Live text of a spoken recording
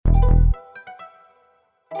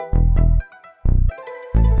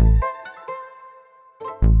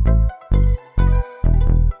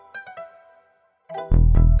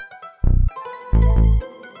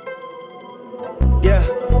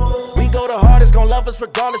gon' love us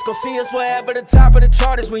regardless. Gon' see us wherever the top of the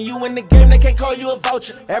chart is. When you in the game, they can't call you a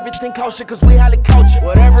vulture. Everything kosher, cause we highly cultured.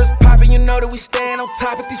 Whatever's poppin', you know that we stand on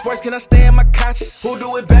top. If these words, can I stay in my conscience? Who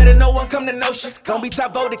do it better? No one come to know shit. Don't be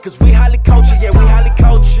top voted, cause we highly cultured. Yeah, we highly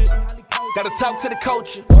cultured. Gotta talk to the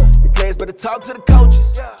culture. You players better talk to the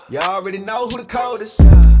coaches. You already know who the code is.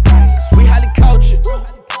 Cause we highly cultured.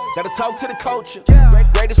 Gotta talk to the culture.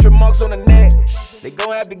 Greatest remarks on the net. They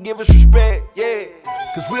gon' have to give us respect, yeah.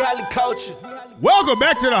 Cause we highly cultured. Welcome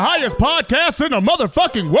back to the highest podcast in the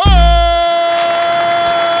motherfucking world.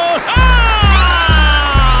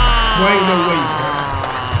 Wait.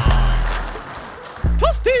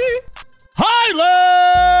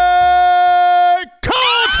 Highly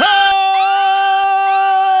cultured.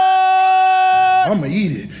 I'ma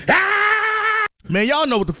eat it. Man, y'all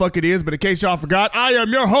know what the fuck it is, but in case y'all forgot, I am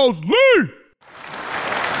your host, Lee.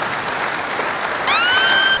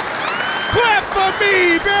 Clap for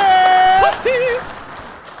me, man.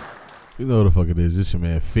 You know what the fuck it is. This your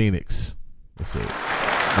man, Phoenix. That's it. All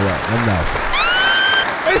right, I'm nice.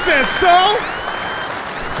 They said so.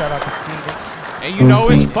 Shout out to Phoenix. And you know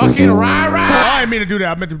it's fucking rah-rah. I didn't mean to do that.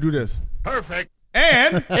 I meant to do this. Perfect.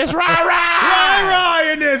 And It's rah-rah.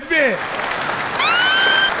 rah-rah in this bitch.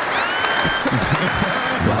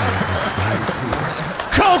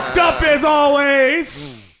 Coked up as always.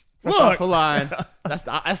 Look. For line. That's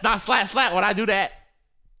not slat when I do that.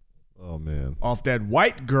 Oh, man. Off that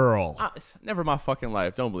white girl. Never my fucking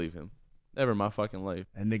life. Don't believe him. Never my fucking life.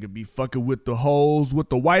 That nigga be fucking with the hoes with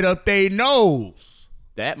the white up they nose.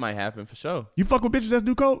 That might happen for sure. You fuck with bitches that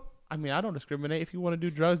do coke? I mean, I don't discriminate. If you want to do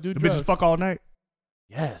drugs, do The drugs. bitches fuck all night?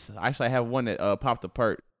 Yes. Actually, I have one that popped a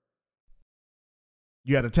perk.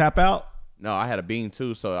 You had to tap out? No, I had a bean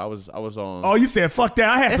too, so I was on. Oh, you said fuck that.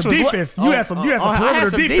 I had This some was what- defense. oh, You had some I had perimeter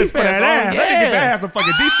some defense for that ass. defense. I think Yeah. I had some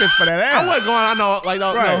fucking defense for that ass. I wasn't going on no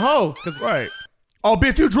Right. hoe. 'Cause- Right. Oh,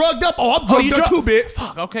 bitch, you drugged up? Oh, I'm drugged you up too, bitch.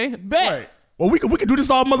 Fuck, okay. Bet. Right. Well, we can do this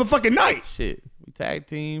all motherfucking night. Shit. We tag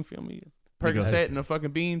team, feel me? Percocet and a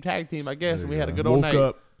fucking beam tag team, I guess. And we had a good Woke old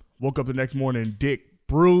night. Woke up the next morning, dick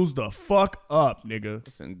bruised the fuck up, nigga.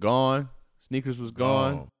 Listen, gone. Sneakers was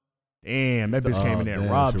gone. Oh. Damn, that bitch came in there and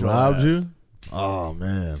damn, robbed she your robbed ass. you? Oh,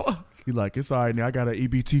 man. He like, it's all right now. I got an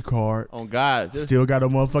EBT card. On God. Just Still got a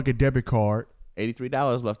motherfucking debit card.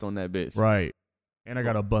 $83 left on that bitch. Right. And I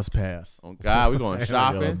got a bus pass. On God, we going I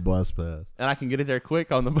got a shopping. bus pass. And I can get it there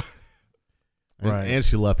quick on the bus. Right. And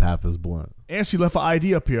she left half his blunt. And she left an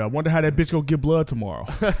ID up here. I wonder how that bitch gonna get blood tomorrow.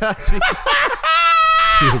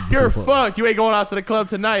 You're fucked. You ain't going out to the club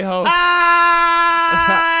tonight, ho.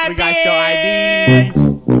 Ah, We got your ID.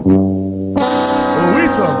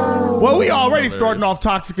 Well, we already starting off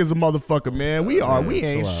toxic as a motherfucker, man. We ain't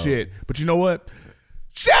chill out. shit. But you know what?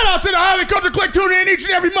 Shout out to the Highly Culture Click. Tune in each and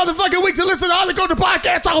every motherfucking week to listen to the Highly Culture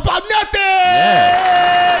Podcast. Talk about nothing.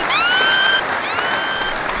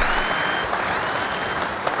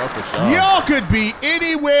 Y'all could be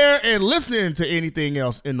anywhere and listening to anything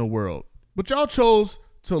else in the world, but y'all chose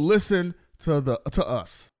to listen to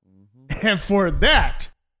us. And for that,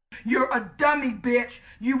 You're a dummy, bitch.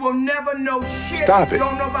 You will never know shit. Stop it.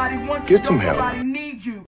 Don't nobody want you. Get some Don't help. nobody need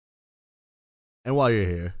you. And while you're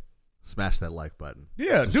here, smash that like button.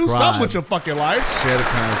 yeah, do Subscribe. something with your fucking life. Share the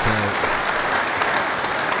content.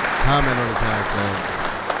 Comment on the content.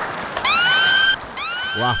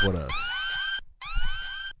 Rock with us.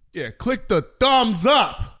 Yeah, click the thumbs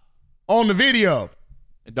up on the video.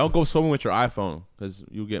 And don't go swimming with your iPhone because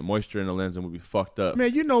you'll get moisture in the lens and we'll be fucked up.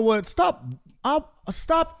 Man, you know what? Stop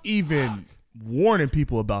even warning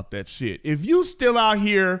people about that shit. If you still out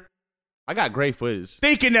here I got great footage.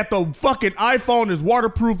 thinking that the fucking iPhone is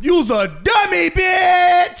waterproof, you's a dummy,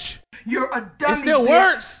 bitch. You're a dummy, It still bitch.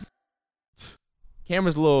 works.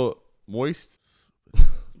 Camera's a little moist.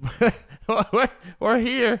 We're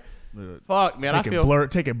here. Fuck, man. I feel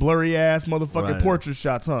Taking blurry ass motherfucking Right. portrait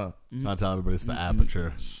shots, huh? Trying to tell everybody it's the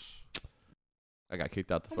aperture. I got kicked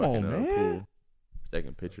out the Come on, fucking man. pool.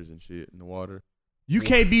 Taking pictures and shit in the water. You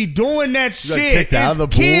can't be doing that You got shit. kicked out of the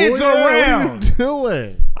It's pool? kids Yeah, around. What are you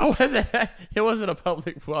doing? It wasn't a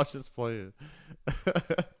public pool. I was just playing.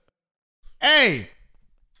 Hey,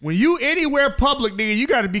 when you anywhere public, nigga, you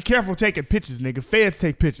got to be careful taking pictures, nigga. Feds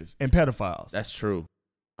take pictures and pedophiles. That's true.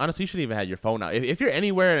 Honestly, you shouldn't even have your phone out. If you're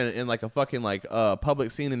anywhere in like a fucking like public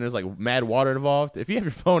scene and there's like mad water involved, if you have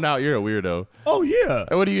your phone out, you're a weirdo. Oh yeah,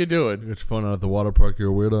 Hey, what are you doing? You got your phone out at the water park, you're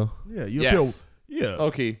a weirdo. yeah. You Yes. up here, yeah.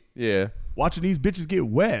 Okay, yeah. Watching these bitches get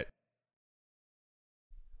wet.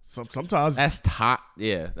 Sometimes That's top.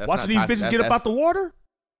 Yeah. That's watching not these toxic. bitches get up out the water.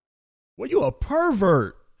 Well, you a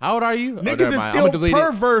pervert. How old are you? Niggas never is mind. still I'ma delete it.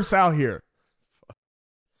 perverse out here.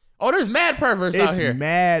 Oh, there's mad perverts out here. It's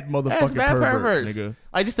mad motherfucking Mad perverts, nigga.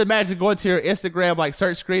 Like, just imagine going to your Instagram, like,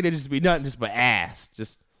 search screen and just be nothing, just but ass.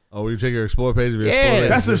 Just. Oh, you check your Explore page? Of your Yeah. Explore page,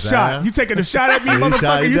 That's a just shot. ass? You taking a shot at me, Yeah, you motherfucker?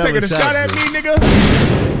 shot- you You taking a definitely shot at shot, me,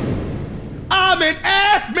 nigga? I'm an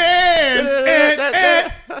ass man.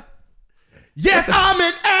 Yes, I'm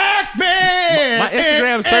an ass man. My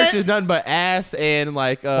Instagram search is nothing but ass and,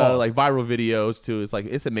 like viral videos, too. It's like,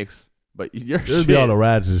 it's a mix. But your This shit. be all the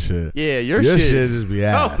ratchet shit. Yeah, your shit shit just be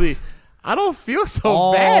ass. healthy. I don't feel so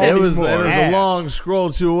Oh, bad It anymore. was a ass. long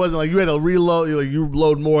scroll too. It wasn't like you had to reload. Like you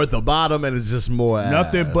load more at the bottom, and it's just more ass.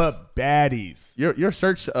 Nothing but baddies. Your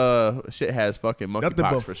search shit has fucking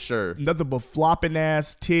monkeypox for sure. Nothing but flopping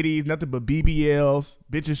ass titties. Nothing but BBLs.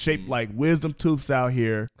 Bitches shaped like wisdom tooths out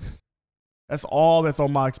here. That's all that's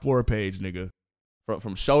on my Explorer page, nigga.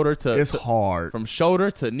 From shoulder to It's hard. from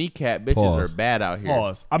shoulder to kneecap, bitches Pause. are bad out here.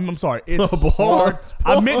 Pause. I'm sorry. It's Pause. hard.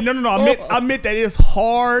 I meant no. I meant that it's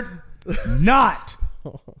hard. Not.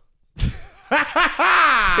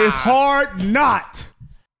 It's hard. Not.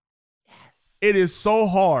 Yes. It is so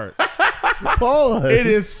hard. Pause. It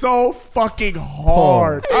is so fucking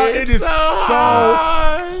hard. It is so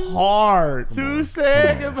hard. To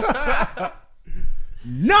say goodbye.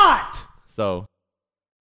 Not So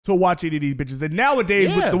to watch any of these bitches. And nowadays,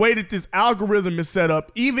 Yeah. with the way that this algorithm is set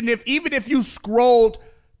up, even if you scrolled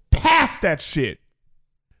past that shit,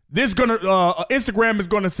 this gonna Instagram is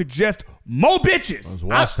gonna suggest more bitches. It's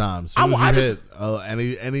watch time. As I- soon as you I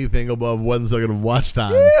hit anything above 1 second of watch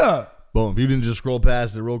time, Yeah. boom. If you didn't just scroll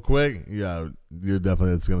past it real quick, yeah, you're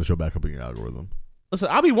definitely it's gonna show back up in your algorithm. listen,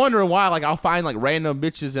 I'll be wondering why. Like, I'll find like random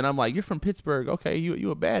bitches, and I'm like, "You're from Pittsburgh, okay? You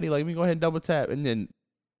a baddie? Like, let me go ahead and double tap." And then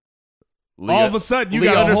All of a sudden, you Lee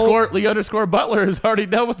got a whole. _Lee_ Butler is already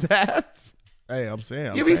double tapped. Hey, I'm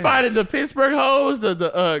saying. You be finding the Pittsburgh hoes,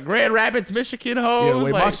 the Grand Rapids, Michigan hoes. Yeah, the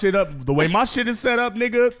way like, my shit is set up,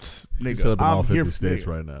 nigga. You set up in I'm all 50 here, states nigga.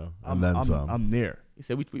 right now, and then some. I'm there. he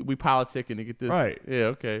said, we politicking to get this. Right. Yeah.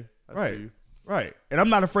 Okay. I see Right. you. Right. And I'm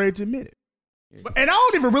not afraid to admit it. And I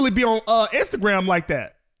don't even really be on Instagram like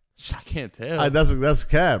that. I can't tell. That's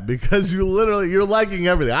cap because you're liking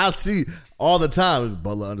everything. I see all the time.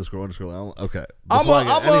 Butler __. Okay,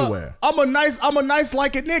 anywhere. I'm a nice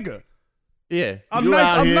like it nigga. yeah. I'm You're nice.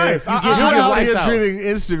 out I'm here- nice. You're your out lights here out. treating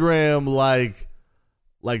Instagram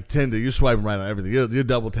like Tinder. You're swiping right on everything. You're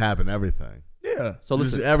double tapping everything. Yeah. So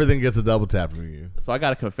Just listen. everything gets a double tap from you. So I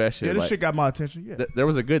got a confession. Yeah, this like, shit got my attention. Yeah. there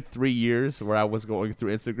was a good 3 years where I was going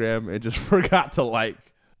through Instagram and just forgot to like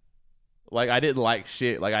I didn't like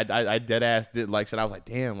shit. Like I dead ass didn't like shit. I was like,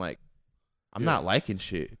 damn, like I'm not liking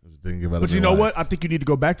shit. Just didn't give out. But a you know what? likes. I think you need to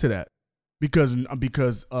go back to that because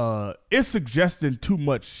it's suggesting too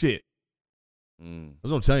much shit. That's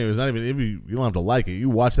what I'm telling you. It's not even if you don't have to like it. You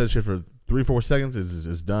watch that shit for 3-4 seconds.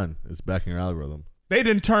 It's done. It's back in your algorithm. They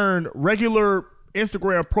didn't turn regular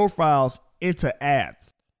Instagram profiles into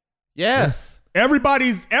ads. Yes.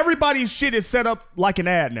 Everybody's shit is set up like an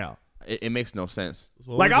ad now. It makes no sense.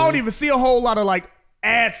 Like I don't even see a whole lot of like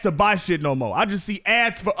ads to buy shit no more. I just see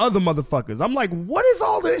ads for other motherfuckers. I'm like, what is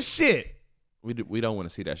all this shit? We don't want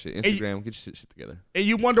to see that shit. Instagram, get your shit together. And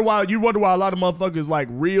you wonder why a lot of motherfuckers like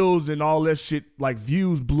reels and all that shit like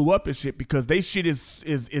views blew up and shit because they shit is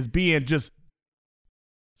being just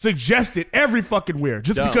suggested every fucking where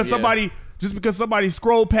just Dumb, because yeah. somebody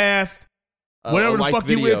scrolled past whatever the liked fuck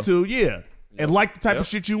you video. into, yeah, and like the type Yep. of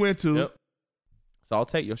shit you into, Yep. So I'll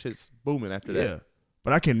take your shit's booming after yeah. that.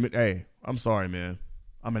 But I can, hey, I'm sorry, man.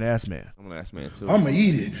 I'm an ass man. I'm an ass man too. I'ma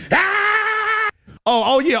eat it.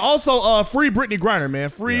 Oh yeah. Also, free Brittany Griner, man.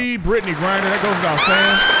 Free Brittany Griner. That goes without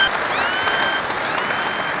saying.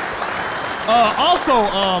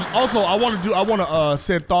 Also, I want to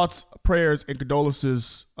send thoughts, prayers, and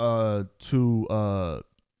condolences to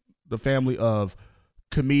the family of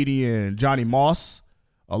comedian Johnny Moss,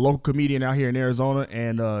 a local comedian out here in Arizona,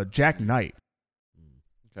 and Jack Knight,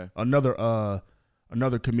 another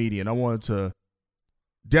comedian. I wanted to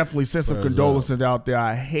definitely send some Prayers condolences out there.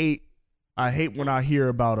 I hate when I hear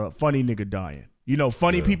about a funny nigga dying. You know,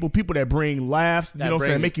 funny people that bring laughs, you know what I'm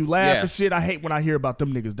saying, make you laugh and shit. I hate when I hear about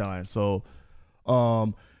them niggas dying. So,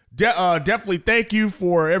 definitely thank you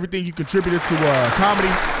for everything you contributed to comedy,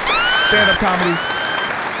 stand-up comedy.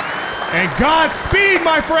 And Godspeed,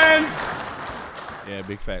 my friends. Yeah,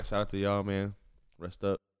 big facts. Shout out to y'all, man. Rest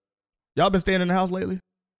up. Y'all been staying in the house lately?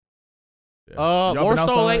 More been so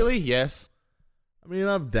outside? lately, yes. I mean,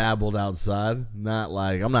 I've dabbled outside. Not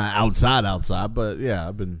like I'm not outside, but yeah,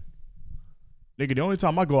 I've been. Nigga, the only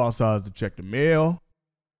time I go outside is to check the mail.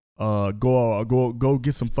 Go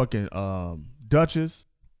get some fucking Dutchess.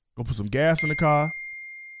 Go put some gas in the car.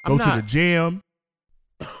 Go to the gym.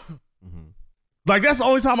 Like that's the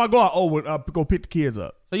only time I go out. Oh, go pick the kids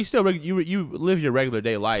up. So you still you live your regular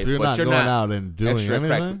day life. So you're but not you're going not out and doing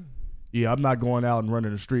anything? Yeah, I'm not going out and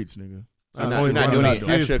running the streets, nigga. You're not doing any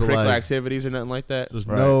extracurricular activities or nothing like that. Just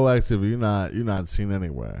no activity. You're not seen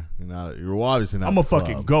anywhere. You're obviously not. I'm a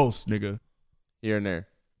fucking ghost, nigga. Here and there.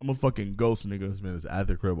 I'm a fucking ghost, nigga. This man is at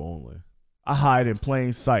the crib only. I hide in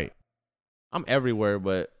plain sight. I'm everywhere,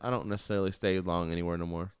 but I don't necessarily stay long anywhere no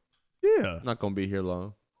more. Yeah. I'm not gonna be here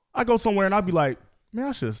long. I go somewhere and I'll be like, man,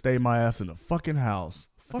 I should have stayed my ass in the fucking house.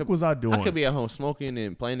 Fuck was I doing? I could be at home smoking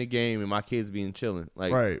and playing the game and my kids being chilling.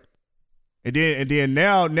 Like right. And then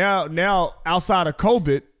now outside of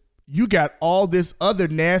COVID, you got all this other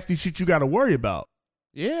nasty shit you got to worry about.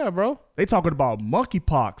 Yeah, bro. They talking about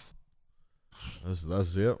monkeypox.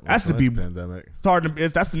 That's it. That's the next pandemic.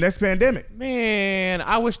 That's the next pandemic. Man,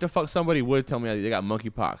 I wish the fuck somebody would tell me they got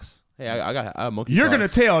monkeypox. Hey, I got monkeypox. You're gonna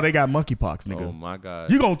tell they got monkeypox, nigga. Oh my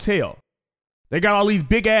god. You gonna tell? They got all these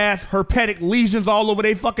big ass herpetic lesions all over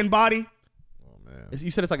their fucking body. Oh man. You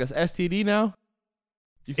said it's like an STD now?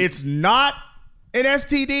 It's not an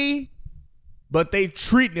STD, but they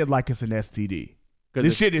treating it like it's an STD.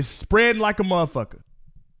 This shit is spreading like a motherfucker.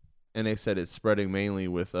 And they said it's spreading mainly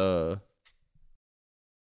with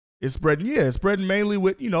It's spreading mainly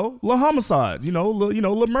with, little homicides,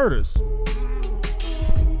 little murders.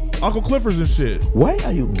 Uncle Clifford's and shit. Why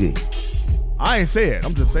are you gay? I ain't say it.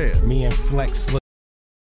 I'm just saying. Me and Flex.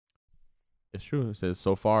 It's true. It says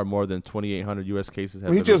so far more than 2,800 U.S. cases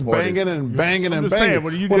have He been just reported. banging and banging and saying,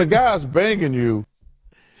 banging. When a guy's banging you,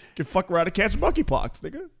 can fuck around and catch monkeypox,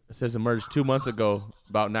 nigga. It says emerged 2 months ago.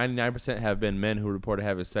 About 99% have been men who reported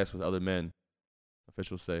having sex with other men.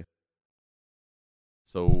 Officials say.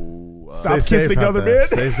 So stop kissing other men.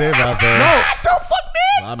 Stay safe out there. No, don't fuck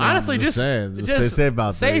men. I mean, honestly, just saying, stay safe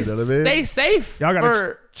out there. You know what I mean? Stay safe. Y'all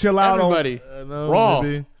gotta chill out everybody. Raw.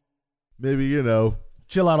 Maybe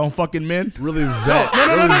chill out on fucking men. Really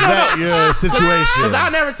vet your situation. Because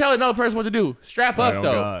I'll never tell another person what to do. Strap up though.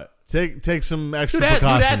 God. Take some extra Do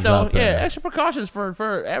precautions that though. out there. Yeah, extra precautions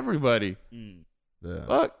for everybody. Yeah.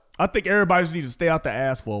 Fuck. I think everybody just needs to stay out the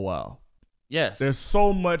ass for a while. Yes. There's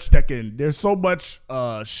so much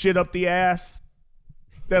shit up the ass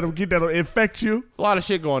that'll infect you. It's a lot of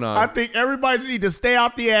shit going on. I think everybody just need to stay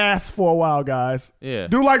out the ass for a while, guys. Yeah.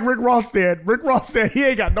 Do like Rick Ross said. Rick Ross said he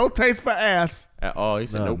ain't got no taste for ass. At all. He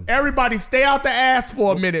said nope. Everybody stay out the ass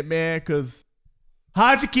for a minute, man, because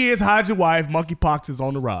hide your kids, hide your wife. Monkeypox is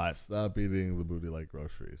on the rise. Stop eating the booty like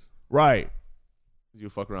groceries. Right. You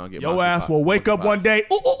fuck around and get your ass will wake up one day.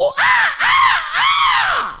 Ooh, ooh, ooh,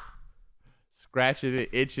 scratching it,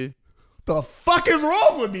 itching. The fuck is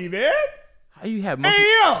wrong with me, man? How you have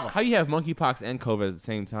monkeypox and COVID at the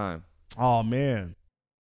same time? Oh man,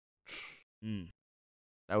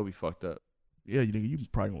 that would be fucked up. Yeah, you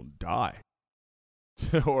probably gonna die.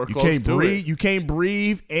 Or you close can't to breathe. it. You can't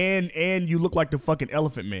breathe, and you look like the fucking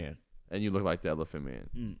Elephant Man. And you look like the Elephant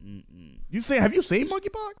Man. Have you seen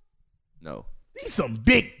monkeypox? No. These some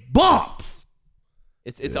big bumps.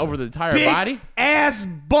 It's over the entire big body? Ass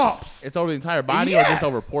bumps. It's over the entire body or just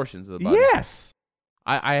over portions of the body? Yes.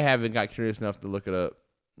 I haven't got curious enough to look it up.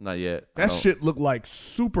 Not yet. That shit look like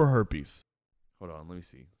super herpes. Hold on, let me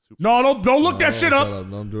see. No, don't look that shit up.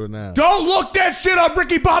 Don't do it now. Don't look that shit up,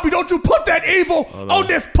 Ricky Bobby. Don't you put that evil on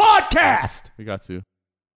this podcast. We got to.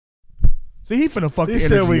 See, he finna fuck the energy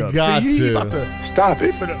said we up. got See, to. Stop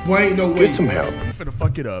it. Boy, ain't no way. Get some help. He finna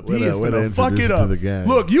fuck it up. Way He to- is way to finna fuck introduce it to up. the gang.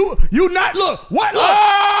 Look, you not look. What? Look.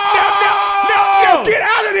 No, get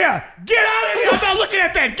out of there. Get out of there. I'm not looking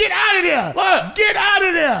at that. Get out of there. Look. Get out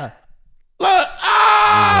of there. Look!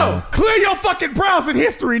 Oh! Clear your fucking browsing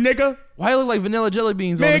history, nigga. Why you look like vanilla jelly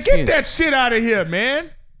beans on Man, the skin? get that shit out of here, man.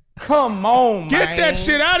 Come on, Get man. that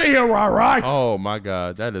shit out of here, right? Oh my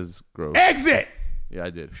god, that is gross. Exit. Yeah, I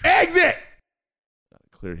did. Exit.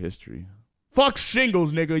 Clear history. Fuck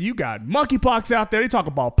shingles, nigga. You got monkeypox out there. They talk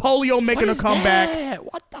about polio making a comeback.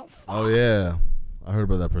 What the fuck? Oh yeah, I heard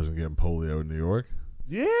about that person getting polio in New York.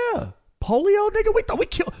 Yeah. Polio, nigga. We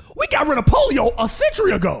got rid of polio a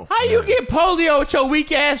century ago. How you get polio with your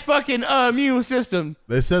weak ass fucking immune system?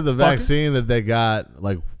 They said the vaccine that they got,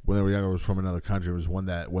 like when they were younger, was from another country. It was one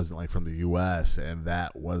that wasn't like from the U.S. and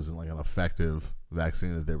that wasn't like an effective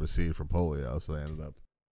vaccine that they received for polio, so they ended up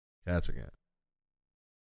catching it.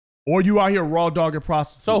 Or you out here raw dogging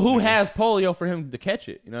prostitutes. So who nigga. has polio for him to catch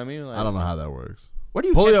it? You know what I mean? Like, I don't know how that works. Where do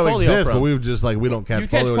you catch Polio polio exists, from? but we've just like we don't catch You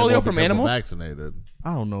catch polio polio anymore from because animals? we're vaccinated.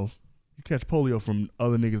 I don't know. You catch polio from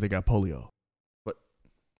other niggas that got polio. What?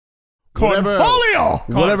 Polio.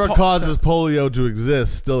 Whatever causes polio to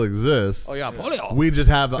exist still exists. Oh yeah, polio. We just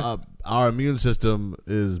have our immune system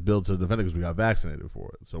is built to defend it because we got vaccinated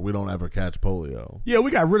for it, so we don't ever catch polio. Yeah,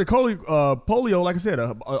 we got rid of polio, like I said,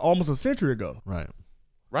 almost a century ago. Right.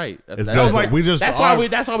 Right. It's just like we just. That's why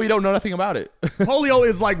we don't know nothing about it. Polio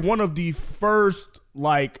is like one of the first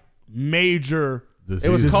like major. Disease. It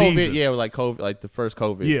was Diseases. COVID. Yeah, like COVID, like the first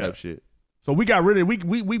COVID type shit. So we got rid of we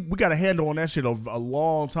got a handle on that shit a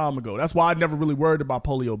long time ago. That's why I never really worried about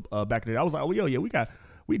polio back then. I was like, oh yeah,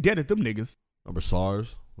 we dead at them niggas. Remember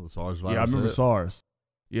SARS? The SARS virus. Yeah, I remember SARS.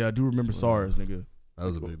 Yeah, I do remember SARS, nigga. That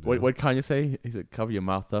was a big deal. What Kanye say? He said, "Cover your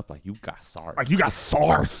mouth up like you got SARS." Like you got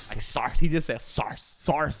SARS. Like SARS. He just said SARS.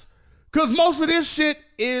 SARS. Because most of this shit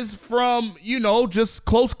is from, just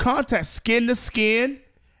close contact, skin to skin,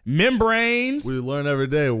 membranes. We learn every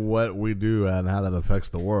day what we do and how that affects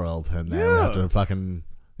the world, and then we have to fucking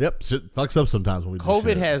shit fucks up sometimes when we do COVID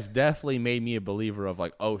shit. has definitely made me a believer of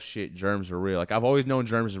like, oh shit, germs are real. Like I've always known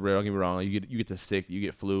germs are real. Don't get me wrong. Like, you get the sick, you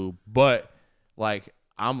get flu, but like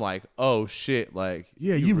I'm like, oh shit, like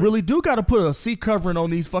yeah, you really do got to put a seat covering on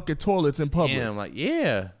these fucking toilets in public. Yeah, I'm like,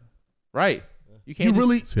 yeah, right. You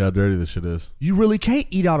can't see how dirty this shit is. You really can't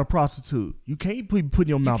eat out a prostitute. You can't put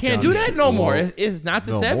your mouth. You can't down do that no more. It's not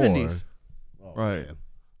the 70s. Oh, right. Man,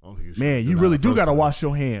 I don't think Man, you really do got to wash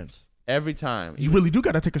your hands. Every time. You really do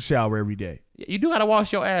got to take a shower every day. You do got to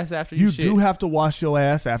wash your ass after you shit. You do have to wash your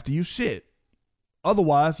ass after you shit.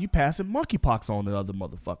 Otherwise, you passing monkeypox on the other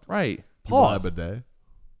motherfucker. Right. Pause. Have a bidet?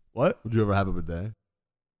 What? Would you ever have a bidet?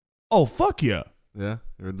 Oh, fuck yeah. Yeah?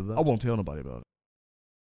 You're into that? I won't tell nobody about it.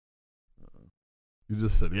 You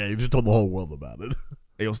just said, you just told the whole world about it.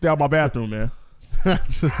 Hey, yo, stay out my bathroom, man.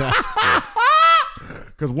 Just asking.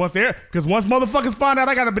 Cause once motherfuckers find out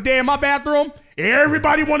I got a bidet in my bathroom,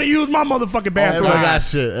 everybody want to use my motherfucking bathroom.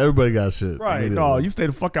 Everybody got shit. Right? No, you stay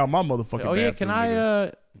the fuck out my motherfucking bathroom. Oh yeah, can I?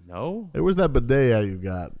 Nigga. No. Hey, where's that bidet at you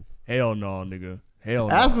got? Hell no, nigga. Hell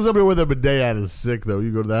no. Asking somebody where their bidet at is sick though.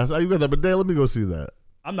 You go to the house. Oh, you got that bidet? Let me go see that.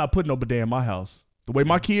 I'm not putting no bidet in my house. The way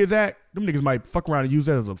my kids act, them niggas might fuck around and use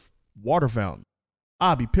that as a water fountain.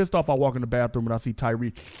 I'd be pissed off. I walk in the bathroom and I see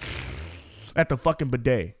Tyree at the fucking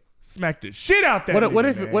bidet. Smack the shit out that. What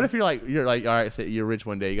if you're like all right, say you're rich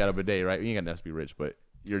one day, you got a bidet, right? You ain't got to be rich, but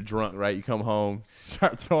you're drunk, right? You come home,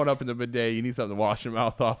 start throwing up in the bidet. You need something to wash your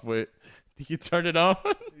mouth off with. You turn it on.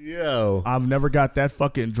 Yo, I've never got that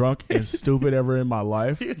fucking drunk and stupid ever in my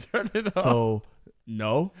life. You turn it on. So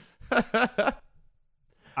no.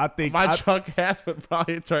 I think my drunk ass would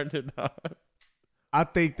probably turn it on. I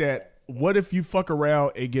think that what if you fuck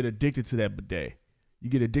around and get addicted to that bidet? You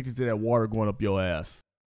get addicted to that water going up your ass.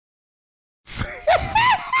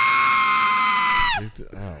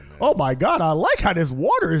 Oh my God, I like how this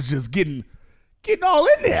water is just getting all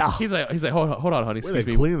in there. He's like, hold on, honey, excuse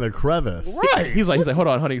me. Clean the crevice. Right. He's like, hold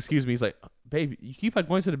on, honey, excuse me. He's like, babe, you keep on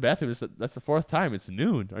going to the bathroom. That's the fourth time. It's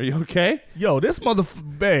noon. Are you okay? Yo, this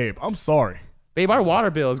babe, I'm sorry. Babe, our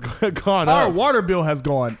water bill has gone up. Our water bill has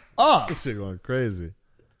gone up. This shit going crazy.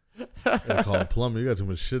 Gotta call a plumber. You got too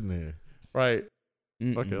much shit in here. Right.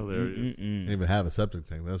 Fucking hilarious. Didn't even have a septic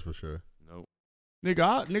tank, that's for sure. Nope.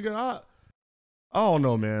 Nigga, I don't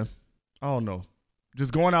know, man. I don't know.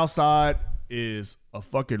 Just going outside is a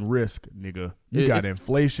fucking risk, nigga. You got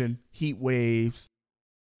inflation, heat waves.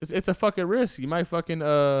 It's a fucking risk. You might fucking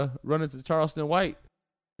run into Charleston White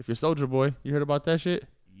if you're Soulja Boy. You heard about that shit?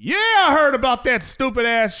 Yeah, I heard about that stupid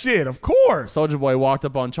ass shit. Of course. Soulja Boy walked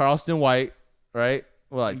up on Charleston White, right?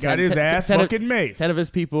 Well, like got his ass fucking maced. 10 of his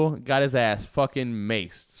people got his ass fucking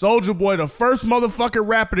maced. Soulja Boy, the first motherfucking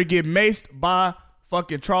rapper to get maced by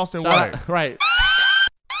fucking Charleston White. Right.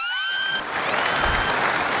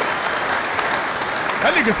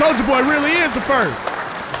 That nigga Soulja Boy really is the first.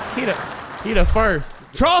 He the first.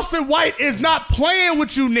 Charleston White is not playing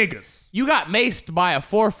with you niggas. You got maced by a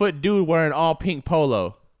 4-foot dude wearing all pink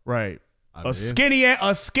polo. Right. I mean, a skinny you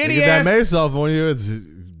ass. get that mace off on you, it's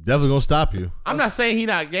definitely gonna stop you. I'm not saying he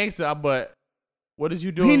not gangster, but what did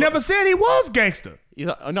you do? He never said he was gangster.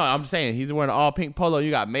 No, I'm saying he's wearing all pink polo. You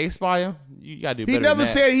got maced by him. You gotta do better. He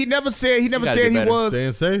never said he was.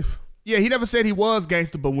 Staying safe. Yeah, he never said he was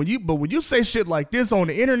gangster. But when you say shit like this on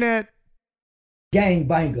the internet,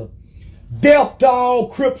 gangbanger, death to all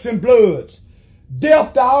Crips and Bloods,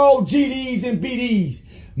 death to all GDs and BDs.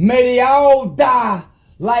 May they all die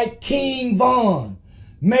like King Von.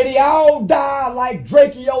 May they all die like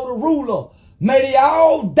Drakeo the Ruler. May they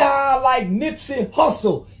all die like Nipsey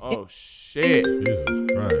Hussle. Oh shit! Jesus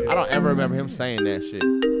Christ. I don't ever remember him saying that shit.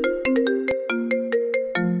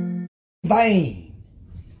 Vain.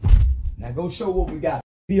 Now go show what we got.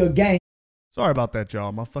 Be a gang. sorry about that,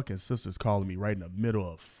 y'all. My fucking sister's calling me right in the middle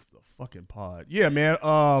of the fucking pod. Yeah, man.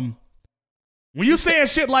 When you saying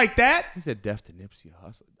shit like that, He said death to Nipsey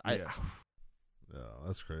Hussle. Yeah. Yeah,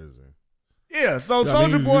 that's crazy. yeah. So Yeah,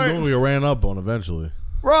 Soulja he's Boy, gonna get ran up on eventually.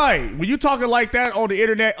 right? When you talking like that on the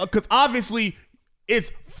internet, because obviously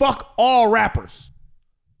it's fuck all rappers.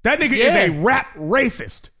 That nigga is a rap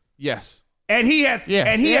racist. Yes. And he has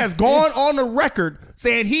has gone on the record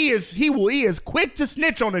saying he is quick to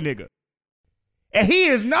snitch on a nigga. And he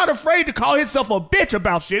is not afraid to call himself a bitch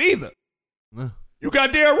about shit either. You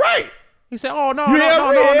goddamn right. He said, "Oh no, You no, have no,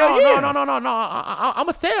 real, no, yeah. no, no, no, no. I'm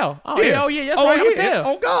a tell. Oh Yeah. yeah, oh yeah, that's Oh, right. I'm a yeah. tell.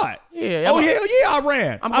 Oh God. Yeah. Oh hell yeah, I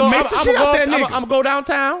ran. I made the shit out that nigga. I'm gonna go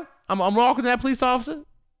downtown. I'm walking to that police officer.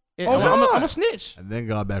 And Oh, I'm a snitch. And then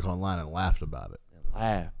got back online and laughed about it.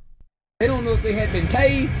 Laugh. They don't know if they had been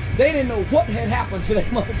paid. They didn't know what had happened to that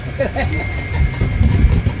motherfucker.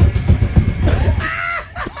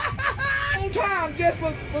 On time, just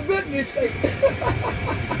for goodness sake.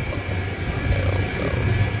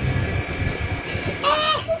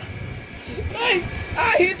 Hey,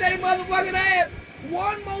 I hit that motherfucking ass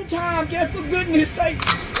one more time just for goodness sake.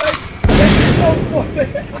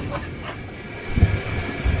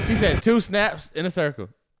 He said 2 snaps in a circle.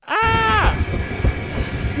 Ah!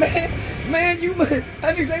 Man, you,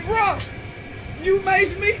 and he say, bro, you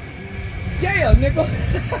maced me? Yeah, nigga.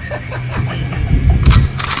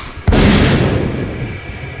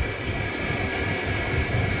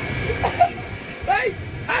 Hey,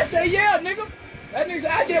 I say, yeah, nigga. That nigga say,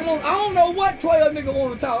 I don't know what 12 nigga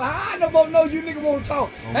want to talk. I don't know you nigga want to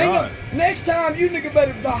talk. Next time you nigga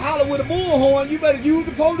better holler with a bullhorn, you better use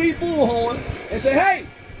the police bullhorn and say, hey,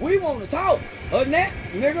 we want to talk. Other than that,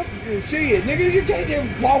 nigga, shit, nigga, you can't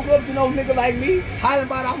just walk up to no nigga like me, hollering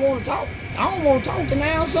about I want to talk. I don't want to talk to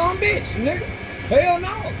now some bitch, nigga. Hell no.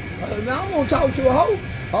 I don't want to talk to a hoe.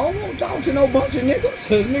 I don't want to talk to no bunch of niggas.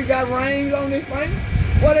 This nigga got rings on this thing.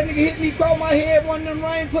 Well, that nigga hit me across my head, one of them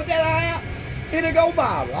rings, put that eye out, it'll go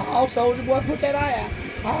viral. Oh, Soulja Boy, put that eye out.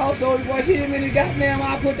 Oh, Soulja Boy, hit him in the goddamn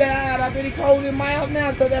eye, put that eye out. I bet he closed his mouth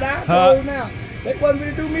now, because that eye closed now. They wasn't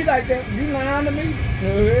gonna do me like that. You lying to me?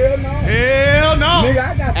 Hell no. Hell no. Nigga,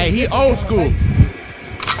 I got some Hey, he shit old on school. my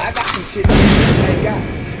face. I got some shit that ain't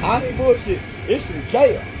got. I ain't bullshit. It's some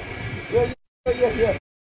jail. Yeah.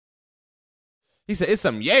 He said it's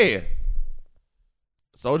some yeah.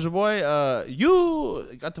 Soulja Boy,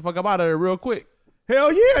 you got the fuck up out of there real quick.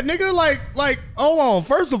 Hell yeah, nigga. Like, hold on.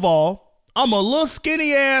 First of all, I'm a little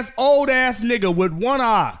skinny ass, old ass nigga with one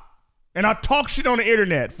eye. And I talk shit on the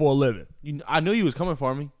internet for a living. I knew you was coming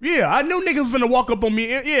for me. Yeah, I knew niggas was finna walk up on me.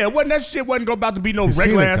 Yeah, that shit wasn't about to be no You seen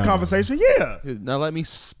regular it ass coming. conversation. Yeah. Now let me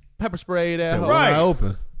pepper spray that hoe. Right. Right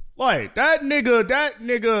open. Like, that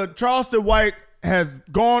nigga, Charleston White has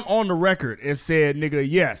gone on the record and said, nigga,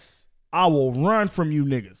 yes, I will run from you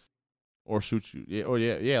niggas. Or shoot you.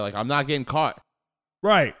 Yeah. Like I'm not getting caught.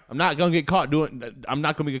 Right. I'm not gonna get caught doing. I'm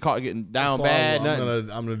not gonna get caught getting down bad. I'm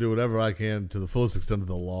gonna do whatever I can to the fullest extent of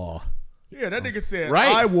the law. Yeah, that nigga said, Right.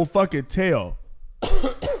 I will fucking tell.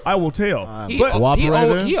 I will tell. He,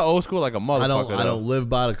 But he old school like a motherfucker. I don't live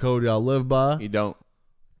by the code y'all live by. He don't.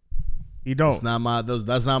 he don't.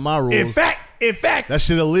 That's not my rules. In fact, That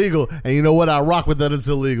shit illegal, and you know what? I rock with that. It's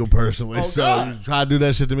illegal personally. Oh, so God. you try to do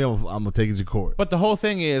that shit to me, I'm gonna take you to court. But the whole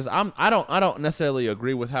thing is, I don't necessarily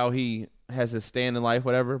agree with how he has his stand in life,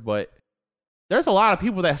 whatever. But there's a lot of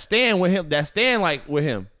people that stand with him, that stand like with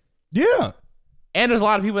him, yeah. and there's a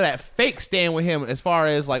lot of people that fake stand with him as far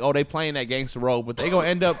as like, oh, they playing that gangster role, but they gonna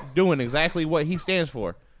end up doing exactly what he stands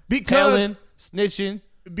for: telling, snitching,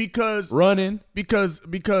 running.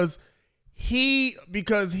 Because he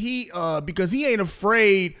ain't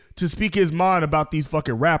afraid to speak his mind about these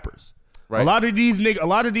fucking rappers. Right. A lot of these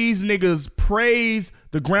niggas praise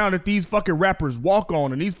the ground that these fucking rappers walk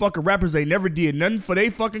on, and these fucking rappers ain't never did nothing for they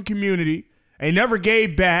fucking community, ain't never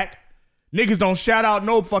gave back. Niggas don't shout out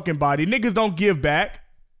no fucking body. Niggas don't give back.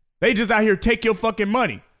 They just out here take your fucking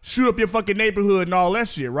money, shoot up your fucking neighborhood and all that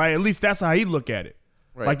shit, right? At least that's how he look at it.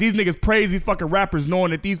 Right. Like these niggas praise these fucking rappers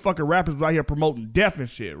knowing that these fucking rappers out here promoting death and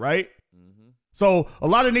shit, right? So a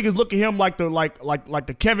lot of niggas look at him like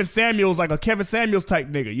the Kevin Samuels, like a Kevin Samuels type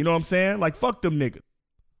nigga. You know what I'm saying? Like fuck them niggas.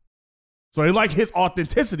 So they like his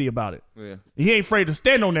authenticity about it. Yeah. He ain't afraid to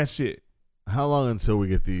stand on that shit. How long until we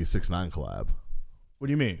get the 6ix9ine collab? What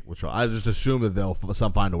do you mean? Which I just assume that they'll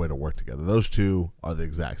find a way to work together. Those two are the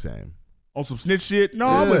exact same. On some snitch shit? No,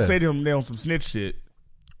 I wouldn't say to them they on some snitch shit.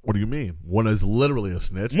 What do you mean? One is literally a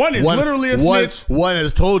snitch. One is literally a snitch. One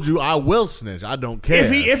has told you, I will snitch. I don't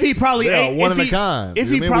care. If he probably they ain't are one if of a he- kind. If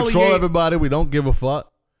You he know what I mean? probably We troll ain't- everybody. We don't give a fuck.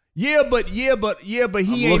 Yeah, but he ain't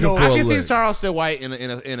looking no. for I a can see lick. Charleston White in a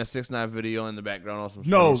 6ix9ine video in the background on some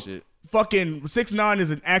No, funny shit. fucking 6ix9ine is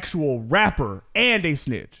an actual rapper and a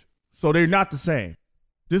snitch. So they're not the same.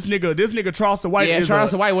 This nigga Charleston White. Yeah,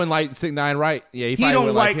 Charleston White wasn't like 6ix9ine, right? Yeah, he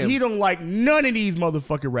don't like him. He don't like none of these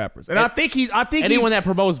motherfucking rappers. And I think anyone that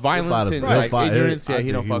promotes violence and like ignorance, yeah,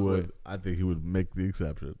 he don't fuck with. I think he would make the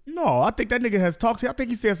exception. No, I think that nigga has talked. I think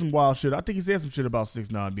he said some wild shit. I think he said some shit about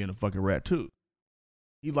 6ix9ine being a fucking rat too.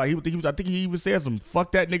 I think he even said some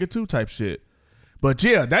fuck that nigga too type shit. But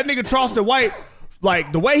yeah, that nigga Charleston White,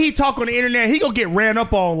 like the way he talk on the internet, he gonna get ran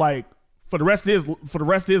up on like for the rest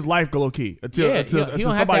of his life, low key. Until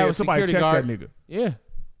somebody check that nigga. Yeah.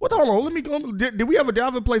 What? Hold on. Let me go. Did we ever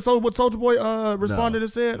play what Soulja Boy responded and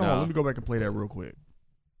said? No. Hold on, let me go back and play that real quick.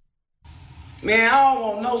 Man, I don't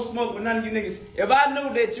want no smoke with none of you niggas. If I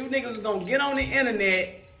knew that you niggas was gonna get on the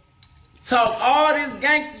internet, talk all this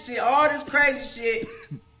gangster shit, all this crazy shit,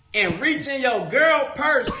 and reach in your girl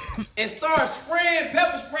purse and start spraying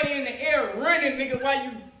pepper spray in the air, running, nigga, while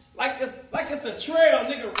you like it's a trail,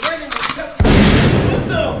 nigga, running with pepper spray. What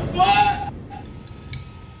the fuck?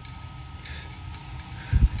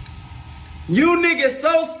 You niggas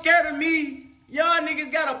so scared of me, y'all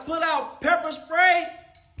niggas gotta pull out pepper spray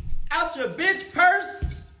out your bitch purse,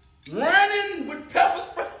 running with pepper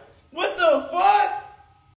spray. What the fuck?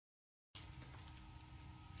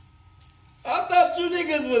 I thought you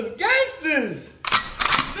niggas was gangsters.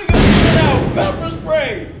 Niggas pulling out pepper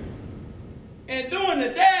spray and doing the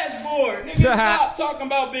dashboard. Nigga, stop talking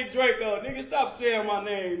about Big Draco. Nigga, stop saying my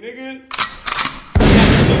name, nigga.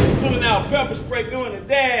 Niggas pulling out pepper spray doing the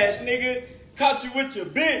dash, nigga. Caught you with your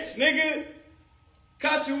bitch, nigga.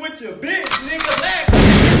 Caught you with your bitch, nigga. Last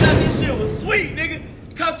nigga thought this shit was sweet, nigga.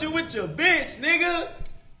 Caught you with your bitch, nigga.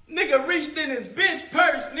 Nigga reached in his bitch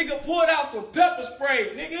purse, nigga pulled out some pepper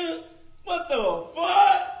spray, nigga. What the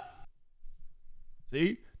fuck?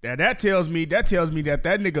 See? That tells me that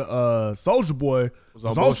nigga Soulja Boy was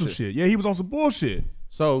on some shit. Yeah, he was on some bullshit.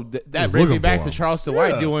 So that brings me back to Charleston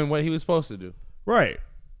White doing what he was supposed to do. Right.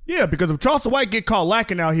 Yeah, because if Charleston White get caught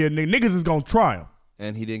lacking out here, niggas is gonna try him.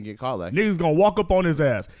 And he didn't get caught lacking. Niggas gonna walk up on his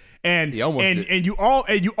ass. And he almost did. And you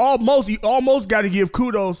almost gotta give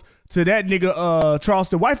kudos to that nigga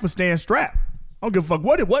Charleston White for staying strapped. I don't give a fuck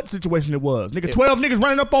what situation it was. Nigga, 12 niggas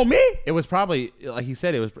running up on me? It was probably, like he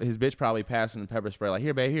said, it was his bitch probably passing the pepper spray. Like,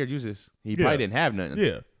 here, babe, here, use this. He probably didn't have nothing.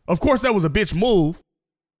 Yeah. Of course, that was a bitch move.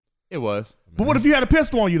 It was. But what if you had a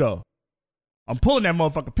pistol on you, though? I'm pulling that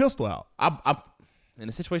motherfucking pistol out. In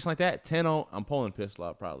a situation like that, 10-0, I'm pulling the pistol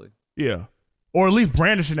out probably. Yeah. Or at least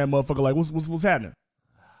brandishing that motherfucker like, what's happening?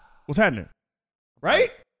 What's happening? Right?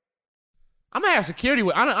 I'm going to have security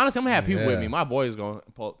with, honestly, I'm going to have people with me. My boy is going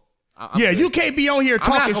to pull. You can't be on here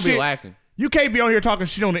talking I'm not gonna shit. Be lacking. You can't be on here talking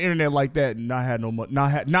shit on the internet like that and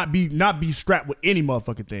not be strapped with any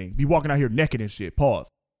motherfucking thing. Be walking out here naked and shit. Pause.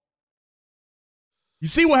 You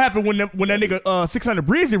see what happened when that nigga 600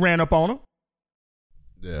 Breezy ran up on him?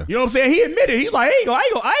 Yeah. You know what I'm saying? He admitted. He like, I ain't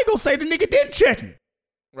gonna say the nigga didn't check me.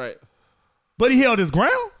 Right. But he held his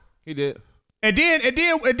ground. He did. And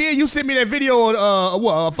then you sent me that video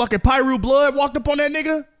of fucking Pyru Blood walked up on that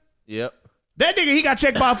nigga. Yep. That nigga, he got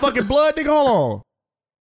checked by a fucking blood nigga. Hold on.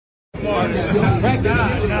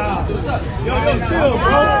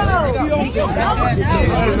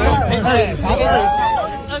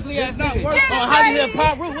 Ugly ass nigga. How you live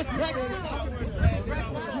Pop Root?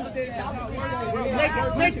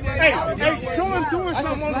 Hey, show him doing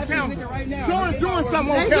something on camera. Show him doing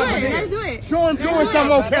something on camera. Let's do it. Show him doing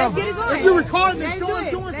something on camera. Let's get it going. If you recording this, Let's show do him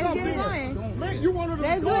it. doing Let's something. get it going. Man, you wanted to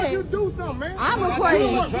Let's do record, it. you do something, man. I'm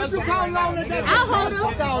recording. What you calling all that? I'll hold him.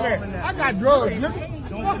 Fuck all that. I got drugs, nigga.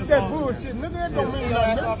 Fuck that bullshit, nigga. That don't mean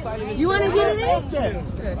nothing. You want to get it in? Fuck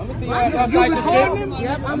that. You recording him?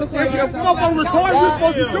 Yep, I'm If recording. you fuck on recording, you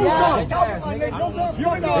supposed to do something.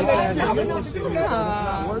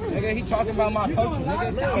 Nigga, he talking about my coaching,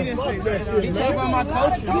 nigga. He didn't say that. He talking about my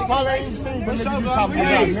coaching. You probably ain't seen the nigga you talking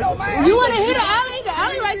about, nigga. You want to hit the alley? The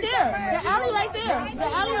alley right there. The alley right there. The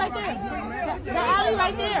alley right there. The alley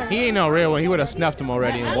right there. He ain't no real one. He would have snuffed him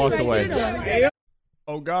already and walked away.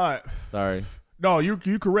 Oh God. Sorry. No, you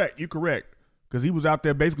correct. You correct. Because he was out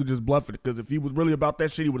there basically just bluffing. Because if he was really about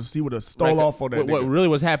that shit, he would have stole off on that. What really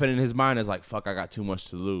was happening in his mind is like, fuck, I got too much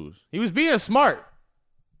to lose. He was being smart.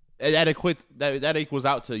 That equals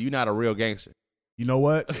out to you not a real gangster. You know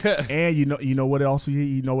what? And you know what also?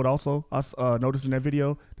 You know what also? I noticed in that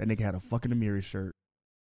video that nigga had a fucking Amiri shirt.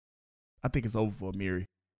 I think it's over for Amiri.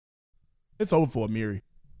 It's over for Amiri.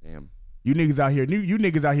 Damn. You niggas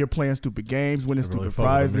out here playing stupid games, winning stupid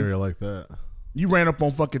prizes. Amiri like that. You ran up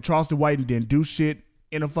on fucking Charleston White and didn't do shit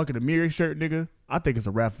in a fucking Amiri shirt, nigga. I think it's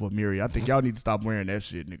a wrap for Amiri. I think y'all need to stop wearing that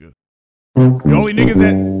shit, nigga. The only niggas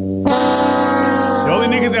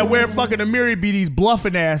that wear fucking Amiri be these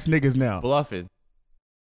bluffing ass niggas now. Bluffing.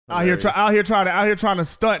 Out here trying to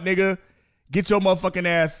stunt, nigga. Get your motherfucking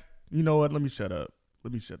ass. You know what? Let me shut up.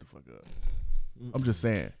 Let me shut the fuck up. I'm just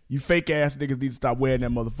saying. You fake ass niggas need to stop wearing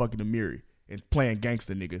that motherfucking Amiri and playing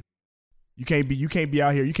gangster, nigga. You can't be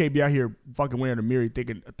out here fucking wearing a Amiri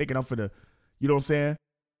thinking I'm for the, you know what I'm saying?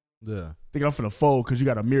 Yeah. Thinking I'm for the fold because you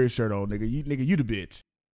got a Amiri shirt on, nigga. You the bitch.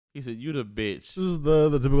 He said, "You the bitch." This is the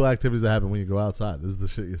typical activities that happen when you go outside. This is the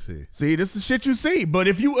shit you see. See, this is the shit you see. But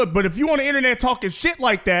if you on the internet talking shit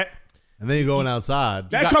like that, and then you're going outside,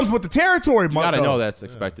 that comes with the territory. You gotta know that's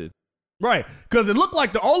expected, right? Because it looked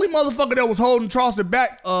like the only motherfucker that was holding Charleston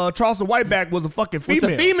White back was a fucking female.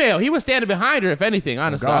 Was the female? He was standing behind her. If anything,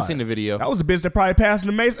 honestly, I seen the video. That was the bitch that probably passed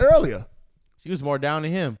the mace earlier. She was more down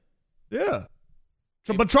than him. Yeah.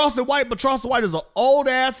 But Charleston White is an old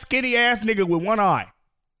ass, skinny ass nigga with one eye.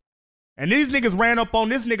 And these niggas ran up on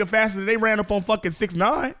this nigga faster than they ran up on fucking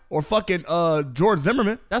 6ix9ine or fucking George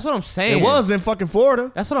Zimmerman. That's what I'm saying. It was in fucking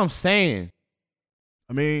Florida. That's what I'm saying.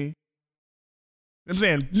 I mean, I'm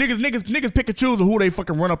saying niggas pick and choose who they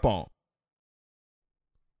fucking run up on.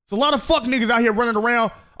 There's a lot of fuck niggas out here running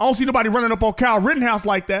around. I don't see nobody running up on Kyle Rittenhouse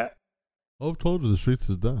like that. I've told you the streets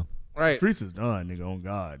is done. Right. The streets is done, nigga. On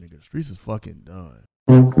God, nigga. The streets is fucking done.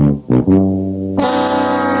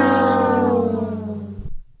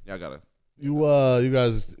 Y'all gotta. You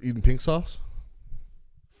guys eating pink sauce?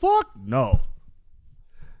 Fuck no.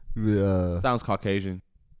 Sounds Caucasian.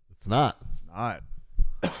 It's not. It's not.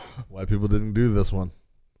 White people didn't do this one.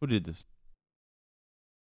 Who did this?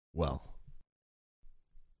 Well,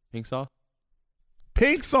 pink sauce.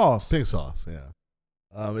 Pink sauce. Pink sauce. Yeah.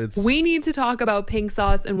 We need to talk about pink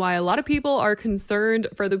sauce and why a lot of people are concerned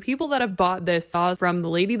for the people that have bought this sauce from the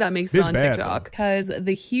lady that makes it on TikTok, because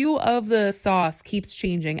the hue of the sauce keeps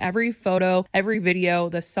changing. Every photo, every video,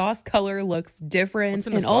 the sauce color looks different.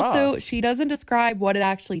 And also, she doesn't describe what it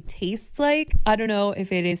actually tastes like. I don't know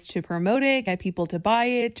if it is to promote it, get people to buy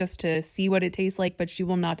it, just to see what it tastes like, but she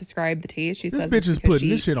will not describe the taste. She says bitch is putting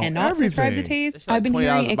this shit on cannot describe the taste. I've been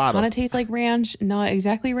hearing it kind of tastes like ranch, not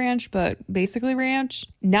exactly ranch, but basically ranch.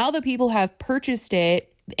 Now that people have purchased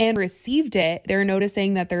it and received it, they're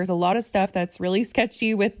noticing that there's a lot of stuff that's really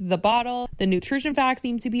sketchy with the bottle. The nutrition facts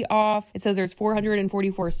seem to be off. It says there's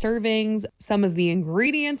 444 servings. Some of the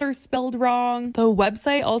ingredients are spelled wrong. The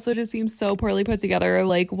website also just seems so poorly put together.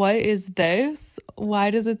 Like, what is this? Why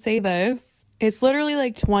does it say this? It's literally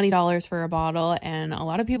like $20 for a bottle, and a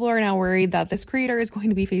lot of people are now worried that this creator is going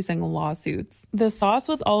to be facing lawsuits. The sauce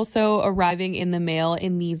was also arriving in the mail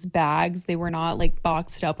in these bags. They were not like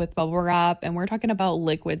boxed up with bubble wrap, and we're talking about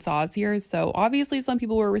liquid sauce here, so obviously some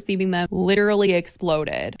people were receiving them literally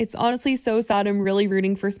exploded. It's honestly so sad. I'm really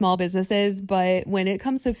rooting for small businesses, but when it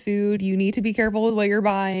comes to food, you need to be careful with what you're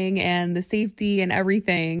buying and the safety and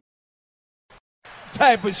everything. What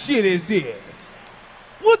type of shit is this?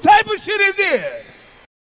 What type of shit is this?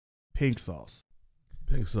 Pink sauce.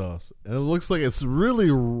 Pink sauce. And it looks like it's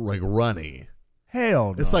really like runny.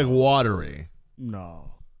 Hell no. It's like watery.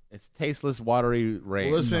 No. It's tasteless, watery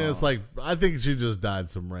ranch. Well, they're saying it's like, I think she just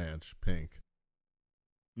dyed some ranch pink.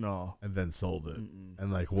 No. And then sold it.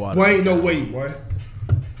 And like water. Boy, ain't no way, boy.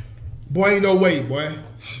 Boy, ain't no way, boy.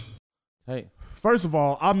 Hey. First of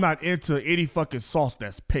all, I'm not into any fucking sauce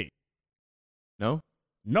that's pink. No?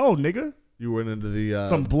 No, nigga. You went into the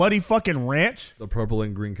some bloody fucking ranch, the purple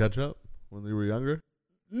and green ketchup when you were younger.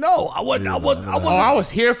 No, I wasn't. I was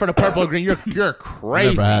here for the purple and green. You're crazy.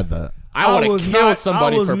 I never had that. I would have killed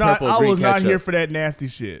somebody for purple and green ketchup. I was not here for that nasty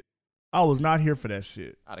shit. I was not here for that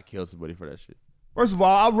shit. I'd have killed somebody for that shit. First of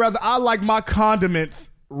all, I like my condiments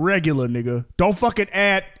regular, nigga. Don't fucking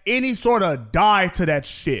add any sort of dye to that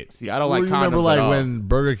shit. See, I don't like condoms. Remember, like when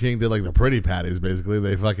Burger King did like the pretty patties? Basically,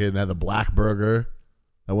 they fucking had the black burger.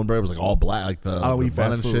 That one burger was like all black, like the I don't eat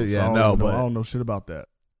bun fast and food, shit. Yeah, so but I don't know shit about that.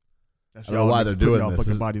 I don't know why they're doing this.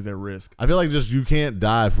 Fucking bodies at risk. I feel like just you can't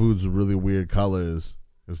dye foods with really weird colors.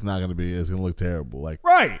 It's not gonna be. It's gonna look terrible. Like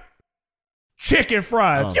right, chicken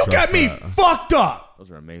fries. You got me fucked up.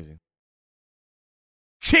 Those are amazing.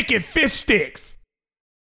 Chicken fish sticks.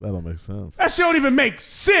 That don't make sense. That shit don't even make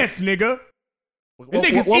sense, nigga.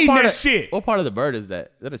 Niggas eating that shit. What part of the bird is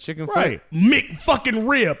that? Is that a chicken foot? Right, Mick fucking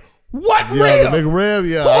rib. What rib? Yeah, the McRib.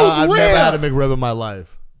 Yeah, I've never had a McRib in my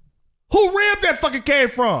life. Who rib that fucking came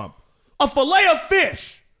from? A fillet of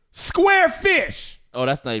fish. Square fish. Oh,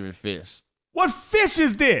 that's not even fish. What fish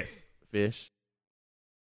is this? Fish.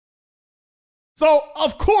 So,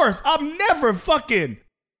 of course, I'm never fucking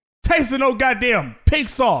tasting no goddamn pink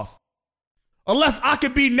sauce. Unless I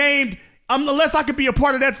could be named, unless I could be a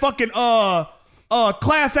part of that fucking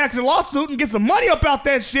class action lawsuit and get some money up out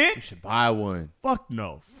that shit. You should buy one. Fuck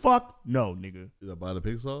no. Fuck no, nigga. Did I buy the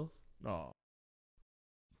pink sauce? No.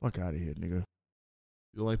 Fuck out of here, nigga.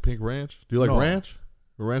 You like pink ranch? Do you like ranch?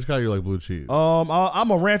 A ranch guy, or you like blue cheese?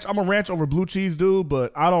 I'm a ranch over blue cheese dude,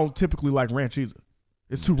 but I don't typically like ranch either.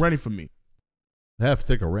 It's too runny for me. They have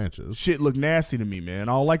thicker ranches. Shit look nasty to me, man.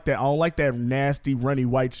 I don't like that. I don't like that nasty, runny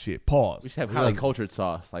white shit. Pause. We should have highly cultured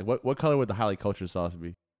sauce. Like what color would the highly cultured sauce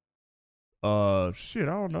be? Shit,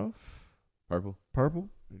 I don't know. Purple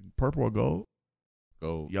or gold.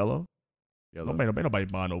 Yellow. Ain't nobody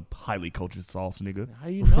buying no highly cultured sauce, nigga. How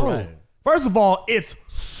you know? Right. First of all, it's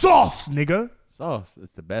sauce, nigga. Sauce.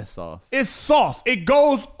 It's the best sauce. It's sauce. It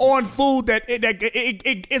goes on food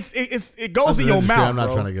it goes in your mouth. I'm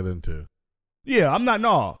not trying to get into. Yeah, I'm not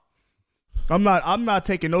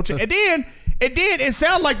taking no chance. And then it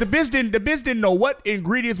sounded like the bitch didn't know what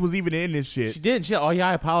ingredients was even in this shit. She didn't. Oh yeah,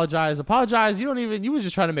 I apologize. You was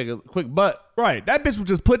just trying to make a quick butt. Right. That bitch was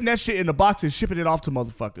just putting that shit in the box and shipping it off to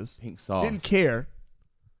motherfuckers. Pink sauce. Didn't care.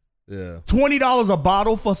 Yeah. $20 a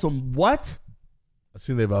bottle for some what? I've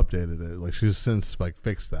seen they've updated it. Like she's since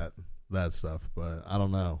fixed that stuff, but I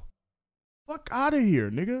don't know. Fuck out of here,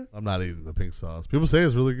 nigga. I'm not eating the pink sauce. People say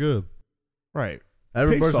it's really good. Right.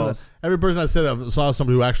 Every person I saw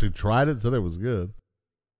somebody who actually tried it said it was good.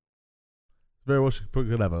 Very well, she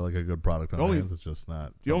could have a good product on her hands. It's just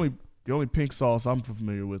not. The only pink sauce I'm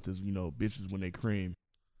familiar with is bitches when they cream.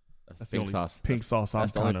 That's the only sauce. Pink sauce.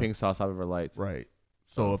 That's the only pink sauce I've ever liked. Right.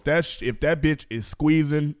 So if that bitch is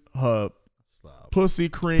squeezing her pussy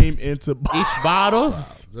cream into each bottle,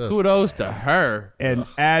 kudos to her, and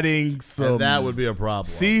adding some, and that would be a problem.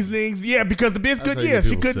 Seasonings, yeah, because the bitch could, yeah,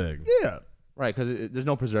 she could, yeah, right, because there's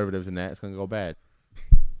no preservatives in that. It's gonna go bad.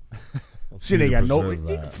 Shit ain't got no,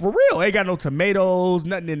 for real, ain't got no tomatoes,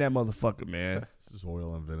 nothing in that motherfucker, man. It's just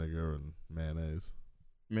oil and vinegar and mayonnaise,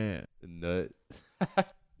 man. The nut,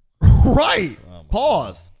 right?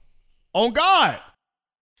 Pause. On God.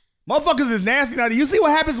 Motherfuckers is nasty now. You see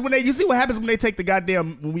what happens when they take the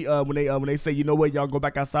goddamn when they say, you know what, y'all go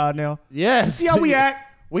back outside now? Yes. You see how we act?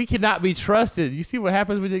 We cannot be trusted. You see what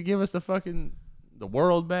happens when they give us the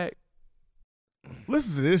world back?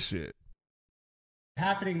 Listen to this shit.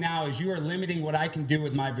 Happening now is you are limiting what I can do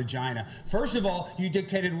with my vagina. First of all, you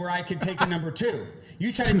dictated where I could take a number 2.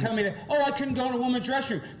 You tried to tell me that, I couldn't go in a woman's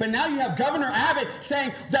restroom. But now you have Governor Abbott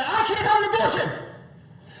saying that I can't have an abortion.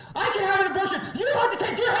 I can have an abortion. You have to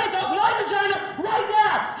take your hands off my vagina right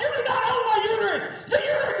now. You do not own my uterus. The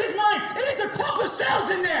uterus is mine. It is a clump of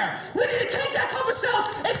cells in there. We need to take that clump of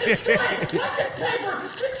cells and destroy it like this paper.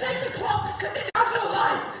 Just take the clump because it has no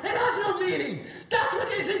life. It has no meaning. That's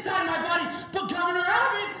what is inside my body. But Governor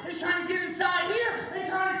Abbott is trying to get inside here and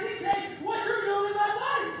trying to dictate what you're doing with my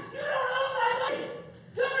body. You don't own my body.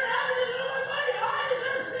 Governor Abbott doesn't own my body. I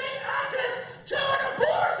deserve same access to an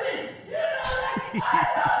abortion. You know that.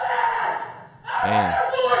 I know that. I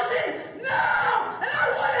want abortion now, and I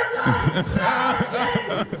want it right now. That's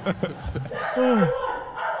what I want.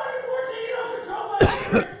 I want abortion. You don't control my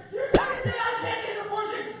uterus. You're trying to say I can't get an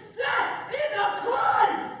abortion. That is a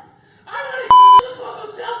crime. I want to clump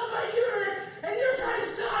of cells in my uterus, and you're trying to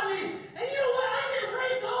stop me. And you know what? I get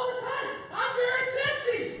raped all the time. I'm very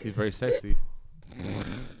sexy. He's very sexy.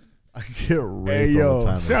 I get raped all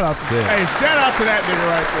the time. Shout out to that nigga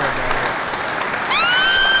right there, man.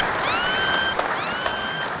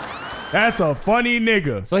 That's a funny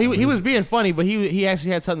nigga. So he was being funny, but he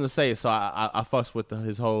actually had something to say. So I fucks with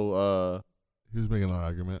his whole. He was making an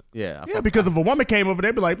argument. Yeah. Because if a woman came over,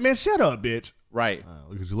 they'd be like, "Man, shut up, bitch." Right.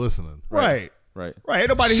 Because you're listening. Right. Ain't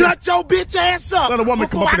nobody shut your bitch ass up. Let a woman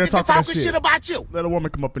come up in there talking shit about you. Let a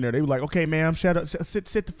woman come up in there. They be like, "Okay, ma'am, shut up.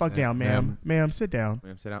 Sit the fuck down, ma'am. Ma'am, sit down.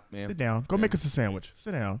 Ma'am, sit down. Ma'am. Sit down. Go make us a sandwich.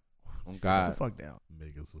 Sit down. Oh God. Sit the fuck down.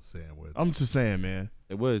 Make us a sandwich. I'm just saying, man.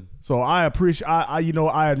 It would. So I appreciate.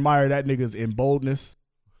 I admire that nigga's in boldness.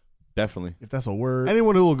 Definitely. If that's a word.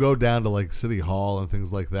 Anyone who will go down to City Hall and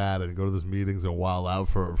things like that and go to those meetings and wild out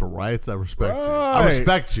for rights, I respect you. I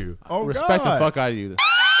respect you. Oh, respect God. the fuck out of you.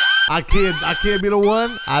 I can't be the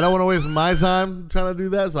one. I don't want to waste my time trying to do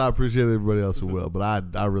that, so I appreciate everybody else who will.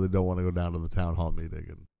 But I really don't want to go down to the town hall meeting.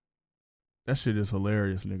 And that shit is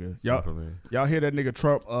hilarious, nigga. Y'all hear that nigga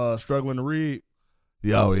Trump struggling to read?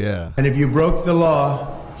 Oh, yeah. And if you broke the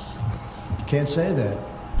law, you can't say that.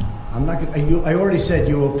 I'm not gonna, I already said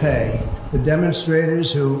you will pay. The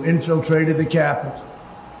demonstrators who infiltrated the Capitol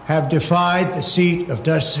have defied the seat of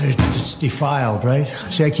justice. It's defiled, right?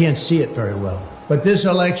 See, I can't see it very well. But this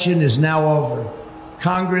election is now over.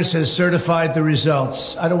 Congress has certified the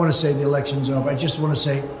results. I don't want to say the election's over. I just want to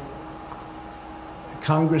say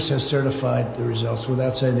Congress has certified the results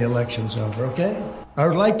without saying the election's over, okay? I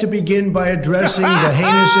would like to begin by addressing the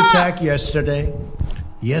heinous attack yesterday.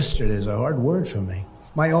 Yesterday is a hard word for me.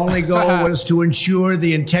 My only goal was to ensure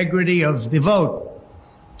the integrity of the vote.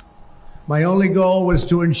 My only goal was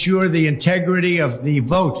to ensure the integrity of the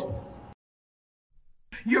vote.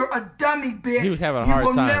 You're a dummy, bitch. He was having a hard you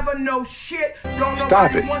will time. never know shit. Don't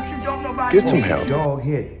Stop nobody it. want you. Don't nobody Get some want you. help. Dog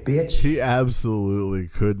hit, bitch. He absolutely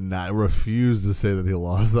could not refuse to say that he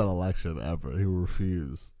lost that election ever. He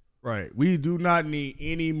refused. Right. We do not need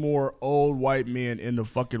any more old white men in the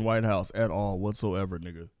fucking White House at all whatsoever,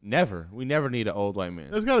 nigga. Never. We never need an old white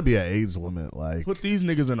man. There's got to be an age limit. Like, Put these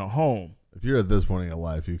niggas in a home. if you're at this point in your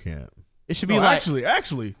life, you can't. It should be No, like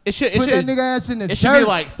actually. It should. Put that nigga ass in the It dirt. should be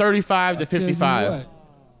like 35 to I tell you 55. what.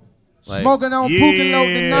 Like, Smoking on Yeah. Pookie Low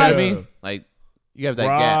you know tonight. what I mean? Like you have that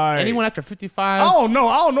Right. gap. Anyone after 55? I don't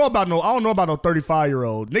know about no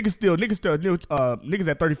 35-year-old. Niggas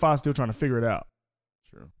at 35 still trying to figure it out.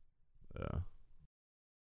 True. Yeah.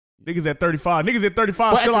 Niggas at 35 But still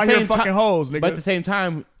at the out here same fucking ti- hoes, nigga. But at the same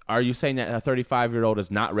time, are you saying that a 35-year-old is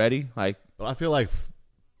not ready? Like, But I feel like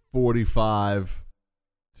 45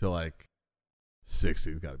 to like 60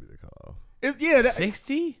 has got to be the cutoff.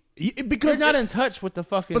 60? Because you're not in touch with the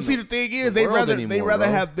fucking. But see, the thing is, the they world rather anymore, bro.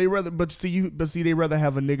 have they rather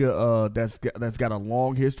have a nigga that's got a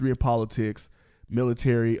long history of politics,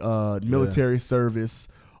 military service.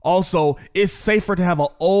 Also, it's safer to have an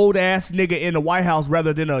old ass nigga in the White House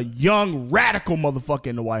rather than a young radical motherfucker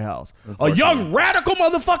in the White House. A young radical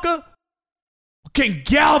motherfucker can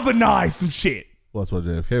galvanize some shit. Well, that's what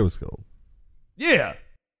JFK was called. Yeah.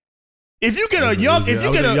 If you get that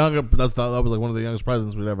was like one of the youngest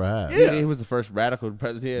presidents we'd ever had. Yeah, he was the first radical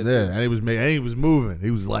president. Yeah, and he was moving.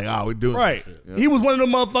 He was like, "Oh, we're doing right." some shit. He was one of the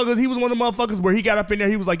motherfuckers. He was one of the motherfuckers where he got up in there.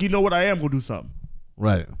 He was like, "You know what? I am gonna do something.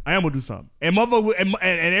 Right. I am gonna do something." And motherfucker, and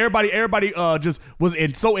everybody just was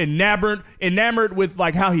so enamored with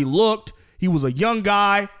like how he looked. He was a young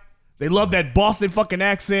guy. They loved that Boston fucking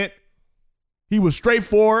accent. He was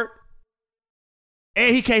straightforward.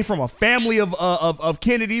 And he came from a family of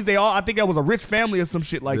Kennedys. I think that was a rich family or some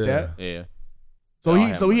shit like that. Yeah.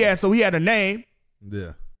 So he had a name.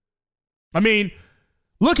 Yeah. I mean,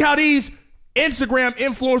 look how these Instagram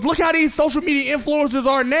influencers, look how these social media influencers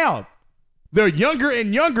are now. They're younger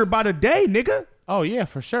and younger by the day, nigga. Oh yeah,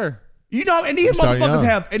 for sure. You know, and these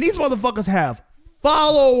motherfuckers have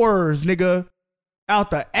followers, nigga, out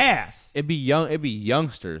the ass. It'd be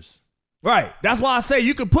youngsters. Right. That's why I say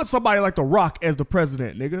you could put somebody like The Rock as the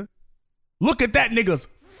president, nigga. Look at that nigga's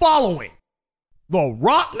following. The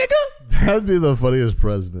Rock, nigga? That'd be the funniest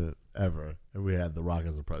president ever if we had The Rock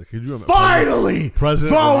as a president. Could you imagine? Finally,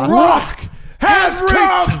 President The Rock has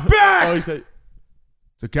come back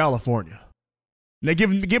to California. And they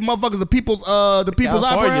give motherfuckers the people's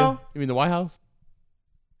eyebrow. You mean the White House?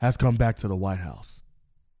 Has come back to the White House.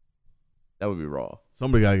 That would be raw.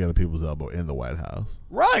 Somebody gotta get a people's elbow in the White House.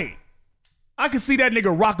 Right. I can see that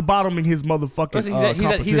nigga rock bottoming his motherfucking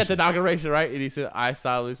competition. He's at the inauguration, right? And he said, "I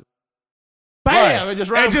solidly." Bam!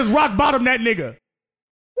 Right. And just rock bottom that nigga.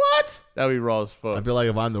 What? That would be raw as fuck. I feel like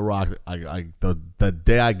if I'm The Rock, the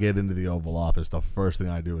day I get into the Oval Office, the first thing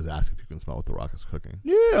I do is ask if you can smell what The Rock is cooking.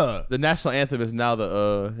 Yeah. The national anthem is now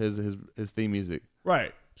his theme music.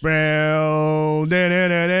 Right.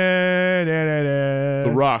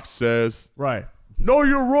 The Rock says, right. Know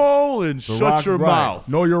your role and shut your mouth.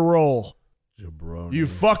 Know your role. Jabroni. You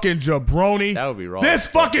fucking jabroni. That would be raw. This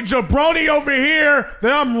fucking jabroni over here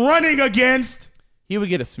that I'm running against. He would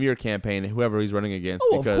get a smear campaign, whoever he's running against.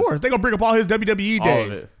 Oh, of course. They're going to bring up all his WWE All of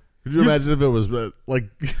days. it. Could you imagine if it was like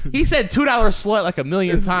He said $2 slut like a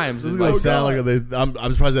million times. This is gonna sound like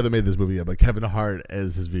I'm surprised they haven't made this movie yet, but Kevin Hart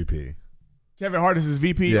as his VP. Kevin Hart is his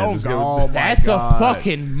VP. Yeah, oh, just God. That's a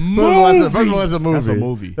fucking movie. First of all, that's a movie. That's a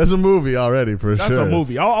movie. That's a movie already for That's sure. a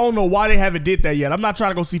movie. I don't know why they haven't did that yet. I'm not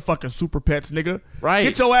trying to go see fucking Super Pets, nigga. Right.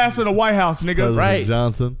 Get your ass in the White House, nigga. President Right.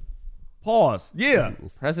 Johnson. Pause. Yeah.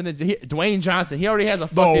 Dwayne Johnson. He already has a The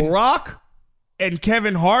fucking. Rock and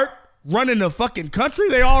Kevin Hart running the fucking country.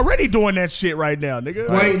 They already doing that shit right now, nigga.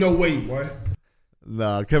 Boy, ain't no way, boy.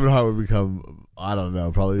 Nah, Kevin Hart would become, I don't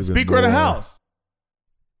know, probably even Speaker of the more- House.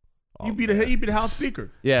 Oh, He'd be the House Speaker.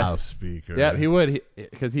 Yes. House Speaker. Yeah, he would,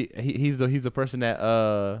 because he's the person that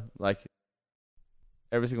like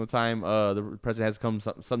every single time the president has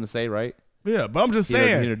something to say, right? Yeah, but I'm just He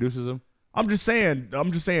saying. introduces him. I'm just saying.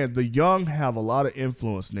 The young have a lot of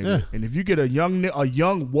influence, nigga. Yeah. And if you get a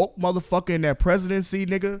young woke motherfucker in that presidency,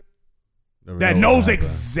 nigga, Never that know what knows happened.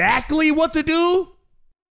 exactly what to do.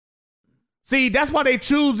 See, that's why they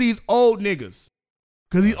choose these old niggas,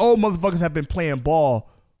 because these old motherfuckers have been playing ball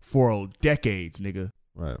for decades, nigga.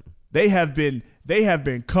 Right. They have been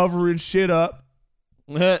covering shit up.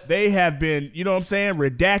 They have been, you know what I'm saying,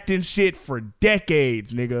 redacting shit for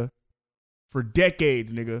decades, nigga. for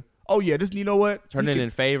decades, nigga. Oh yeah, this. You know what? Turning in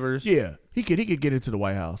favors. Yeah, he could get into the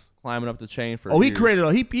White House. Climbing up the chain for. He created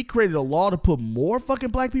a law to put more fucking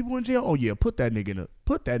black people in jail. Oh yeah, put that nigga in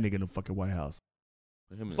the fucking White House.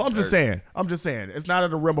 So I'm just saying, it's not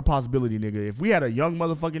in the realm of possibility, nigga. If we had a young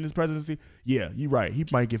motherfucker in this presidency, yeah, you right. He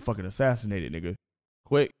might get fucking assassinated, nigga.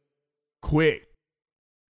 Quick.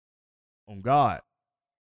 On God.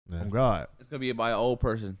 Yeah. On God. It's gonna be by an old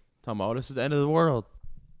person talking about, this is the end of the world.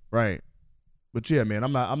 Right. But yeah, man,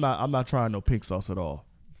 I'm not trying no pink sauce at all.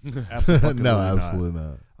 Absolutely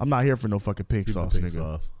not. I'm not here for no fucking pink sauce,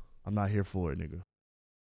 nigga. I'm not here for it, nigga.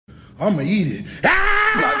 I'ma eat it.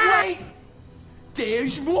 But wait,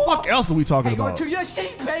 there's more. What else are we talking Hang about? on to your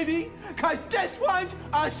seat, baby, cause this one's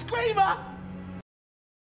a screamer.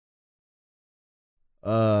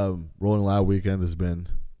 Rolling Loud weekend has been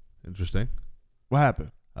interesting. What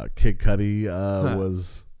happened? Kid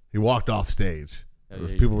Cudi he walked off stage.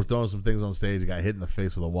 People were throwing some things on stage. He got hit in the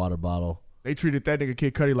face with a water bottle. They treated that nigga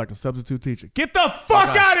Kid Cudi like a substitute teacher. Get the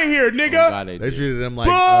fuck out of here, nigga! Oh God, they treated him like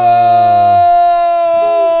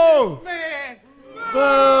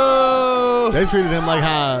they treated him like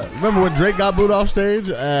how. Remember when Drake got booed off stage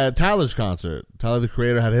at Tyler's concert? Tyler, the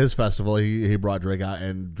Creator, had his festival. He brought Drake out,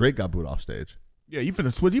 and Drake got booed off stage. Yeah, you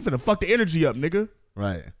finna switch. You finna fuck the energy up, nigga.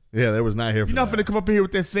 Right. Yeah, they was not here for that. You're not finna come up in here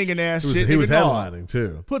with that singing ass shit. He was headlining,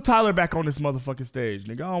 too. Put Tyler back on this motherfucking stage,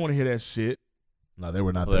 nigga. I don't want to hear that shit. No, they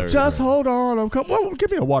were not there. Just hold on.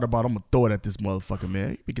 Give me a water bottle. I'm going to throw it at this motherfucker,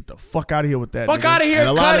 man. You get the fuck out of here with that, Fuck out of here,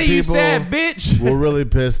 Cudi, you sad bitch. We're really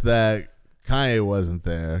pissed that Kanye wasn't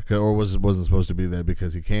there, or wasn't supposed to be there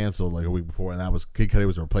because he canceled like a week before, and that was Kid Cudi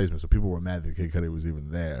was a replacement, so people were mad that Kid Cudi was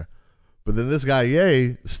even there. But then this guy,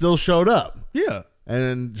 Ye, still showed up. Yeah.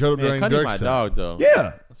 And showed up during Cudi's Dirk's my dog, though.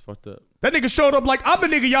 Yeah. That's fucked up. That nigga showed up like I'm the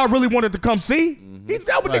nigga y'all really wanted to come see. Nigga,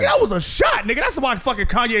 that was a shot, nigga. That's why fucking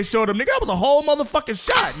Kanye showed up, nigga. That was a whole motherfucking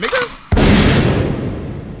shot, nigga.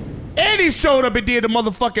 And he showed up and did the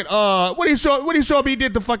motherfucking what he show up? He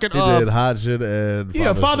did the fucking he did Hot Shit and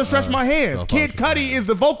Father Stretch My Hands. Kid Cudi is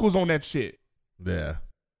the vocals on that shit. Yeah,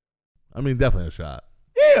 I mean definitely a shot.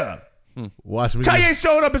 Yeah. Watch me. Kanye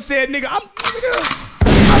showed up and said, "Nigga, I'm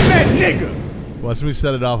that nigga." Watch me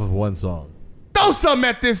set it off with one song. Throw something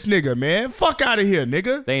at this nigga, man. Fuck out of here,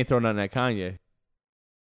 nigga. They ain't throwing nothing at Kanye.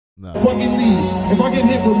 No. Fucking leave. If I get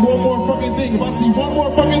hit with one more fucking thing, if I see one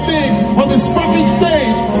more fucking thing on this fucking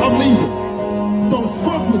stage, I'm leaving. Don't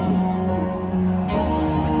fuck with me.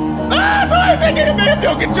 Somebody say, nigga, man, if you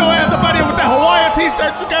don't get your ass up out here with that Hawaiian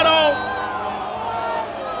t-shirt you got on.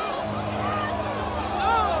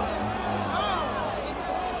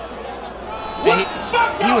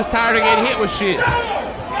 He was tired of getting hit with shit.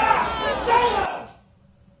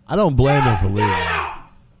 I don't blame him for leaving.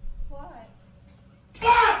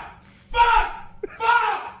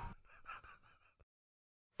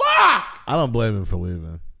 I don't blame him for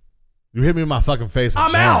leaving. You hit me in my fucking face.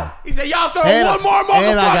 I'm out. He said, y'all throw one more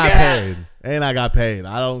motherfucker. And I got paid. And I got paid.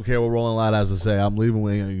 I don't care what Rolling Loud has to say. I'm leaving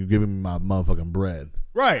when you're giving me my motherfucking bread.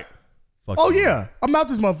 Right. Fuck yeah. I'm out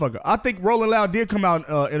this motherfucker. I think Rolling Loud did come out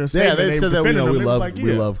in a statement. Yeah, they said that we love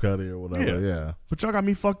Cudi Cudi or whatever. Yeah. But y'all got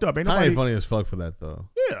me fucked up. Ain't nobody funny as fuck for that though.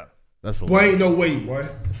 Yeah. That's a boy, ain't no way, boy.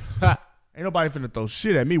 Ain't nobody finna throw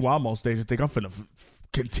shit at me while I'm on stage and think I'm finna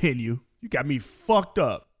continue. You got me fucked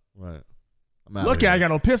up. Right. Lucky I ain't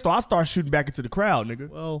got no pistol. I start shooting back into the crowd, nigga.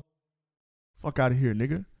 Well, fuck out of here,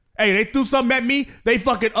 nigga. Hey, they threw something at me. They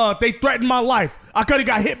fucking they threatened my life. I could have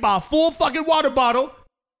got hit by a full fucking water bottle,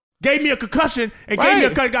 gave me a concussion, and gave me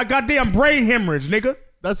a goddamn brain hemorrhage, nigga.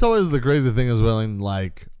 That's always the crazy thing is when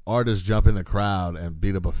like artists jump in the crowd and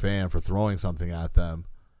beat up a fan for throwing something at them.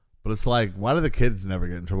 But it's like, why do the kids never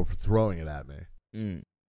get in trouble for throwing it at me?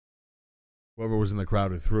 Whoever was in the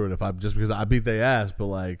crowd who threw it, just because I beat their ass, but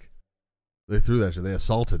like they threw that shit, they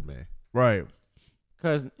assaulted me. Right.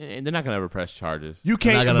 Because they're not gonna ever press charges. You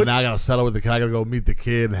can't. Now I gotta settle with the kid. I gotta go meet the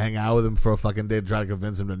kid and hang out with him for a fucking day to try to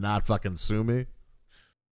convince him to not fucking sue me.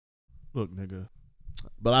 Look, nigga.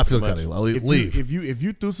 But I feel Cudi. Leave. If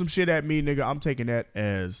you threw some shit at me, nigga, I'm taking that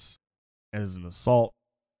as an assault,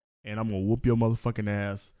 and I'm gonna whoop your motherfucking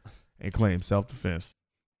ass and claim self-defense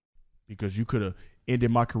because you could have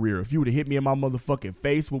ended my career if you would have hit me in my motherfucking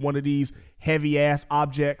face with one of these heavy ass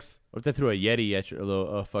objects. What if they threw a Yeti at your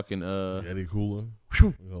little fucking Yeti cooler?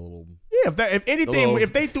 Yeah, if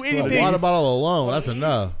they threw anything, a water bottle alone, that's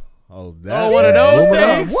enough. Oh, one of those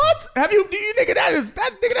things. What? Have you nigga?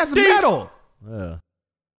 That's metal. Yeah.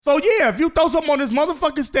 So yeah, if you throw something on this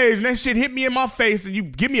motherfucking stage and that shit hit me in my face and you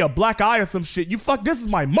give me a black eye or some shit, this is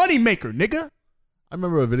my money maker, nigga. I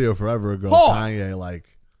remember a video forever ago, Kanye like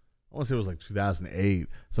I want to say it was like 2008.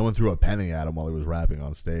 Someone threw a penny at him while he was rapping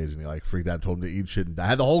on stage, and he like freaked out, told him to eat shit and die.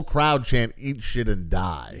 Had the whole crowd chant "Eat shit and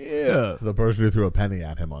die." Yeah, the person who threw a penny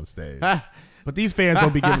at him on stage. But these fans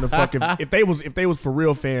don't be giving a fuck. If they was for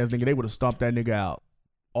real fans, nigga, they would have stomped that nigga out.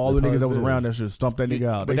 All the niggas that was around that shit stumped that nigga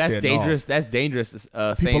out. But that's dangerous. No. That's dangerous.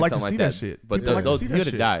 People saying like to something see like that shit. But People like to see you that would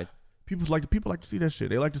have shit. died. People like to see that shit.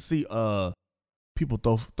 They like to see people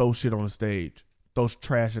throw shit on the stage, throw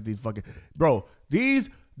trash at these fucking bro.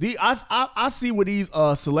 I see where these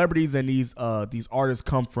celebrities and these artists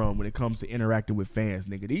come from when it comes to interacting with fans,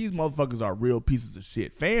 nigga. These motherfuckers are real pieces of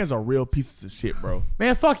shit. Fans are real pieces of shit, bro.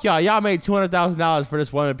 Man, fuck y'all. Y'all made $200,000 for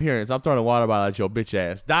this one appearance. I'm throwing a water bottle at your bitch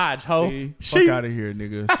ass. Dodge, ho. See, fuck out of here,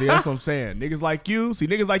 nigga. See, that's what I'm saying. Niggas like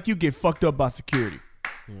you get fucked up by security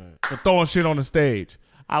for throwing shit on the stage.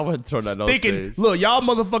 I wouldn't throw that on stage. Look, y'all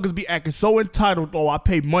motherfuckers be acting so entitled. Oh, I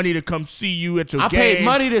paid money to come see you at your games. I paid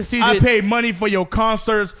money to see I paid money for your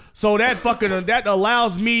concerts, so that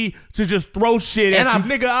allows me to just throw shit at you.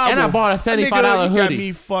 Nigga, I bought a $75 hoodie. You got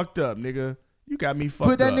me fucked up, nigga. You got me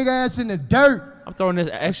fucked up. Put that nigga ass in the dirt. I'm throwing this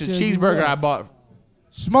extra cheeseburger I bought.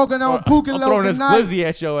 Smoking on Pookie I'm throwing this glizzy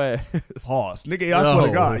at your ass. Pause. Nigga, I swear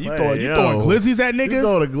to God. You throwing glizzies at niggas? You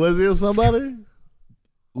throwing a glizzy at somebody?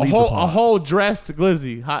 A whole dressed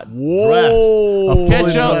glizzy, hot. Whoa!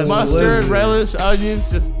 Ketchup, mustard, relish, onions,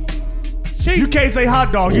 just. You can't say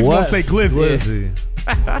hot dog. You just gonna say glizzy.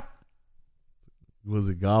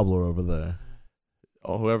 Glizzy gobbler over there.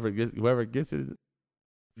 Oh, whoever gets it. Whoever gets it.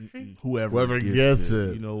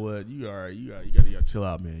 You know what? You gotta chill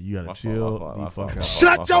out, man. You gotta chill.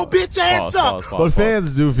 Shut your bitch ass up. But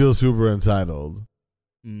fans do feel super entitled.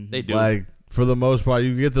 They do. Like, for the most part,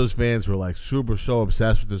 you get those fans who are like super so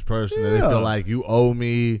obsessed with this person that they feel like you owe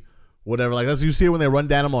me whatever. Like, that's you see it when they run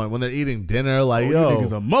down them on when they're eating dinner. Like, you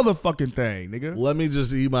niggas a motherfucking thing, nigga. Let me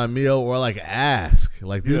just eat my meal or like ask.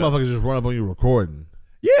 Like, these motherfuckers just run up on you recording.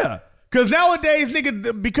 Yeah. Because nowadays,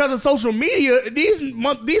 nigga, because of social media,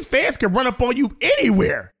 these fans can run up on you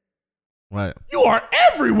anywhere. Right. You are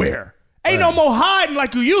everywhere. Ain't no more hiding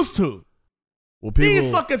like you used to. Well,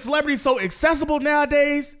 these fucking celebrities so accessible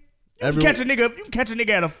nowadays. You can catch a nigga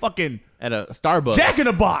at a fucking at a Starbucks, Jack in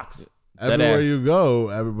the Box. Everywhere you go,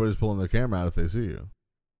 everybody's pulling their camera out if they see you.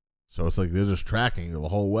 So it's like they're just tracking you the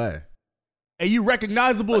whole way. And you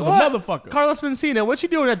recognizable as a motherfucker. Carlos Mencina, what you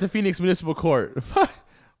doing at the Phoenix Municipal Court?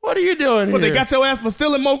 What are you doing here? What, they got your ass for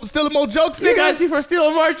stealing more jokes, nigga? They got you for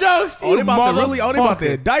stealing more jokes. They about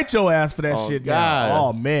to indict your ass for that shit, God. Now.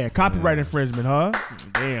 Oh man, copyright infringement, huh?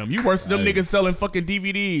 Damn, you worse than them niggas selling fucking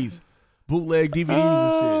DVDs, bootleg DVDs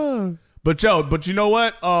and shit. But you know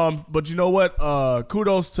what?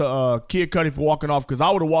 Kudos to Kid Cudi for walking off, because I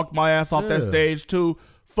would have walked my ass off that stage too.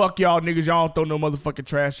 Fuck y'all niggas, y'all don't throw no motherfucking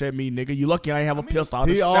trash at me, nigga. You lucky I ain't have a pistol.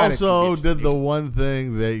 He also did the one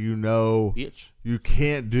thing that you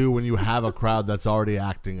can't do when you have a crowd that's already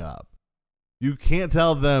acting up. You can't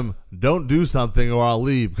tell them, don't do something or I'll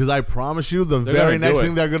leave. Because I promise you, the very next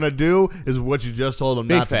thing they're going to do is what you just told them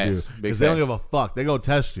not to do. Because they don't give a fuck. They go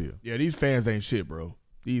test you. Yeah, these fans ain't shit, bro.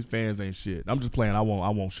 These fans ain't shit. I'm just playing. I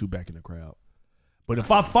won't shoot back in the crowd. But if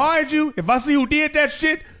I find you, if I see who did that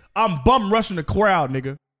shit, I'm bum rushing the crowd,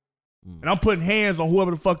 nigga. And I'm putting hands on whoever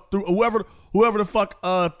the fuck threw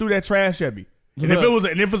that trash at me. And if it was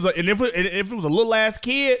a little ass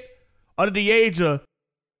kid under the age of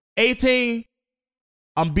 18,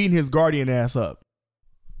 I'm beating his guardian ass up.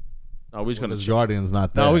 No, we're just gonna his guardian's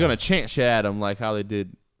not there. No, we're gonna chant shit at him like how they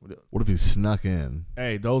did. What if he snuck in?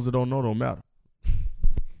 Hey, those that don't know don't matter.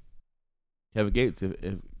 Kevin Gates,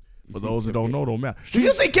 for those that don't know don't matter. Did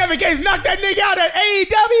you see Kevin Gates knock that nigga out at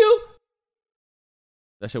AEW?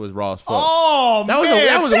 That shit was raw as fuck. Oh, that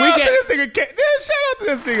man. was a weekend. Shout out to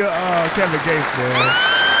this nigga, Kevin Gates, man.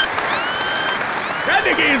 That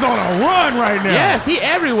nigga is on a run right now. Yes, he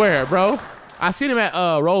everywhere, bro. I seen him at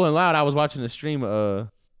Rolling Loud. I was watching the stream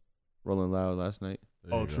Rolling Loud last night.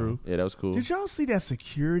 Oh, true. Yeah, that was cool. Did y'all see that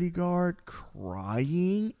security guard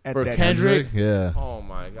crying at for that Kendrick? Yeah. Oh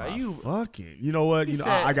my god, you fucking. You know what?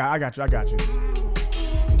 I got you.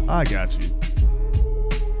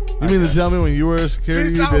 You mean to tell me when you were a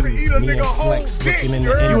security, you didn't eat a nigga whole stick?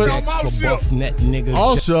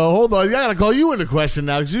 Also, hold on. I gotta call you into question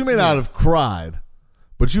now, because you may not have cried,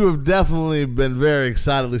 but you have definitely been very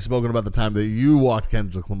excitedly spoken about the time that you walked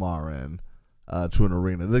Kendrick Lamar in to an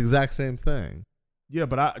arena. The exact same thing. Yeah,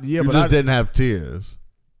 but you didn't have tears.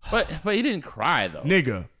 But you didn't cry though,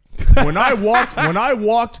 nigga. When I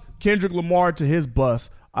walked Kendrick Lamar to his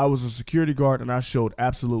bus, I was a security guard and I showed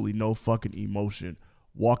absolutely no fucking emotion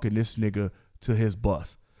walking this nigga to his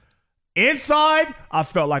bus. Inside, I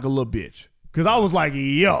felt like a little bitch, because I was like,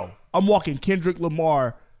 yo, I'm walking Kendrick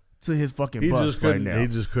Lamar to his fucking bust right now. He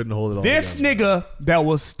just couldn't hold it on. This nigga that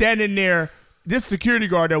was standing there, this security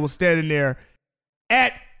guard that was standing there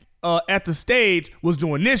at the stage was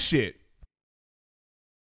doing this shit.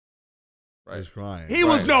 Right. He's crying. He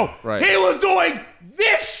was doing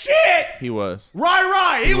this shit. He was.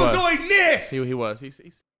 Right. He was doing this. He was.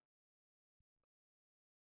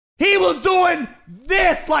 He was doing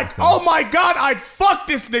this. Like, oh my God, I'd fuck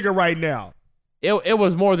this nigga right now. It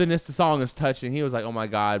was more than just the song is touching. He was like, oh my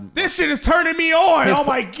God. This shit is turning me on. Oh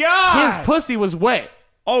my God. His pussy was wet.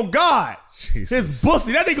 Oh God. Jesus. His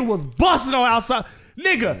pussy. That nigga was busting on outside.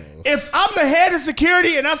 Nigga, if I'm the head of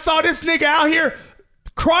security and I saw this nigga out here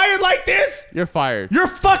crying like this, you're fired. You're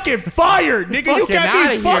fucking fired, nigga. You got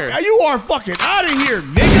me fucked. You are fucking out of here,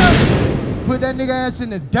 nigga. Put that nigga ass in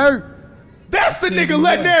the dirt. That's the nigga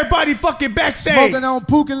letting everybody fucking backstage. Smoking on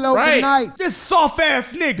Pukalow tonight. This soft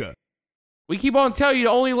ass nigga. We keep on telling you to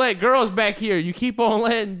only let girls back here. You keep on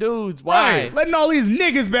letting dudes. Why? Right. Letting all these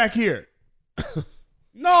niggas back here.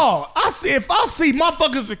 No, if I see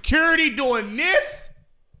motherfucking security doing this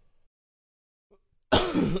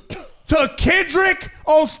to Kendrick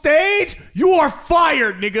on stage, you are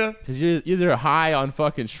fired, nigga. Because you're either high on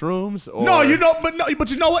fucking shrooms or... But you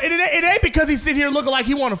know what? It ain't because he's sitting here looking like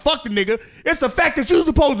he want to fuck the nigga. It's the fact that you're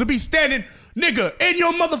supposed to be standing, nigga, in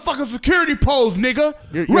your motherfucking security pose, nigga,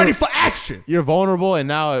 ready for action. You're vulnerable and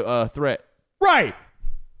now a threat. Right.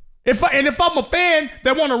 If I'm a fan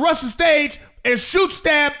that want to rush the stage and shoot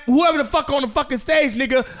stab whoever the fuck on the fucking stage,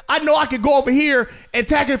 nigga, I know I can go over here and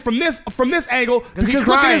attack it from this angle because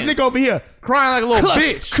look at this nigga over here. Crying like a little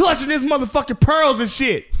bitch. Clutching his motherfucking pearls and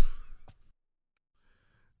shit.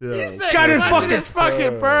 Yeah. Got his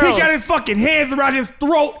fucking pearls. He got his fucking hands around his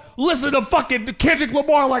throat, listen to fucking Kendrick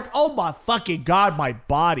Lamar like, oh my fucking God, my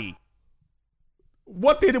body.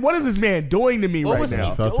 What is this man doing to me right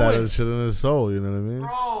now? He felt that shit in his soul, you know what I mean?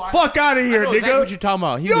 Bro, fuck out of here, nigga. Exactly what you talking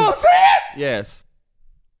about. You know what I'm saying? Yes.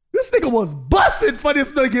 This nigga was busting for this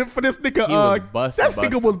nigga. He was busting.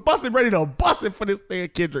 Nigga was busting, ready to bust it for this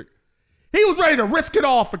nigga Kendrick. He was ready to risk it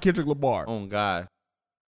all for Kendrick Lamar. Oh God.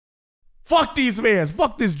 Fuck these fans.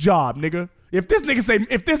 Fuck this job, nigga. If this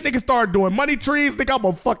nigga start doing money trees, nigga, I'm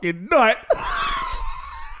a fucking nut.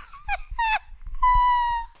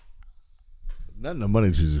 Nothing the money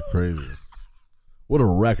trees is crazy. What a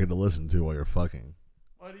record to listen to while you're fucking.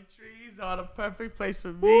 Money trees are the perfect place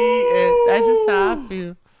for me, and that's just how I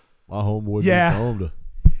feel. My homeboy Yeah. home to.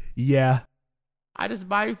 Yeah. I just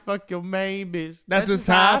might fuck your main bitch. That's just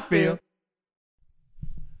how I feel.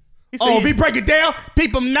 If we break it down,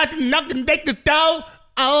 people knocking, take the door.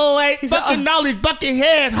 Oh, wait, fucking all these bucket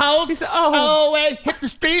head hoes. He said, oh, wait, hit the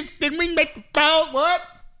streets, then we make the door. What?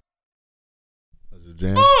 That's a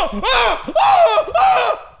jam.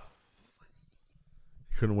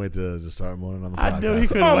 Couldn't wait to just start moaning on the podcast. I knew he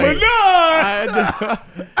couldn't wait.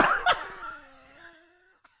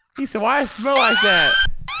 He said, why it smell like that?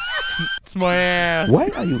 It's my ass. Why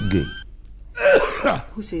are you gay?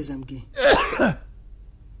 Who says I'm gay?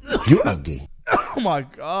 You are gay. Oh my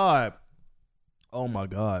God. Oh my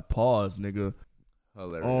God. Pause, nigga.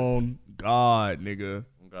 Hilarious. Oh God, nigga.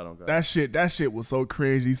 Oh God. That shit was so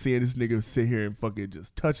crazy seeing this nigga sit here and fucking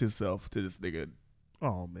just touch himself to this nigga.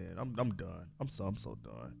 Oh man, I'm done. I'm so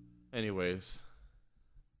done. Anyways.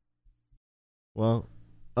 Well,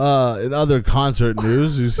 in other concert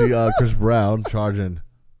news, you see Chris Brown charging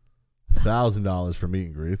 $1,000 for meet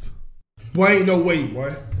and greets. Boy, ain't no way,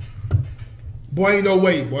 boy. Boy, ain't no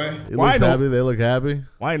way, boy. He looks happy. They look happy.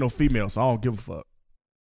 Why ain't no female, so I don't give a fuck.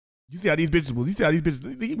 You see how these bitches was? You see how these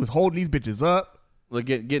bitches? He was holding these bitches up. Look,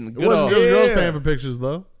 getting It good. wasn't just girls paying for pictures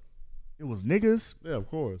though. It was niggas. Yeah, of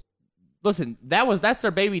course. Listen, that's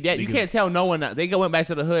their baby daddy. You can't tell no one that. They went back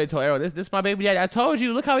to the hood and told everyone, this my baby daddy. I told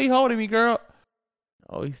you, look how he holding me, girl.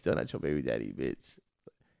 Oh, he's still not your baby daddy, bitch.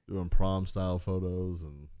 Doing prom style photos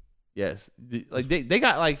and yes, like they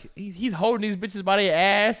got like he's holding these bitches by their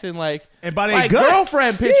ass and by their gut.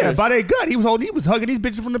 girlfriend pictures. Yeah, by their gut. He was hugging these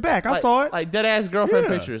bitches from the back. I saw it. Like dead ass girlfriend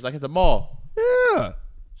pictures, like at the mall. Yeah.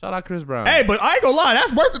 Shout out Chris Brown. Hey, but I ain't gonna lie,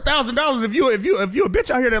 that's worth $1,000 if you a bitch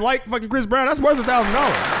out here that like fucking Chris Brown. That's worth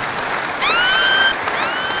 $1,000.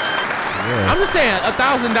 I'm just saying,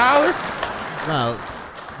 $1,000. No,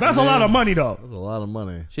 that's a lot of money though. That's a lot of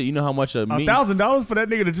money. Shit, you know how much $1,000 for that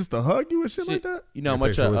nigga to hug you and shit like that. You know how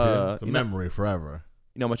much it's a memory forever.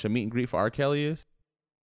 You know how much a meet and greet for R. Kelly is?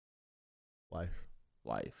 Life.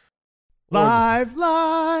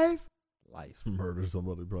 Murder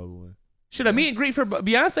somebody probably. Should a meet and greet for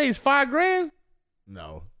Beyonce is $5,000?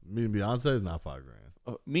 No, meeting Beyonce is not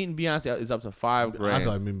 $5,000. Meeting Beyonce is up to $5,000. I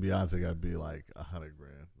feel like meeting Beyonce got to be like $100,000.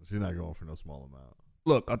 She's not going for no small amount.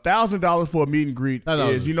 Look, $1,000 for a meet and greet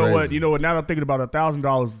is, you know crazy. what? You know what? Now that I'm thinking about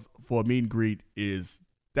 $1,000 for a meet and greet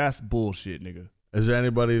that's bullshit, nigga. Is there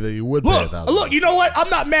anybody that you would pay $1,000? Look, you know what? I'm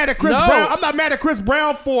not mad at Chris Brown. I'm not mad at Chris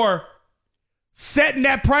Brown for setting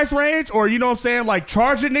that price range, or you know what I'm saying, like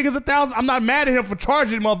charging niggas $1,000. I'm not mad at him for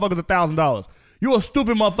charging motherfuckers $1,000. You a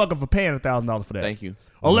stupid motherfucker for paying $1,000 for that. Thank you.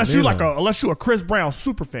 Unless you a Chris Brown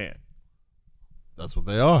super fan. That's what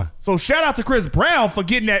they are. So shout out to Chris Brown for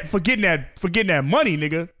getting that money,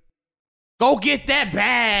 nigga. Go get that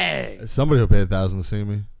bag, Somebody will pay $1,000 to see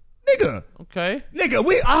me. Nigga. Okay.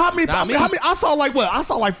 Nigga, how many? I saw like what? I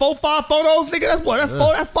saw like 4-5 photos, nigga. That's what?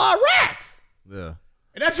 That's 5 racks. Yeah.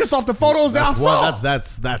 And that's just off the photos that I saw.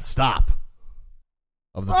 That's stop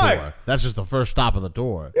of the tour. That's just the first stop of the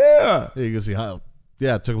tour. Yeah. You can see how.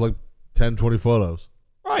 Yeah, it took like 10, 20 photos.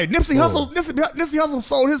 Right. Nipsey Hussle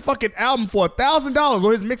sold his fucking album for $1,000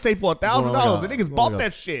 or his mixtape for $1,000. The niggas bought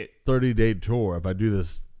that shit. 30-day tour. If I do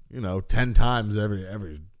this, 10 times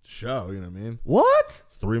every show, you know what I mean? What?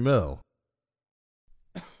 It's $3 million.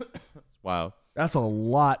 Wow. That's a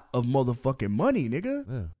lot of motherfucking money, nigga.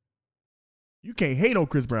 Yeah. You can't hate on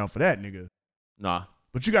Chris Brown for that, nigga. Nah.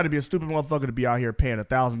 But you got to be a stupid motherfucker to be out here paying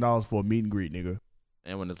 $1,000 for a meet and greet, nigga.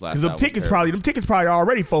 And when his last, because them tickets probably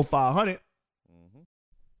already $400-$500.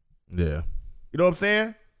 Yeah. You know what I'm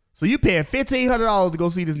saying? So you paying $1,500 to go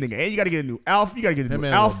see this nigga, and you got to get a new outfit. You got to get a new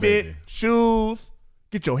outfit, shoes,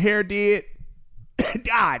 get your hair did.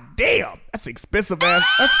 God damn, that's expensive ass.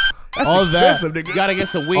 That's all expensive, that. nigga. You gotta get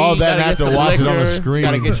some weed. All that have to watch it on the screen. You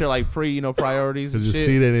gotta get your priorities. Because your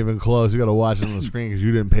seat ain't even close. You gotta watch it on the screen because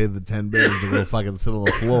you didn't pay the $10 to go fucking sit on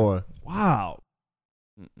the floor. Wow.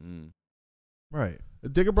 Mm-mm. Right. The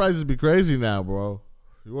ticket prices be crazy now, bro.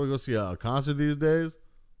 You want to go see a concert these days?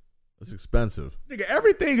 It's expensive. Nigga,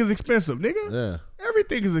 everything is expensive, nigga. Yeah.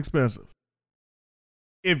 Everything is expensive.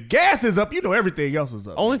 If gas is up, everything else is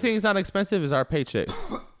up. Only thing that's not expensive is our paycheck.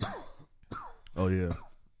 Oh yeah.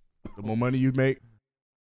 The more money you make.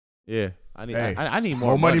 Yeah. I need more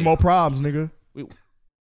more money, more problems, nigga.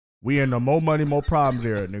 We in the more money, more problems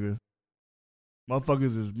era, nigga.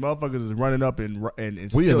 Motherfuckers is running up and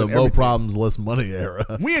we in the more problems, less money era.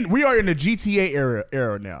 We are in the GTA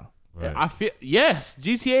era now. Right. I feel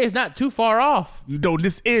GTA is not too far off. No,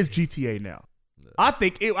 this is GTA now. I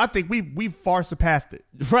think we've far surpassed it.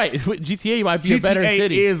 Right, GTA might be a better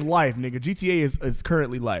city. GTA is life, nigga. GTA is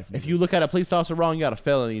currently life. Nigga. If you look at a police officer wrong, you got a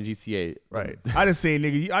felony in GTA. Right. I done seen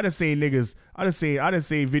videos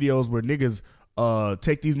where niggas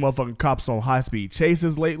take these motherfucking cops on high speed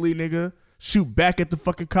chases lately, nigga. Shoot back at the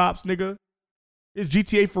fucking cops, nigga. It's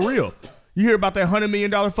GTA for real. You hear about that $100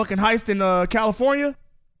 million fucking heist in California?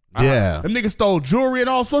 Yeah. Them niggas stole jewelry and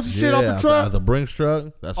all sorts of shit off the truck. The Brinks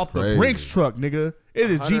truck? That's off crazy. the Brinks truck, nigga.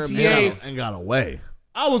 It is GTA. And got away.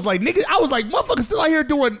 I was like, motherfuckers still out here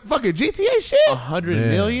doing fucking GTA shit? $100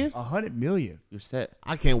 million? $100 million. You're set.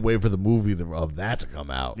 I can't wait for the movie of that to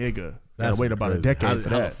come out. Nigga. That's wait about a decade for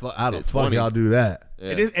that. How the fuck y'all do that?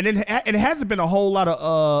 Yeah. And it hasn't been a whole lot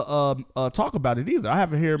of talk about it either.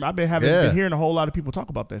 I've been hearing a whole lot of people talk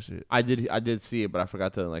about that shit. I did see it, but I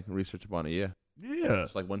forgot to research upon it. Yeah. Yeah.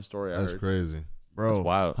 It's like one story I That's heard. crazy. Bro. That's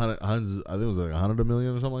wild. I think it was like $100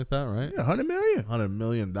 million or something like that, right? Yeah, $100 million. $100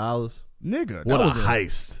 million. Nigga. What a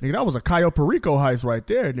heist. Nigga, that was a Cayo Perico heist right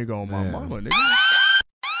there, nigga, on my mama, nigga.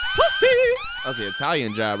 That was the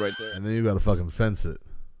Italian job right there. And then you gotta fucking fence it.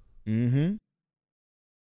 Mm-hmm.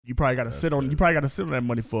 You probably gotta sit on that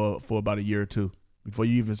money for about a year or two before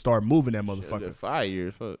you even start moving that motherfucker. 5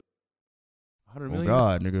 years. Fuck. $100 million. Oh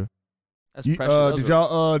God, nigga. That's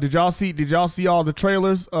precious. Did y'all see all the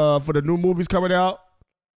trailers for the new movies coming out?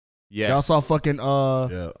 Yes. Y'all saw fucking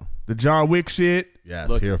the John Wick shit?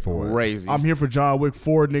 Yes, here for crazy. I'm here for John Wick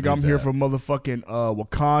 4, nigga. I'm here for motherfucking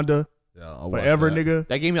Wakanda. Yeah, forever, nigga.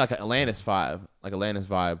 That gave me like an Atlantis vibe.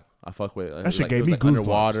 I fuck with. That shit gave me goosebumps.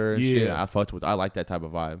 Underwater and shit. I fucked with. I like that type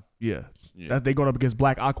of vibe. Yeah. They going up against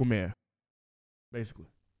Black Aquaman. Basically.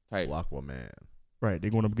 Tight. Blackwoman. Right. They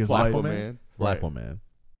going up against Blackwoman. Blackwoman.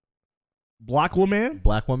 Blackwoman?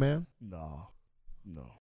 Blackwoman? No.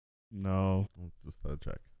 Just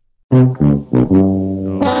check.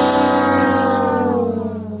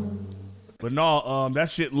 But no, that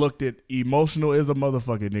shit looked at emotional as a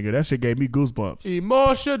motherfucker, nigga. That shit gave me goosebumps.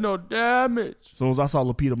 Emotional damage. As soon as I saw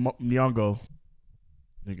Lupita Nyong'o,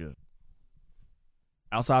 nigga,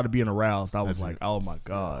 outside of being aroused, I was like, oh my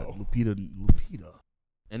God, Lupita.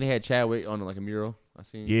 And they had Chadwick on like a mural. I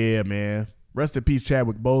seen. Yeah, man. Rest in peace,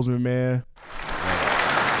 Chadwick Boseman, man.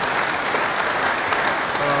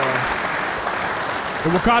 The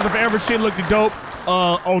Wakanda Forever shit looked dope.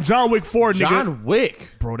 On John Wick 4, nigga. John Wick.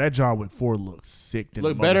 Bro, that John Wick 4 looked sick.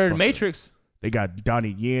 Look better than Matrix. They got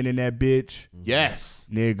Donnie Yen in that bitch. Yes.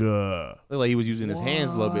 Nigga. Look like he was using his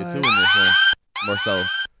hands a little bit too in this one. More so.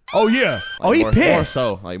 Oh yeah. Like he more, pissed.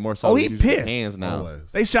 More so. Oh, he's he using his pissed. hands now.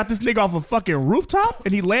 Always. They shot this nigga off a fucking rooftop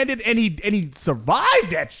and he landed and he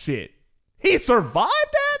survived that shit. He survived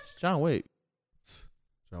that? John Wick.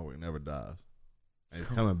 John Wick never dies. And he's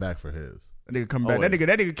coming back for his. That nigga come back. That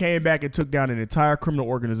nigga came back and took down an entire criminal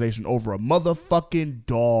organization over a motherfucking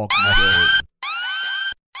dog.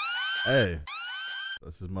 Hey,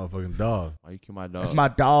 that's his motherfucking dog. Why you kill my dog? That's my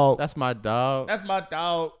dog. That's my dog. That's my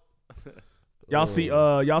dog. Y'all see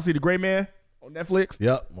The Gray Man on Netflix?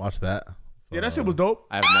 Yep, watch that. Yeah, that shit was dope.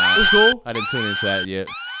 I have not. It was cool. I didn't tune into that yet.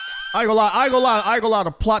 I ain't gonna lie.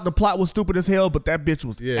 The plot was stupid as hell, but that bitch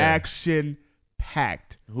was action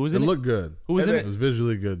packed. Who was It in it? looked good. Who was in It it? was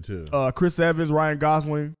visually good too. Chris Evans, Ryan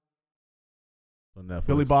Gosling, On Netflix.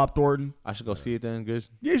 Billy Bob Thornton. I should go see it then. Good.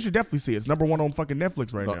 Yeah, you should definitely see it. It's number 1 on fucking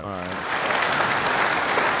Netflix right now. All right.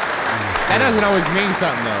 That doesn't always mean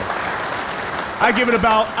something though. I give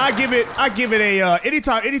it a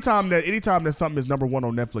anytime that something is number 1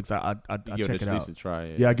 on Netflix, I give check it it at out. least a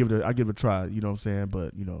try. Yeah, I give it a try. You know what I'm saying?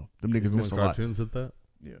 But you know, them niggas Even miss a when lot. cartoons at that.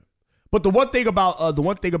 Yeah. But the one thing about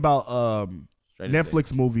Stranger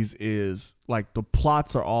Netflix movies is like the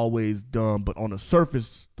plots are always dumb, but on the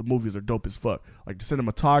surface the movies are dope as fuck. Like the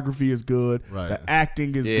cinematography is good, Right. the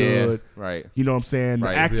acting is Yeah, good, right. You know what I'm saying?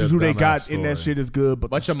 Right. The actors It'd who be a they got dumbass in that story. shit is good, but A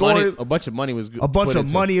bunch the of story, money. A bunch of money was good. a bunch put of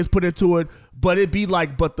into money is put into it, but it'd be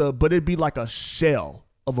like a shell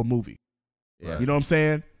of a movie. Yeah. You know what I'm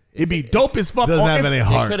saying? It'd be dope as fuck. Doesn't have It's- any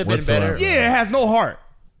heart could have been whatsoever. better. Yeah, it has no heart.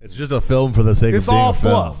 It's just a film for the sake It's of being all a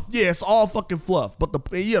film. fluff. Yeah, it's all fucking fluff. But the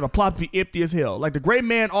plot be empty as hell. Like the Great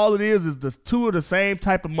Man, all it is the two of the same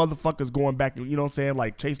type of motherfuckers going back and you know what I'm saying,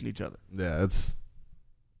 like chasing each other. Yeah, it's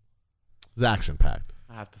action packed.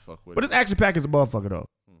 I have to fuck with But it. it's action pack as a motherfucker though.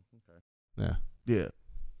 Yeah, Yeah,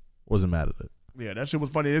 wasn't mad at it. yeah, that shit was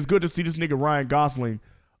funny. It's good to see this nigga Ryan Gosling,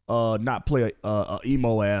 not play a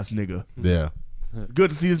emo ass nigga. Yeah, Good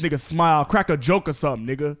to see this nigga smile, crack a joke or something,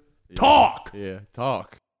 nigga. Talk. Yeah,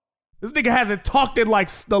 talk. This nigga hasn't talked in like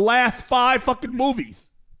the last 5 fucking movies,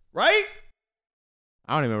 right?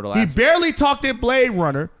 I don't even remember the He last. barely talked in Blade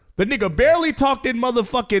Runner. The nigga barely talked in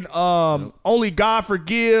motherfucking Only God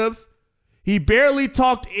Forgives. He barely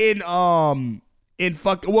talked in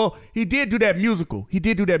well, he did do that musical.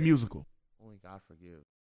 Only God forgive.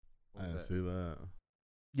 I didn't see that.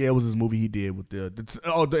 Yeah, it was his movie he did with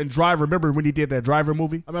and Driver. Remember when he did that Driver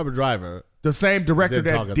movie? I remember Driver. The same director Did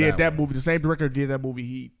talk that of did that that one. movie. The same director that did that movie.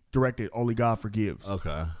 He directed Only God Forgives.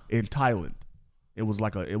 Okay. In Thailand. It was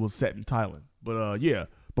set in Thailand. But yeah.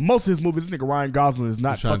 But most of his movies, this nigga Ryan Gosling is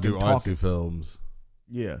not He's trying to fucking do talking. artsy films.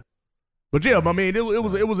 Yeah. But yeah, I mean, it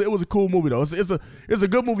was a cool movie though. It's a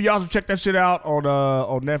good movie. Y'all should check that shit out on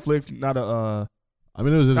Netflix. Not a I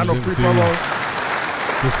mean, it was not no interesting free to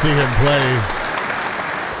promo. see him play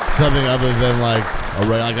something other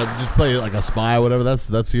than just play like a spy or whatever.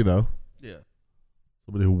 That's you know. Yeah.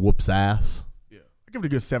 Somebody who whoops ass. Yeah. I give it a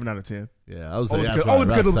good 7 out of 10. Yeah, I was Only saying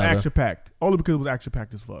because it was action packed. Only because it was action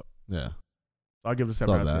packed as fuck. Yeah. I'll give it a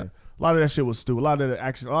 7 out of Saw 10. that. A lot of that shit was stupid. A lot of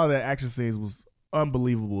that action scenes was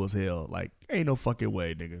unbelievable as hell. Like, ain't no fucking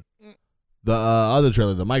way, nigga. The other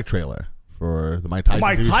trailer, the Mike trailer for the Mike Tyson,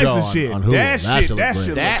 Mike TV Tyson show shit. on Hulu. That shit looked great.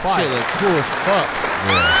 looked That fire. shit look cool as fuck.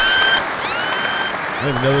 I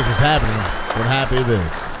didn't even know this was happening. What happy it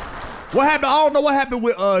is. What happened? I don't know what happened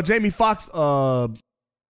with Jamie Foxx.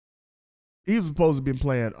 He was supposed to be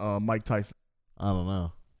playing Mike Tyson. I don't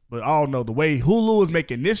know. But I don't know. The way Hulu is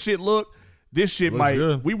making this shit look, this shit Looks might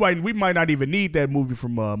good. we might not even need that movie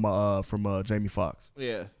from Jamie Foxx.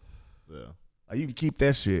 Yeah. Yeah. You can keep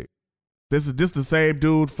that shit. This the same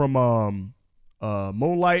dude from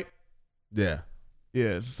Moonlight. Yeah. Yeah,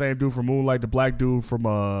 it's the same dude from Moonlight, the black dude from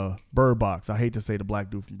Bird Box. I hate to say the black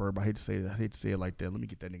dude from Bird Box. I hate to say it like that. Let me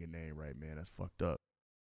get that nigga name right, man. That's fucked up.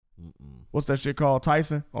 What's that shit called?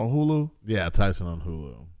 Tyson on Hulu? Yeah, Tyson on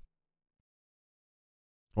Hulu.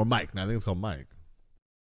 Or Mike. No, I think it's called Mike.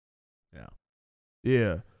 Yeah.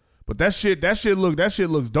 Yeah. But that shit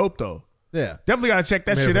looks dope though. Yeah. Definitely gotta check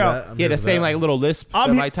that I'm here shit for out. that. I'm He had here the for same that. like little lisp I'm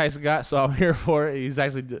that he- Mike Tyson got, so I'm here for it. He's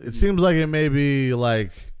actually. It seems like it may be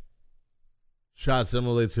like shot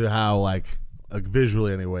similarly to how like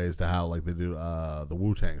visually anyways to how like they do the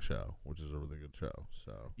Wu-Tang show, which is a really good show.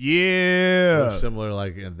 So Yeah. looks similar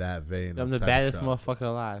like in that vein. I'm of the type baddest of show. motherfucker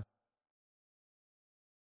alive.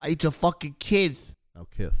 I ate your fucking kids. Now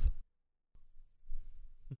Kiss.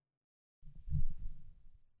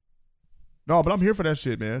 No, but I'm here for that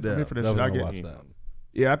shit, man. Yeah, I'm here for that shit. definitely I watch get that.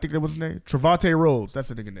 Yeah, I think that was his name. Trevante Rhodes. That's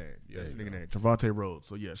the nigga name. Yeah, that's the nigga name. Trevante Rhodes.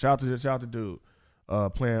 So yeah, shout out to dude.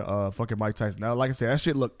 playing fucking Mike Tyson. Now, like I said, that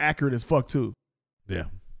shit look accurate as fuck too. Yeah.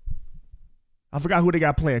 I forgot who they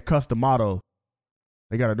got playing Customato.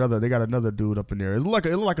 They got another dude up in there. It look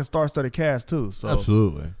like a star-studded cast too. So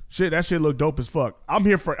absolutely, that shit look dope as fuck. I'm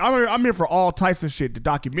here for all Tyson shit. The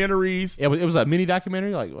documentaries. Yeah, it was a mini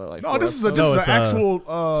documentary. Like no, this is an actual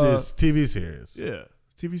it's TV series. Yeah,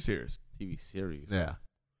 TV series. TV series. Yeah,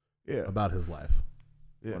 yeah, about his life.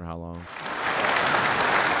 Yeah. Wonder how long.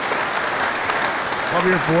 I'm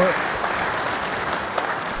here for it.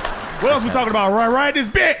 What else we talking about? Right, this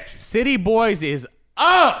bitch. City Boys is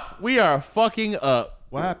up. We are fucking up.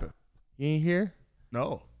 What happened? You ain't hear?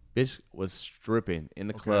 No. Bitch was stripping in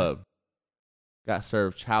the club. Got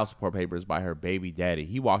served child support papers by her baby daddy.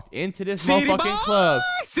 He walked into this motherfucking club.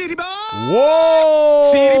 City boy.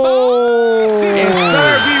 Whoa. City boy. And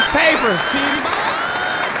served these papers. City boy.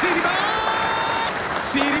 City boy.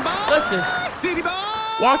 City boy. Listen. City boy.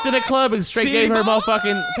 Walked in the club and straight City gave her boy.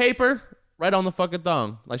 motherfucking paper right on the fucking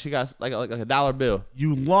thong. Like she got like a dollar bill.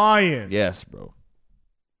 You lying. Yes, bro.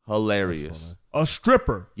 Hilarious. A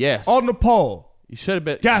stripper. Yes. On the pole. You should have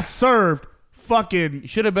been. Got served. Fucking. You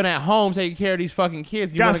should have been at home taking care of these fucking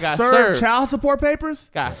kids. You got got served child support papers?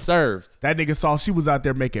 Got served. That nigga saw she was out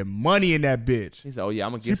there making money in that bitch. He said, "Oh yeah,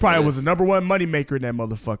 I'm gonna get." She probably was the number one money maker in that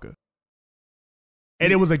motherfucker.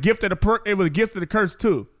 And it was a gift of the curse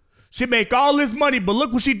too. She make all this money, but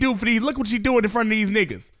look what she do for these. Look what she doing in front of these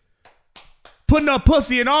niggas. Putting up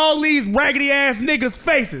pussy in all these raggedy ass niggas'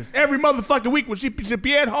 faces every motherfucking week when she should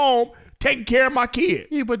be at home taking care of my kid.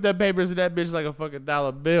 You put the papers in that bitch like a fucking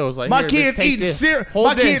dollar bill. It's like, my here, kids bitch, take eating this. cereal.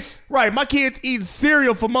 Hold this. My kids eating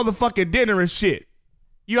cereal for motherfucking dinner and shit.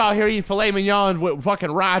 You out here eating filet mignon with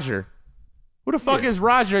fucking Roger. Who the fuck is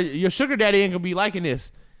Roger? Your sugar daddy ain't gonna be liking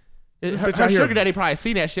this. Her sugar daddy probably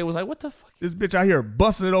seen that shit. Was like, what the fuck? This bitch out here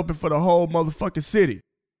busting it open for the whole motherfucking city.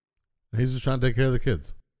 He's just trying to take care of the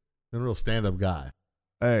kids. He's a real stand-up guy.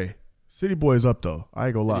 Hey, City Boy's up though. I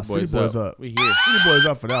ain't gonna lie. City Boy's up. We here. City Boy's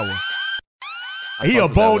up for that one. He a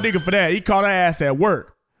bold nigga for that. He caught her ass at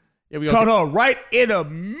work. Yeah, we caught her right in the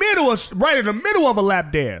middle of a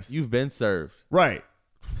lap dance. You've been served. Right.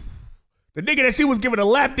 The nigga that she was giving a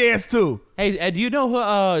lap dance to. Hey, do you know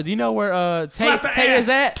who? Do you know where Tay is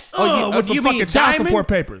at? With some fucking child support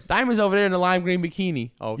papers. Diamond's over there in the lime green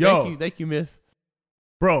bikini. Oh, thank you, miss.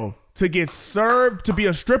 Bro, to get served, to be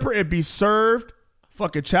a stripper and be served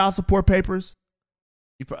fucking child support papers.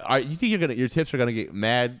 You think your tips are gonna get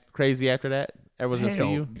mad crazy after that? Everyone's gonna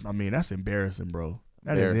see you. I mean, that's embarrassing, bro.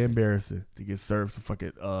 That is embarrassing to get served some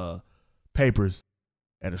fucking papers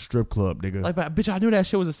at a strip club, nigga. Like, but bitch, I knew that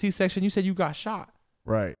shit was a C-section. You said you got shot.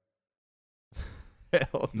 Right.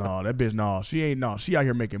 Hell no, that bitch, no. She ain't, no. She out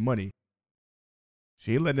here making money.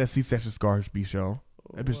 She ain't letting that C-section scars be shown.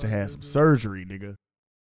 That bitch had some surgery, nigga.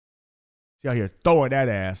 She out here throwing that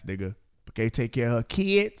ass, nigga. But can't take care of her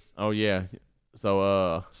kids. Oh, yeah.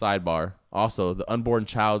 So, sidebar. Also, the Unborn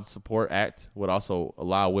Child Support Act would also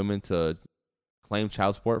allow women to claim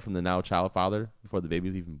child support from the now child father before the baby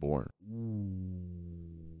is even born.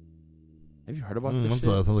 Have you heard about this shit?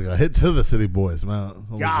 Sounds like a hit to the City Boys, man.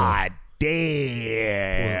 God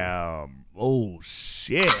damn. Oh,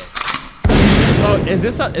 shit. So, is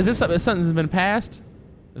this something that's been passed?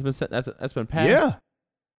 That's been passed? Yeah.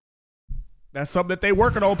 That's something that they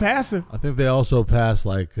working on passing. I think they also passed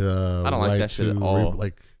I don't like that shit at all.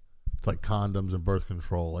 Like condoms and birth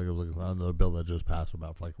control. Like it was like another bill that just passed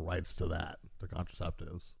about for rights to that, the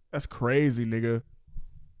contraceptives. That's crazy, nigga.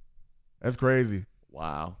 That's crazy.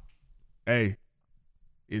 Wow. Hey,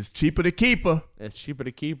 it's cheaper to keep her. It's cheaper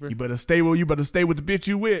to keep her. You better stay with the bitch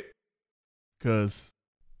you with. Cause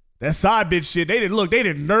that side bitch shit, they didn't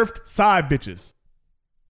nerfed side bitches.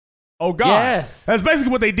 Oh, God. Yes. That's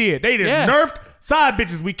basically what they did. They nerfed side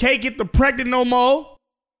bitches. We can't get them pregnant no more.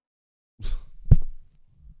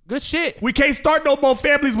 Good shit. We can't start no more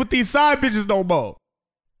families with these side bitches no more.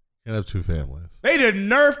 Can't have two families. They done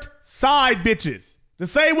nerfed side bitches. The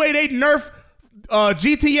same way they nerfed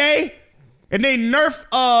GTA and they nerfed,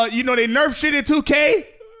 they nerfed shit in 2K.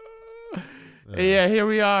 Yeah, here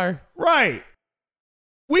we are. Right.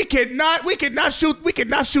 We cannot shoot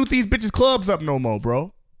these bitches clubs up no more,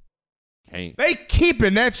 bro. Can't. They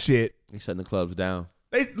keeping that shit. They shutting the clubs down.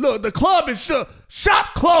 The club is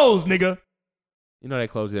shop closed, nigga. You know they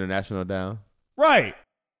closed the International down. Right.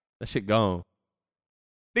 That shit gone.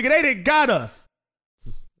 Nigga, they didn't got us.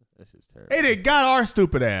 That shit's terrible. They didn't got our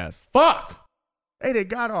stupid ass. Fuck. They didn't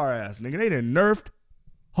got our ass, nigga. They done nerfed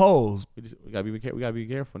hoes. We gotta be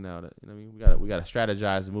careful now. That, what I mean? We gotta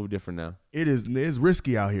strategize and move different now. It's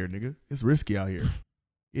risky out here, nigga. It's risky out here.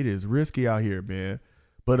 It is risky out here, man.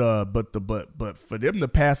 But for them to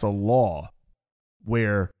pass a law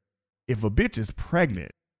where if a bitch is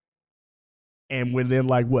pregnant and within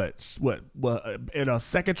like what in a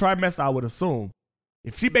second trimester, I would assume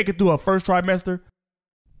if she make it through her first trimester,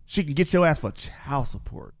 she can get your ass for child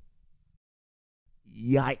support.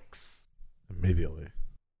 Yikes! Immediately.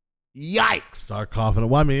 Yikes! Start coughing.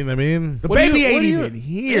 Well, I mean, the baby ain't even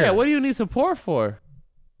here. Yeah, what do you need support for?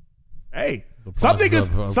 Hey, the some process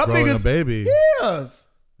niggas, of some growing niggas, a baby. Yes.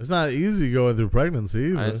 It's not easy going through pregnancy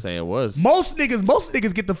either. I didn't say it was. Most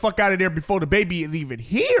niggas get the fuck out of there before the baby is even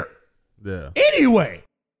here. Yeah. Anyway.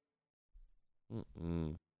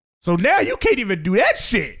 Mm-mm. So now you can't even do that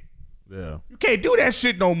shit. Yeah. You can't do that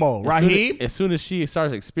shit no more, Raheem. As soon as she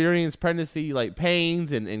starts experiencing pregnancy like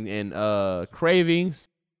pains and cravings.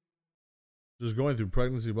 Just going through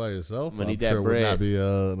pregnancy by yourself, I'm need that sure bread. would not be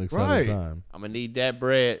an exciting time. I'm gonna need that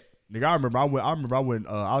bread. Nigga, I remember I went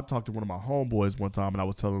I talked to one of my homeboys one time and I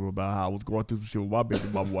was telling him about how I was going through some shit with my baby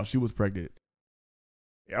mama while she was pregnant.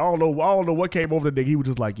 Yeah, I don't know what came over the nigga. He was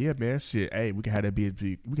just like, yeah, man, shit. Hey, we can have that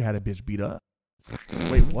bitch beat up.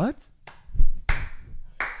 Wait, what?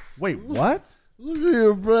 Wait, what? Look who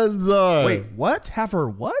your friends are. Wait, what? Have her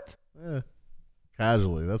what?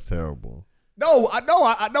 Casually, that's terrible. No, I know.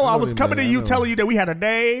 I was coming to you know. telling you that we had a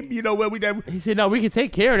name. You know where we did. He said, "No, we can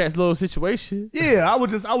take care of that little situation." Yeah, I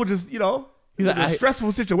would just, you know, He's it's like, a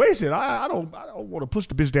stressful situation. I don't want to push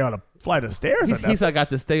the bitch down a flight of stairs. He said, "I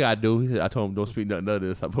got this thing I do." He said, I told him, "Don't speak nothing of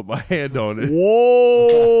this." I put my hand on it.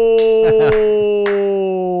 Whoa!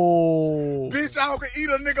 Bitch, I can eat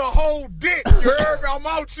a nigga whole dick. You heard me? I'm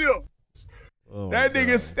out here. Oh that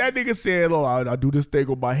nigga said, "Oh, I do this thing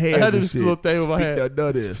with my hands." I do this little thing with my hands. Speak nothing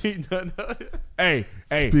of this. Speak nothing of this. Hey,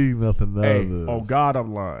 Speak nothing of this. Oh God,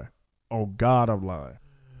 I'm lying.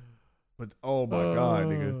 But oh my God,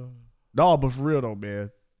 nigga. No, but for real though, man.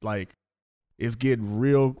 Like, it's getting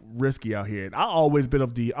real risky out here. And I've always been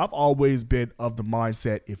of the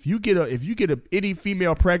mindset if you get any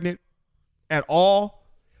female pregnant at all,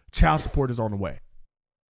 child support is on the way.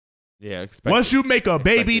 Yeah, Once you make a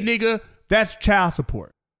baby, nigga, that's child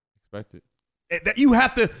support. Expect it. That you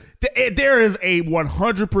have to. There is a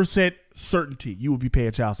 100% certainty you will be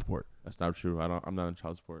paying child support. That's not true. I'm not in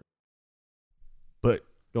child support. But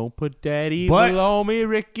don't put that evil on me,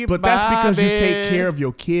 Ricky. But that's because you take care of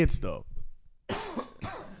your kids, though.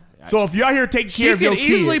 So if you're out here taking care of your kids, she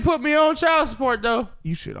can easily put me on child support, though.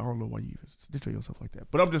 You should. I don't know why you snitch on yourself like that.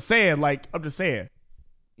 But I'm just saying.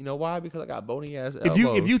 You know why? Because I got bony ass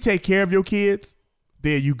elbows. If you take care of your kids,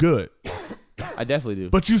 then you good. I definitely do.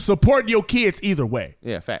 But you support your kids either way.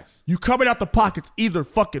 Yeah, facts. You coming out the pockets either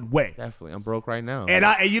fucking way. Definitely. I'm broke right now.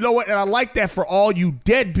 And you know what? And I like that for all you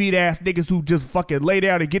deadbeat ass niggas who just fucking lay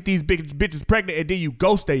down and get these bitches pregnant and then you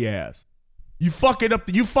ghost their ass. You fucking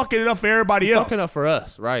it up for everybody else. Fucking up for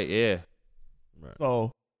us, right? Yeah. Right.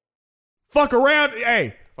 So fuck around.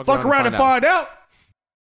 Hey, fuck around and find out.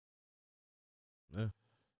 Yeah.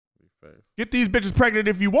 Get these bitches pregnant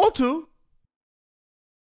if you want to.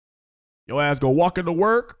 Your ass gonna walk into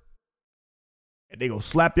work, and they gonna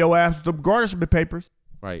slap your ass with some garnishment papers.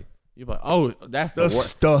 Right. You're like, oh, that's the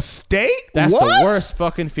worst. The state? That's what? the worst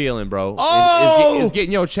fucking feeling, bro. Oh, it's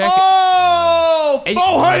getting your check. Oh,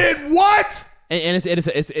 400 what? And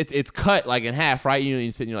it's cut like in half, right? You're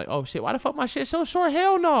sitting, you're like, oh shit, why the fuck my shit so short?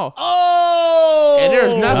 Hell no. Oh, and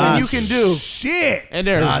there's nothing you can do. Shit. And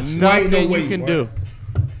there's nothing you can do.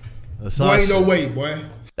 Boy, ain't no way, boy.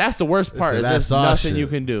 That's the worst part. Is there's nothing you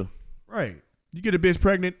can do. Right. You get a bitch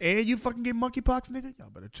pregnant and you fucking get monkeypox, nigga. Y'all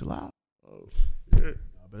better chill out. Oh shit.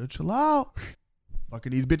 Y'all better chill out.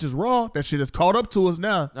 Fucking these bitches raw. That shit is caught up to us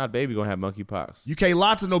now. Not baby gonna have monkeypox. You can't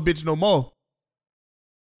lie to no bitch no more.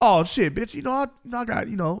 Oh shit, bitch. I got,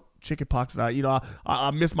 chicken pox.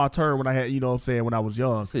 I missed my turn when I had, what I'm saying, when I was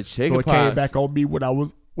young. So it came back on me when I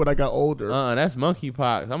got older. That's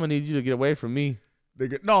monkeypox. I'm gonna need you to get away from me.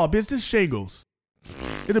 Nigga, no, bitch, this shingles.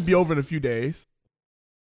 It'll be over in a few days.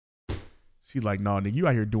 She's like, no, nigga, you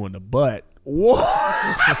out here doing the butt. What? You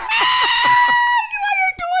out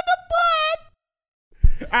here doing the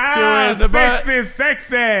butt? Sex is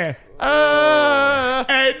sexy. Ain't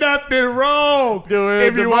nothing wrong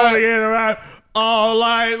if you want to get around all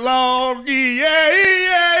night long.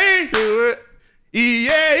 Yeah. Do it.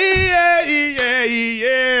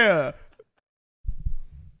 Yeah.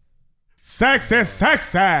 Sex is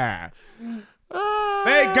sexy. They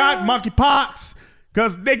got monkeypox.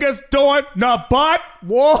 Cause niggas doing the butt.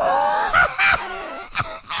 Whoa.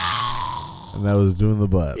 And that was Doing the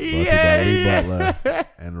Butt. Brought to you by Lee Butler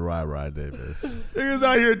and Rai Davis. Niggas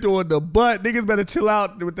out here doing the butt. Niggas better chill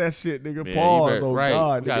out with that shit, nigga. Pause.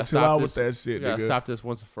 God. Nigga, chill out with that shit, nigga. You gotta nigga. stop this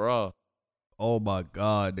once and for all. Oh my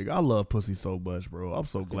God, nigga. I love pussy so much, bro. I'm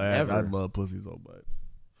so glad I love pussy so much.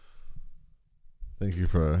 Thank you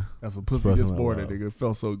for That's what pussy this morning, nigga. It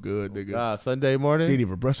felt so good, nigga. God, Sunday morning. She didn't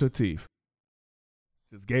even brush her teeth.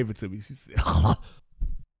 Just gave it to me. She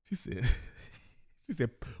said, she said,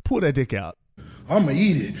 pull that dick out. I'ma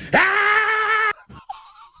eat it.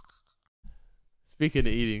 Speaking of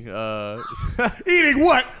eating, eating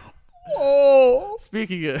what? Oh,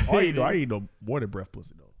 speaking of eating, I eat no morning breath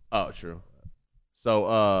pussy though. Oh, true. So,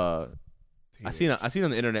 I seen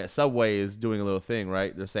on the internet, Subway is doing a little thing,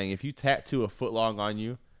 right? They're saying if you tattoo a foot long on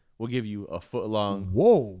you, we'll give you a foot long.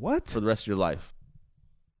 Whoa, what? For the rest of your life.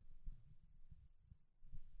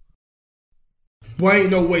 Boy,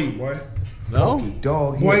 ain't no way, boy. No,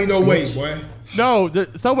 dog. Boy, ain't no way, boy. No,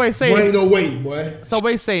 Subway saying. Boy, ain't no way, boy.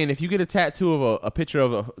 Subway's saying if you get a tattoo of a picture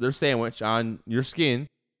of their sandwich on your skin,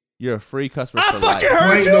 you're a free customer. I for fucking life. heard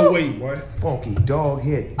Boy, ain't you. no way, boy. Funky dog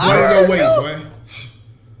head. Boy, I ain't no heard way, you.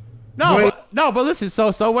 boy. No, but listen.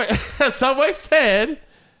 So Subway said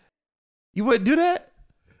you wouldn't do that.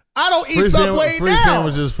 I don't eat Subway free now.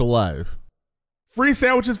 sandwiches for life. Free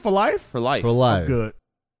sandwiches for life? For life. For life. I'm good.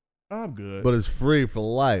 I'm good. But it's free for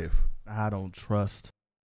life. I don't trust.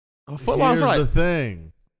 A foot long Here's for life. the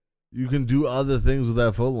thing. You can do other things with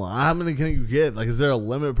that foot long. How many can you get? Like, is there a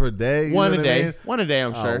limit per day? You One know a what I day. mean? One a day,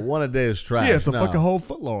 I'm sure. One a day is trash. Yeah, it's a No. fucking whole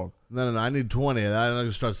foot long. No. I need 20. And I'm going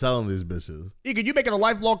to start selling these bitches. Nigga, you making a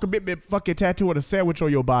lifelong commitment fucking tattooing a sandwich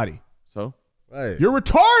on your body. So? Right. You're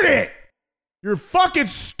retarded. You're fucking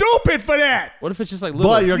stupid for that. What if it's just like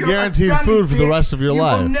little? But you're guaranteed food for the rest of your You will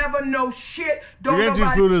life. never know shit. You're Don't guaranteed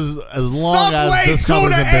nobody- food as long Subway as this tuna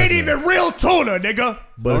company's in ain't business. even real tuna, nigga.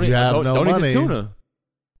 But if you have no don't money, eat the tuna.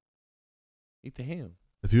 Eat the ham.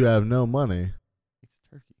 if you have no money,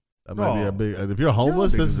 that might be a big. If you're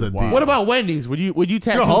homeless, this is a deal. What about Wendy's? Would you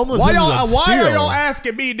tattoo? You're homeless. Why This is a are steal. y'all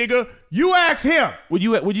asking me, nigga? You ask him. Would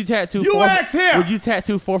you tattoo? You ask him. Would you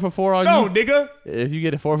tattoo 4 for 4 on No, you? nigga. If you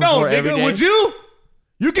get a 4 for No, 4 every nigga. day? Would you?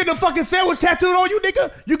 You get the fucking sandwich tattooed on you,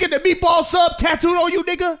 nigga? You get the meatball sub tattooed on you,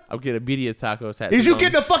 nigga? I'll get a media taco tattoo. Is you on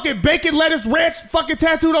getting me. the fucking bacon lettuce ranch fucking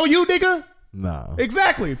tattooed on you, nigga? No.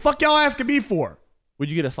 Exactly. Fuck y'all asking me for. Would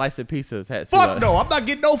you get a slice of pizza tattooed? Fuck no. I'm not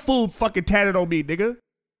getting no food fucking tatted on me, nigga.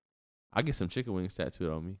 I'll get some chicken wings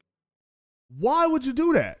tattooed on me. Why would you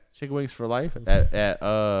do that? Chicken wings for life at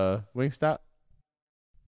Wingstop.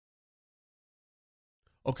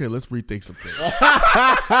 Okay, let's rethink some things.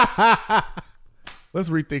 Let's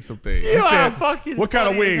rethink some things. You are fucking what kind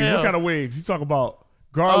of funny as wings? hell. What kind of wings? You talking about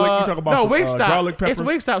garlic? You talking about no some, Wingstop? garlic pepper? It's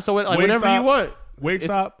Wingstop, so whenever you want.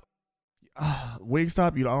 Wingstop.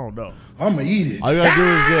 Wingstop. I don't know. I'ma eat it. All you gotta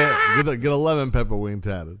do is get a lemon pepper wing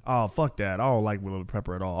tatted. Oh fuck that! I don't like lemon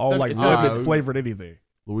pepper at all. I don't like It's lemon flavored anything.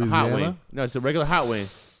 A hot Louisiana. wing. No, it's a regular hot wing.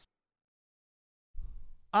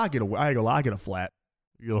 I ain't gonna lie. I get a flat.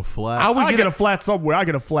 You get a flat. I get a flat somewhere. I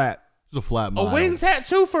get a flat. It's a flat A mile. wing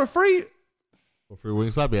tattoo for free. For free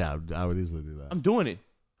Wingstop, yeah, I would easily do that. I'm doing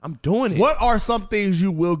it. What are some things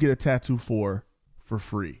you will get a tattoo for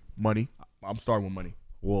free? Money. I'm starting with money.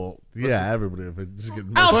 Well, yeah, everybody. If it just get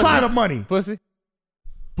Outside of money, pussy.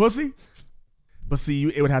 But see,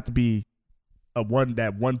 it would have to be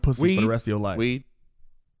one pussy Weed. for the rest of your life.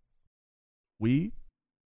 Weed.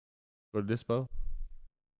 Go to Dispo.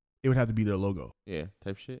 It would have to be their logo. Yeah,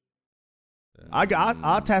 type shit.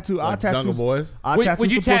 I'll tattoo. I'll tattoo. Jungle Boys. I'll tattoo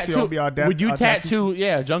some pussy on me. Would you tattoo?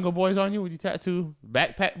 Yeah, Jungle Boys on you. Would you tattoo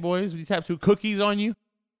Backpack Boys? Would you tattoo Cookies on you?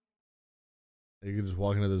 You can just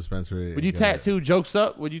walk into the dispensary. Would you and get tattoo Jokes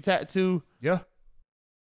Up? Would you tattoo? Yeah.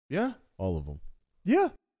 all of them? Yeah.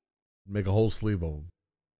 Make a whole sleeve of them.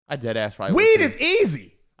 I dead ass probably. Weed would is too.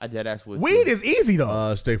 easy. I dead ass would. Weed too. is easy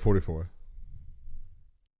though. Steak 44.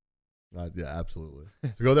 Yeah, absolutely.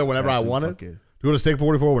 To go there whenever I wanted. To go to Steak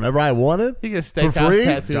 44 whenever I wanted. You get for steakhouse free.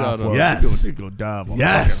 tattooed on him. Yes. You go dive on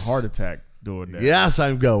Yes. a fucking heart attack doing that. Yes,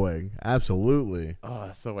 I'm going. Absolutely. Oh,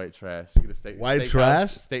 that's so white trash. You get a steak. White steakhouse- trash?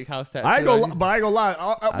 Steakhouse tattoo. I ain't gonna, on you? but I ain't gonna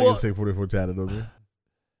lie. I get Steak 44 tatted on me.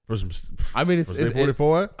 For some. I mean, for Steak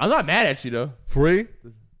 44. I'm not mad at you though. Free.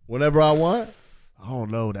 Whenever I want. I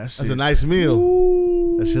don't know that shit. That's a nice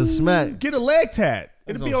meal. That shit smack. Get a leg tat.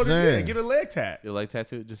 That's It'll be what on I'm the saying. Get a leg tat. Your leg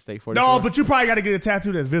tattoo, just Steak 44. No, but you probably got to get a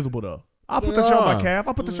tattoo that's visible though. I'll put the shirt on my calf.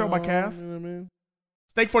 I'll put the shirt on my calf. You know what I mean?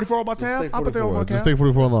 Steak 44 on my calf. I'll put that on my calf. Just Steak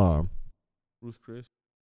 44 on the arm. Bruce Chris.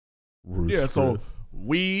 Bruce Yeah, so Chris.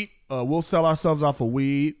 weed. We'll sell ourselves off for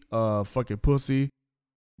weed. Fucking pussy,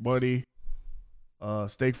 money.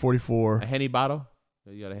 Steak 44. A Henny bottle.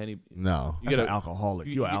 You got a Henny. No. You get an alcoholic.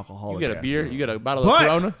 You're an alcoholic. You get a ass beer. nigga. You get a bottle But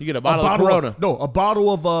of Corona. You get a bottle of Corona. No, a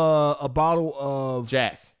bottle of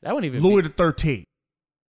Jack. That wouldn't even Louis be. the 13th.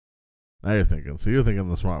 Now you're thinking. So you're thinking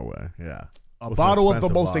the smart way. Yeah. A bottle of the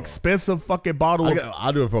most expensive fucking bottle.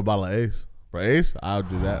 I'll do it for a bottle of Ace. For Ace, I'll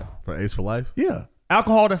do that. For Ace for life. Yeah.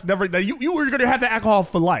 Alcohol that's never. You were going to have the alcohol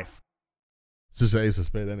for life. It's just an Ace of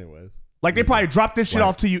Spades anyways. Like they probably drop this shit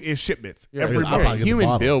off to you in shipments. Every month.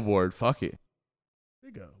 Human billboard. Fuck it.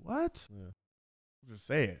 Nigga, what? Yeah. I'm just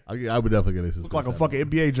saying. I would definitely get Ace of Spades. Look like a fucking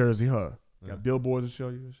NBA jersey, huh? Yeah. Got billboards to show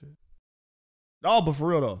you and shit. No, but for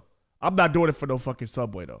real though. I'm not doing it for no fucking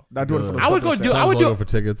Subway though. Not doing it for no I would go Subway. do. I would do for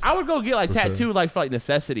tickets. I would go get like tattooed like for like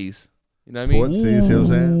necessities. You know what I mean? See what I'm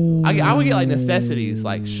saying? I would get like necessities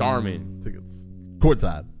like Charmin tickets,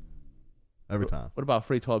 courtside, every time. What about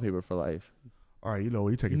free toilet paper for life? All right, you know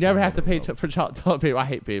you take. You never have to pay for toilet paper. I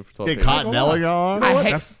hate paying for toilet paper. Cottonelli on.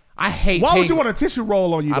 I hate. Why would you want a tissue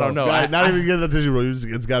roll on you? I don't know. Not even get the tissue roll.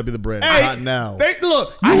 It's got to be the brand. Hey, Cottonelle.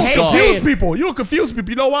 Look, you confuse people. You confuse people.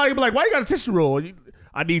 You know why? You be like, why you got a tissue roll?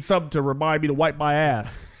 I need something to remind me to wipe my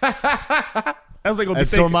ass. I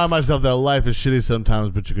still remind myself that life is shitty sometimes,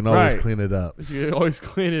 but you can always clean it up. You can always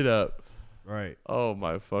clean it up. Right. Oh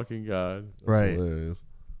my fucking God. That's hilarious.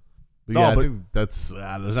 But I think that's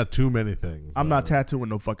there's not too many things. I'm not tattooing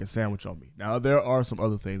no fucking sandwich on me. Now there are some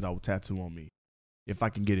other things I would tattoo on me if I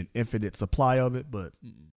can get an infinite supply of it. But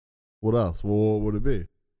what else? Well, what would it be?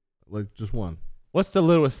 Like just one. What's the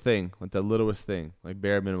littlest thing? Like the littlest thing, like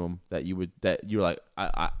bare minimum that you're like,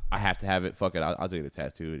 I have to have it. Fuck it, I'll get it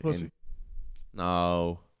tattooed. Pussy.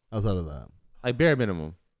 No. Outside of that, like bare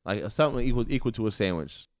minimum, like something equal to a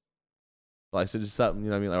sandwich. Like so, just something, you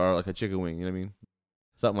know what I mean, or like a chicken wing, you know what I mean,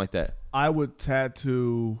 something like that. I would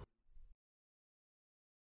tattoo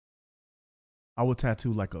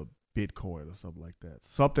like a Bitcoin or something like that.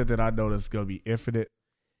 Something that I know that's gonna be infinite.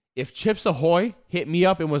 If Chips Ahoy hit me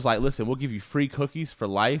up and was like, listen, we'll give you free cookies for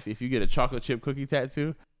life if you get a chocolate chip cookie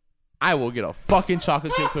tattoo, I will get a fucking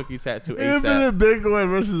chocolate chip cookie tattoo ASAP. Infinite Bitcoin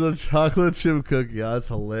versus a chocolate chip cookie. Oh, that's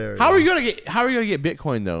hilarious. How are you gonna get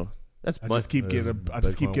Bitcoin though? That's I just keep getting the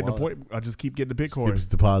Bitcoin. Keeps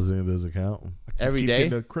depositing into his account every day.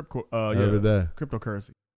 The every day. Cryptocurrency.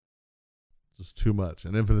 Just too much.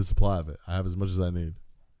 An infinite supply of it. I have as much as I need.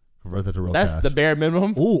 Convert that to real That's cash. the bare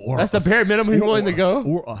minimum. Ooh, that's the bare minimum you're willing to go.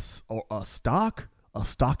 Or a stock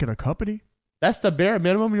in a company. That's the bare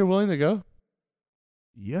minimum you're willing to go.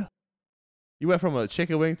 Yeah. You went from a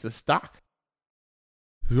chicken wing to stock.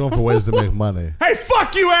 He's going for ways to make money. Hey,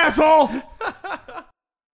 fuck you, asshole!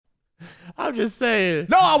 I'm just saying.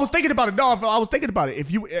 No, I was thinking about it.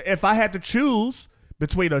 If I had to choose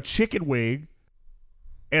between a chicken wing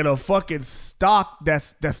and a fucking stock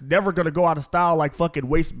that's never gonna go out of style, like fucking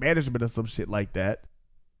Waste Management or some shit like that,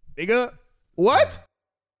 nigga, what?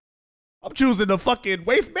 I'm choosing the fucking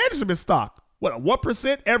Waste Management stock. What,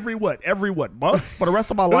 1% every month for the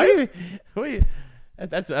rest of my life? Wait,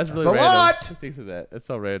 that's really a random. lot. Think of that. That's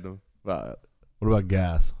so random. What about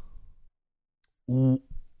gas?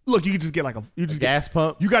 Look, you can just get like a gas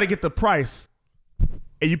pump. You got to get the price,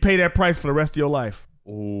 and you pay that price for the rest of your life.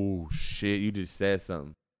 Oh shit! You just said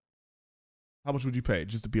something. How much would you pay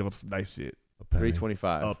just to be on some nice shit?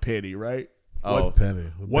 $3.25. A penny, right? Oh, what penny?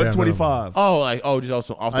 $1.25. Oh, just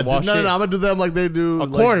also off the wall. No, I'm gonna do them like they do a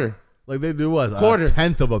quarter. Like they do what? Quarter. A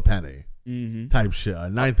tenth of a penny. Mm-hmm. Type shit. A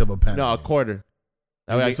ninth of a penny. No, a quarter.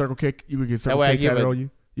 You would get Circle K tatted on you.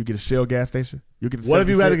 You get a Shell gas station. You get. What if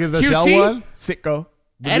you had to get the Shell one? Sitco.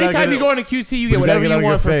 Anytime you go into QT, you get whatever you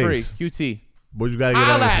want for free. QT. But you gotta get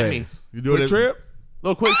on your face. You do quick trip.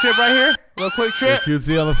 Little quick trip right here. Little quick trip.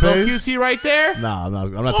 QT on the face. Little QT right there. Nah, I'm not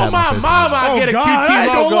Oh tapping my my face. mama, I get a QT I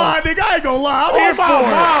ain't logo. gonna lie, nigga. I ain't gonna lie. I'm here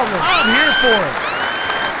for it.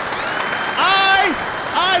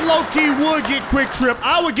 I low key would get Quick Trip.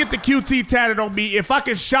 I would get the QT tatted on me if I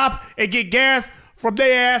could shop and get gas from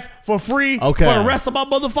their ass for free for the rest of my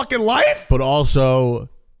motherfucking life. But also,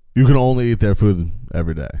 you can only eat their food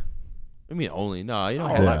every day. I mean, only no, you don't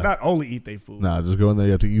Oh, have not only eat their food. Nah, just go in there.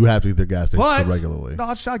 You have to eat their gas station regularly. No,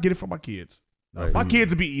 I get it for my kids. Right. My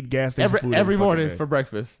kids will be eating gas station food every morning day. for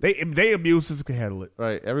breakfast. They immune system can handle it.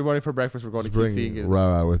 Right, every morning for breakfast we're going to Bring QT and get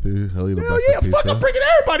Rara with you. He'll eat a Hell breakfast yeah, pizza. fuck! I'm bringing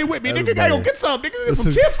everybody with me. Nigga, gotta go get some. Nigga, get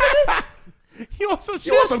some chips. Nigga. You want some chips?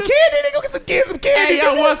 You want some candy? Nigga, go get some kids some candy. Hey,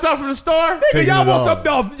 y'all want something from the store? Nigga, y'all want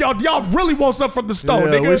some? Y'all really want something from the store,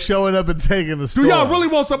 nigga? We're showing up and taking the store. Do y'all really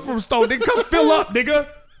want something from the store? Nigga, come fill up, nigga.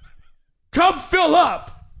 Come fill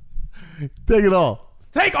up. Take it all.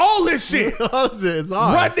 Take all this shit. It's ours.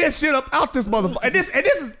 Run this shit up out this motherfucker. And this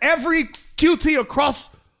is every QT across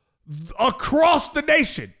the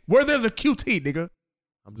nation where there's a QT, nigga.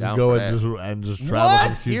 I'm Just down go for and just travel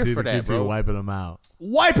What? from Here QT for to that, QT, bro. wiping them out.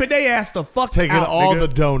 Wiping they ass the fuck Taking out, all nigga. the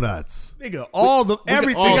donuts. Nigga, all the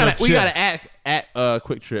everything. We gotta at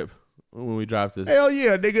Quick Trip. when we drive this. Hell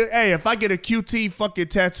yeah, nigga. Hey, if I get a QT fucking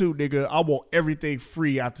tattoo, nigga, I want everything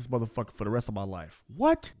free out this motherfucker for the rest of my life.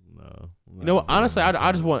 What? No. You know what? Honestly,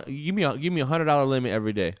 I just want give me a $100 limit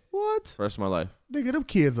every day. What? For the rest of my life. Nigga, them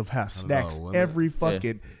kids have snacks every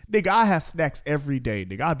fucking. Nigga, I have snacks every day.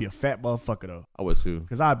 Nigga, I'd be a fat motherfucker though. I would too.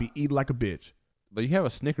 Cause I'd be eating like a bitch. But you have a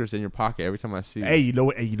Snickers in your pocket every time I see you. Hey, you know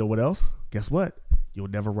what? Hey, you know what else? Guess what? You'll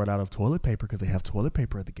never run out of toilet paper because they have toilet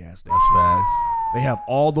paper at the gas station. That's facts. They have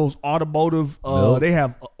all those automotive. They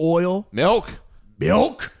have oil, milk.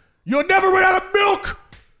 You'll never run out of milk.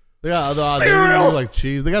 They got Cereal. like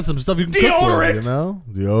cheese. They got some stuff you can cook with, you know?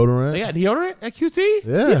 Deodorant. They got deodorant at QT?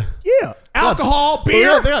 Yeah. Yeah. Alcohol,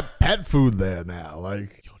 beer. They got pet food there now.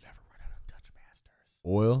 Like, you'll never run out of Dutch Masters.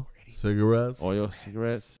 Oil,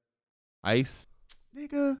 cigarettes, ice.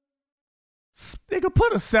 Nigga,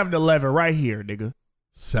 put a 7-Eleven right here, nigga.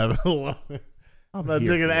 7-Eleven. I'm not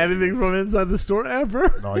taking anything from inside the store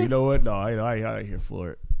ever. No, you know what? No, I ain't here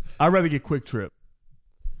for it. I'd rather get Quick Trip.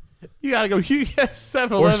 You gotta go. You get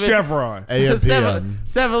 7-Eleven or Chevron. AM/PM.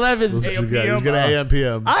 7-Eleven's You get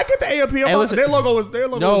AM/PM. I get the AM/PM. Hey, listen, their logo was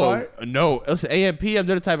right. No. Listen, AM/PM,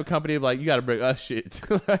 they're the type of company like you gotta bring us shit.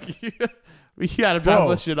 Like, you gotta drop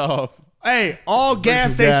us shit off. Hey, all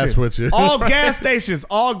gas stations,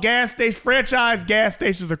 franchise gas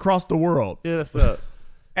stations across the world. Hit us up.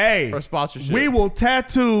 Hey, for sponsorship. We will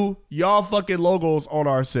tattoo y'all fucking logos on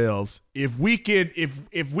ourselves if we can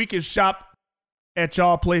shop at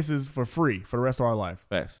y'all places for free for the rest of our life.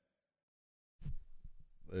 Thanks.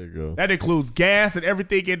 There you go. That includes gas and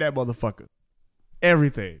everything in that motherfucker.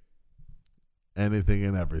 Everything. Anything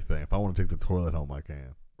and everything. If I want to take the toilet home, I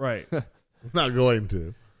can. Right. I'm not going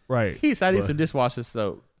to. Right. I need some dishwasher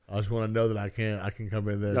soap. I just want to know that I can come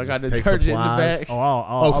in there. Y'all got take detergent in the supplies. back.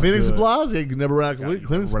 Cleaning supplies? Yeah, you can never run out of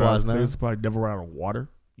cleaning supplies now. You probably never run out of water.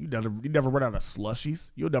 You never run out of slushies.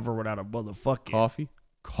 You'll never run out of motherfucking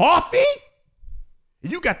coffee.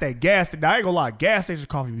 And you got that gas. Now I ain't gonna lie, gas station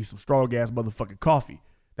coffee be some strong ass motherfucking coffee.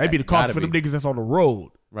 That'd be the coffee for them niggas that's on the road.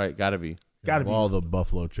 Right, gotta be. Gotta be. All the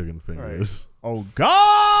buffalo chicken fingers. Right. Oh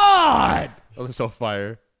God! Those are so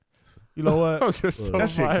fire. You know what? Those are so that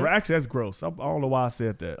shit, fire. actually, that's gross. I don't know why I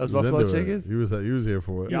said that. Those buffalo chickens? He was here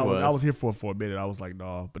for it. Yeah, I was here for it for a minute. I was like,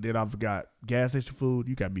 nah. But then I forgot. Gas station food,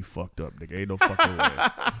 you gotta be fucked up, nigga. Ain't no fucking way.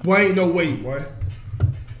 Boy, ain't no way, boy.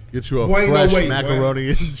 Get you a fresh macaroni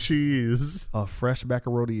and cheese. A fresh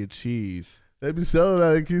macaroni and cheese. They be selling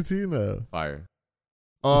that at QT now. Fire.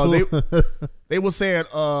 They were saying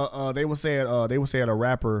a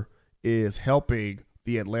rapper is helping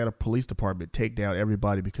the Atlanta Police Department take down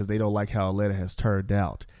everybody because they don't like how Atlanta has turned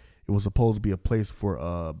out. It was supposed to be a place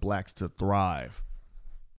for blacks to thrive.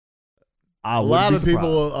 I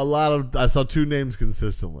saw two names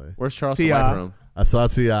consistently. Where's Charleston White from? I saw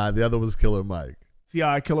T.I. The other was Killer Mike.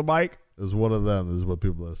 T.I. Killer Mike? It was one of them. This is what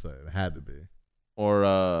people are saying. It had to be.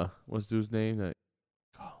 Or what's dude's name?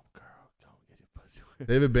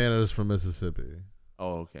 David Banner is from Mississippi.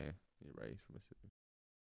 Oh, okay. You're right. He's from Mississippi.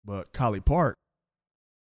 But Collie Park.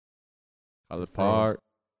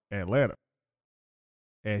 Atlanta.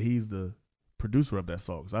 And he's the producer of that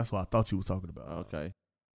song. So that's what I thought you was talking about. Okay.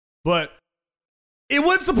 But it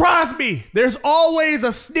wouldn't surprise me. There's always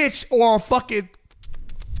a snitch or a fucking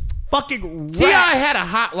rat. T.I. had a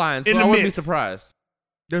hotline, so I wouldn't be surprised.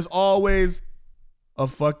 There's always a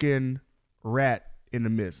fucking rat in the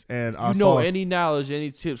midst. And I saw any knowledge,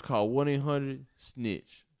 any tips, call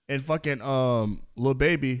 1-800-SNITCH. And fucking Lil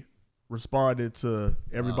Baby responded to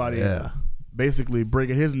everybody basically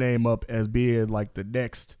bringing his name up as being like the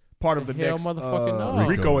next part of the next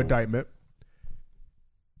RICO indictment.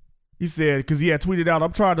 He said, because he had tweeted out,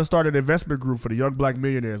 I'm trying to start an investment group for the young black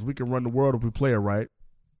millionaires. We can run the world if we play it right.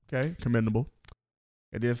 Okay, commendable.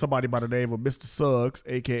 And then somebody by the name of Mr. Suggs,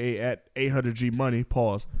 a.k.a. at 800G Money,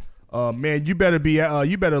 pause. Man, you better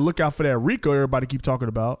look out for that RICO everybody keep talking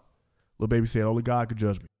about. Lil Baby said, only God could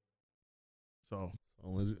judge me. So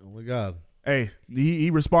only God. Hey, he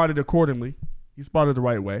responded accordingly. He responded the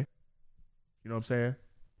right way. You know what I'm saying?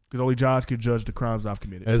 Because only God can judge the crimes I've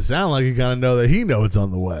committed. It sounds like you kind of know that he knows it's on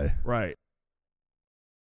the way. Right.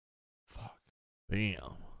 Fuck.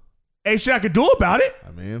 Damn. Ain't shit I could do about it. I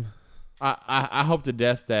mean, I hope to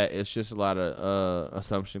death that it's just a lot of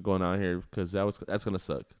assumption going on here because that's gonna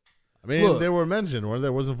suck. I mean, they were mentioned, weren't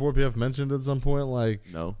there? Wasn't 4PF mentioned at some point? Like,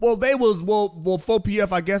 no. Well, they was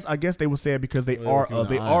 4PF. I guess they were saying because they are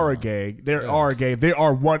a gang. They are a gang. They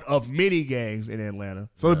are one of many gangs in Atlanta.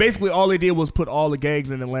 So basically, all they did was put all the gangs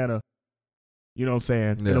in Atlanta. You know what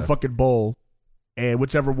I'm saying? In a fucking bowl, and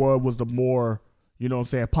whichever one was the more, you know what I'm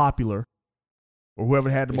saying, popular. or whoever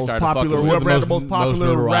had the They most started popular, fucking- whoever had the most most popular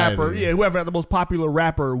notoriety. rapper, whoever had the most popular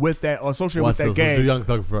rapper with that associated What's with that this? Let's gang. do Young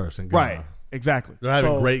Thug first. And Gunna. Right, exactly. They're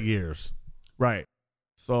having So- great years. Right.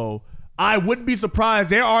 So I wouldn't be surprised.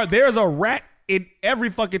 There's a rat in every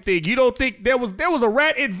fucking thing. You don't think there was a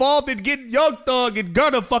rat involved in getting Young Thug and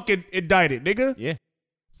Gunna fucking indicted, nigga? Yeah.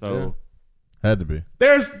 So Had to be.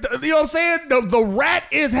 There's, you know what I'm saying? The rat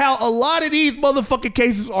is how a lot of these motherfucking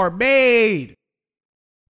cases are made.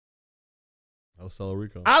 I'll sell a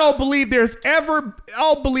Rico. I don't believe there's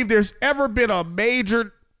ever been a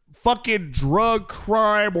major fucking drug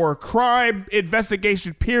crime or crime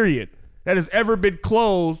investigation period that has ever been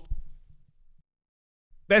closed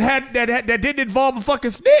that didn't involve a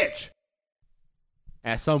fucking snitch.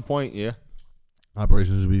 at some point, yeah.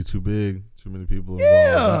 Operations would be too big, too many people involved.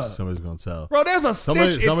 Yeah. Somebody's gonna tell. Bro, there's a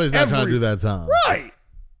snitch Somebody's in not trying to every- do that time. Right.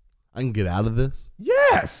 I can get out of this.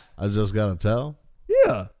 Yes. I just gotta tell.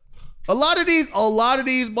 Yeah. A lot of these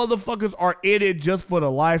motherfuckers are in it just for the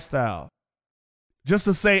lifestyle. Just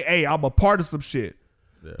to say, hey, I'm a part of some shit.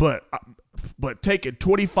 Yeah. But taking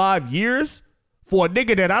 25 years for a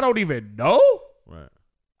nigga that I don't even know? Right.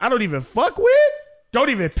 I don't even fuck with? Don't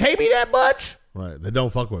even pay me that much? Right. They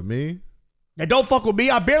don't fuck with me. They don't fuck with me.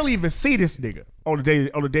 I barely even see this nigga on a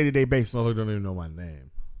day-to-day basis. Motherfucker don't even know my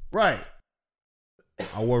name. Right.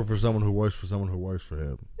 I work for someone who works for someone who works for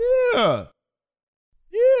him. Yeah.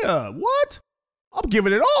 Yeah. What? I'm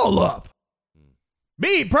giving it all up.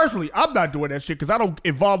 Me, personally, I'm not doing that shit because I don't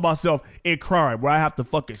involve myself in crime where I have to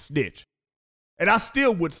fucking snitch. And I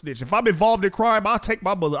still would snitch. If I'm involved in crime, I'll take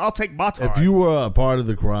my time. If you were a part of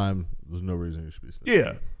the crime, there's no reason you should be snitching.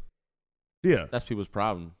 Yeah. Yeah. That's people's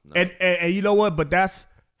problem. No. And you know what? But that's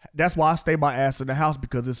why I stay my ass in the house,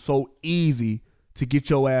 because it's so easy to get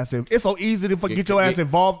your ass in. It's so easy to get your ass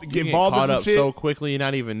involved. Get involved caught in some up shit so quickly, you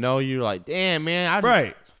not even know. You're like, damn, man.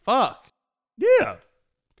 Right. Fuck. Yeah.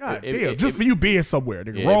 God damn. Just for you being somewhere,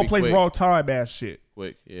 nigga. Yeah, Wrong be place, quick. wrong time ass shit.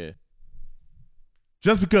 Quick, yeah.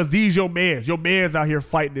 Just because these your mans out here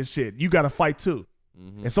fighting this shit, you got to fight too.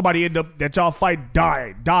 Mm-hmm. And somebody end up that y'all fight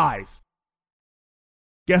dies.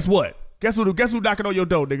 Guess what? Guess who knocking on your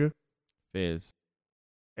door, nigga? Fizz.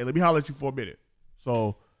 Hey, let me holler at you for a minute.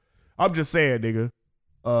 So, I'm just saying, nigga.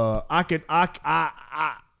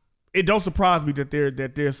 It don't surprise me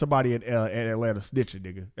that there's somebody in Atlanta snitching,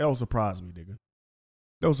 nigga. It don't surprise me, nigga.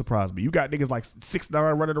 Don't surprise me. You got niggas like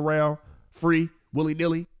 6ix9ine running around free, willy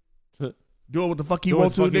nilly, doing what the fuck he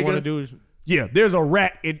want to, nigga. Yeah, there's a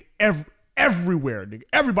rat in everywhere, nigga.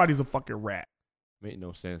 Everybody's a fucking rat. Made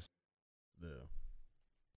no sense. Yeah.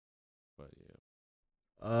 But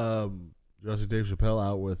yeah. You see Dave Chappelle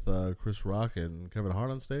out with Chris Rock and Kevin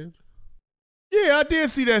Hart on stage? Yeah, I did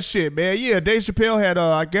see that shit, man. Yeah, Dave Chappelle had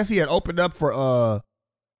I guess he had opened up for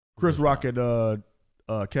Chris Rock and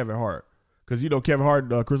Kevin Hart. Because, you know, Kevin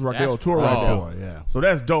Hart and Chris Rock, they on tour right now. Yeah. So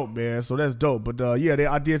that's dope, man. So that's dope. But,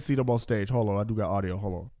 yeah, I did see them on stage. Hold on. I do got audio.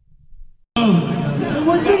 Hold on.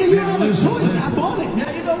 Well, nigga, you have a choice. I bought it.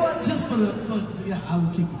 Yeah, you know what? Just I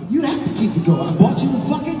will keep the goat. You have to keep the goat. I bought you the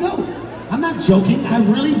fucking goat. I'm not joking. I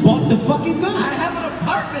really bought the fucking goat. I have an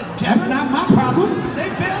apartment, Kevin. That's not my problem. They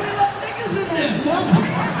barely let niggas in there.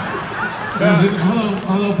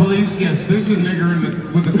 Hello, police. Yes, there's a nigger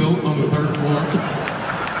with a goat on the 3rd floor.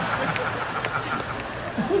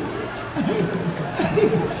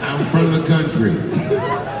 I'm from the country.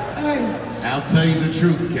 I'll tell you the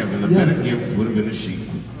truth, Kevin. The better gift would have been a sheep.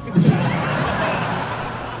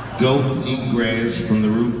 Goats eat grass from the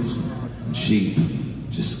roots. Sheep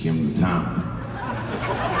just skim the top.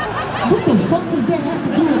 What the fuck does that have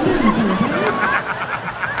to do with anything, man?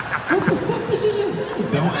 What the fuck did you just say?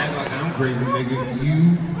 Don't act like I'm crazy, nigga.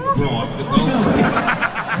 You brought the goat.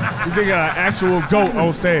 You think got an actual goat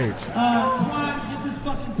on stage. Come on, get this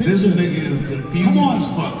fucking picture. This nigga is confused as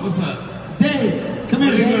fuck. What's up? Dave, come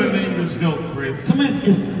here, What are you Dave. gonna name this goat, Chris? Come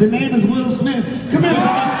in. The name is Will Smith. Come here,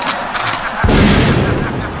 brother.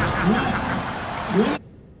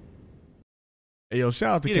 Hey, yo,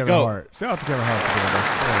 shout out to He the Kevin goat. Hart. Shout out to Kevin Hart.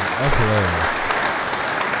 That's hilarious.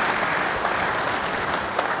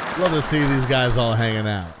 Love to see these guys all hanging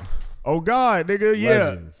out. Oh God, nigga, yeah,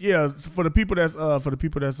 Legends. yeah. For the people that's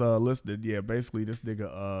listening, yeah. Basically, this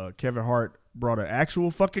nigga Kevin Hart brought an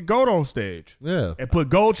actual fucking goat on stage. Yeah. And put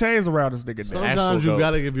gold chains around this nigga neck. Sometimes you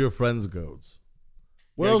gotta give your friends goats.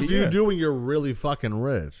 What Yeah, else do yeah. you do when you're really fucking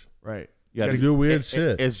rich? Right. You gotta do weird it,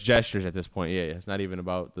 shit. It's gestures at this point. Yeah, it's not even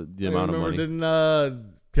about the amount of money. Didn't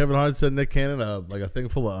Kevin Hart send Nick Cannon like a thing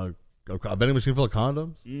full of a vending machine full of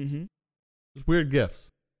condoms? Mm-hmm. Just weird gifts.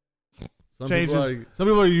 Some Changes.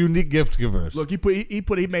 people are unique gift givers. Look,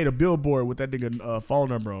 he made a billboard with that nigga phone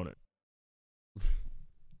number on it.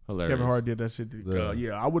 Hilarious. Kevin Hart did that shit.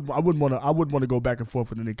 I wouldn't want to go back and forth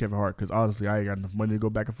with the nigga Kevin Hart because honestly, I ain't got enough money to go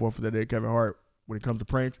back and forth with that nigga Kevin Hart when it comes to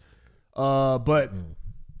pranks. But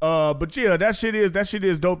yeah, that shit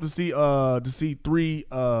is dope to see three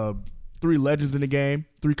legends in the game,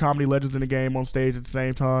 3 comedy legends in the game on stage at the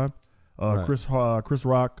same time. Right. Chris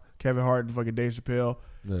Rock, Kevin Hart, and fucking Dave Chappelle.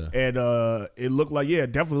 Yeah. And it looked like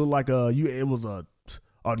it definitely looked like it was a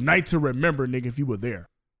night to remember, nigga, if you were there.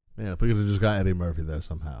 Man, if we could have just got Eddie Murphy there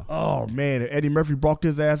somehow. Oh man, if Eddie Murphy brought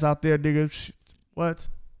his ass out there, nigga. What?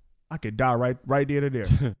 I could die right there and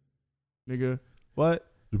there. Nigga, what?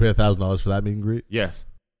 You pay $1,000 for that meet and greet? Yes.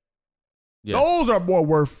 Those are more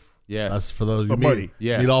worth. Yes. That's for those you money.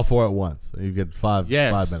 Meet all 4 at once. And you get 5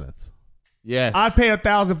 minutes. Yes. I'd pay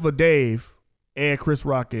 $1,000 for Dave and Chris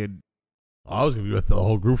Rock and. I was gonna be with the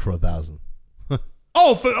whole group for $1,000.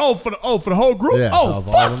 For the whole group? Yeah, oh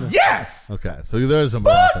fuck yes. Okay, so there is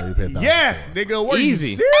somebody out there you pay $1,000. Yes, nigga. What Easy. Are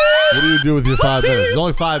you serious? What do you do with your 5 minutes? It's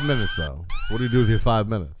only 5 minutes though. What do you do with your 5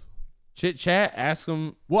 minutes? Chit chat, ask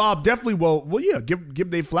them. Well, I'll definitely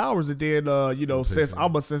give they flowers and then since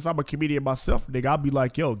I'm a comedian myself, nigga, I'll be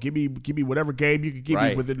like, yo, give me whatever game you can give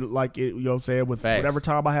me within like it, you know what I'm saying, with whatever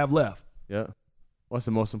time I have left. Yeah. What's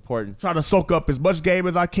the most important? Try to soak up as much game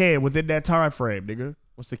as I can within that time frame, nigga.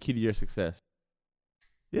 What's the key to your success?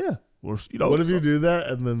 Yeah. Or, what if you do that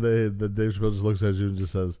and then the Dave Chappelle just looks at you and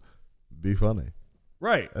just says, "Be funny."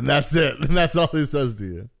 Right. And that's it. And that's all he says to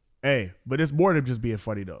you. Hey, but it's more than just being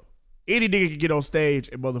funny though. Any nigga can get on stage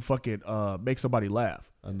and motherfucking make somebody laugh.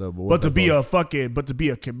 I know, but to be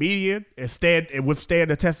a comedian and withstand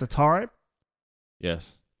the test of time.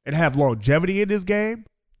 Yes. And have longevity in this game.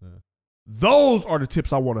 Yeah. Those are the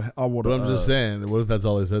tips I want to. But I'm just saying, what if that's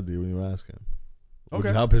all they said to you when you ask him?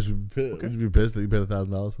 Okay. How pissed would you be pissed that you paid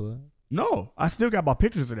 $1,000 for that? No, I still got my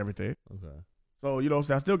pictures and everything. Okay. So you know what I'm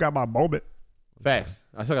saying? I still got my moment. Facts.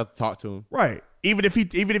 I still got to talk to him. Right. Even if he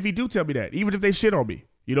do tell me that, even if they shit on me,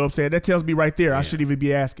 you know what I'm saying? That tells me right there I shouldn't even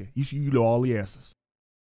be asking. You know all the answers.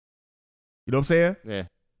 You know what I'm saying? Yeah.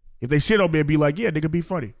 If they shit on me and be like, yeah, nigga, be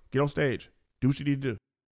funny. Get on stage. Do what you need to do.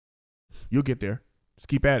 You'll get there. Just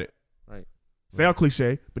keep at it. Right. Sound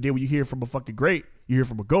cliche, but then when you hear from a fucking great, you hear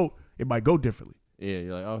from a GOAT, it might go differently. Yeah,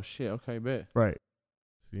 you're like, oh shit, okay, bet. Right.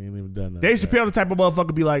 So you ain't even done that. Dave Chappelle the type of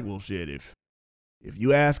motherfucker be like, well shit, if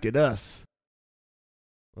you asking us,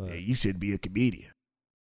 yeah, you should be a comedian.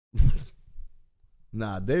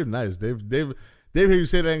 Nah, Dave nice. Dave hear you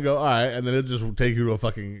say that and go, all right, and then it just take you to a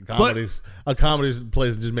fucking comedy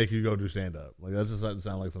place and just make you go do stand up. Like that just doesn't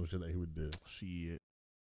sound like some shit that he would do. Shit.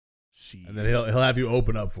 And then he'll have you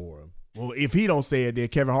open up for him. Well, if he don't say it, then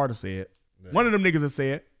Kevin Hart will say it. Yeah. One of them niggas will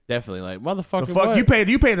say it. Definitely, like motherfucker. The fuck what? you paid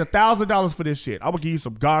 $1,000 for this shit. I'm gonna give you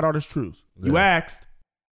some God honest truth. Yeah. You asked.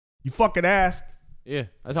 You fucking asked. Yeah,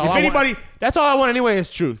 that's all. That's all I want anyway. Is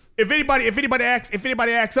truth. If anybody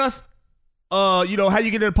asks us, how you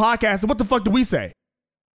get in the podcast, what the fuck do we say?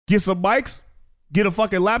 Get some mics, get a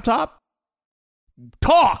fucking laptop,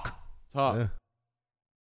 talk. Yeah.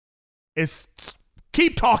 It's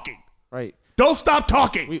keep talking. Right. Don't stop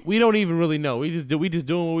talking. We don't even really know. We just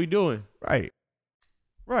doing what we doing. Right.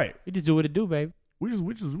 We just do what it do, baby. We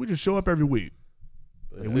just show up every week.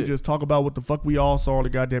 And we it. just talk about what the fuck we all saw on the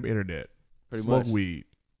goddamn internet. Pretty Smoke much. weed.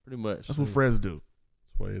 Pretty much. That's what friends do.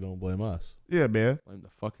 That's why you don't blame us. Yeah, man. Blame the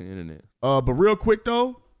fucking internet. But real quick. In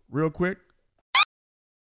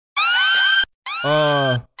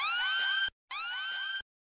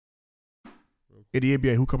the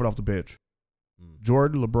NBA, who coming off the bench?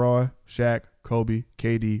 Jordan, LeBron, Shaq, Kobe,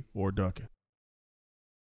 KD, or Duncan?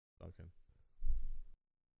 Duncan.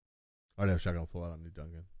 I already have Shaq on the floor. I don't need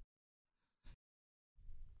Duncan.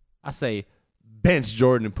 I say bench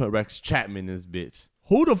Jordan and put Rex Chapman in this bitch.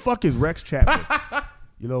 Who the fuck is Rex Chapman?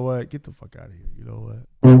 You know what? Get the fuck out of here. You know what?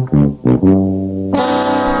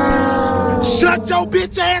 Shut your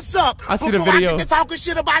bitch ass up. I see the video. I get to talking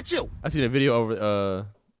shit about you. I seen a video over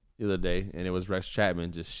the other day, and it was Rex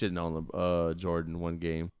Chapman just shitting on Jordan one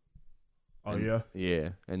game. Oh, yeah? Yeah.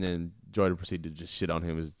 And then Jordan proceeded to just shit on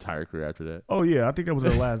him his entire career after that. Oh, yeah. I think that was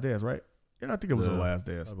The Last Dance, right? Yeah, I think it was The Last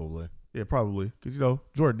Dance. Probably. Yeah, probably. Because,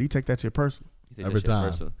 Jordan, he take that shit personal. Every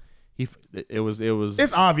time. It was.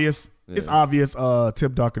 It's obvious. Yeah. It's obvious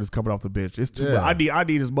Tim Duncan is coming off the bench. It's too much. I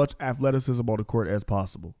need as much athleticism on the court as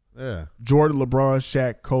possible. Yeah. Jordan, LeBron,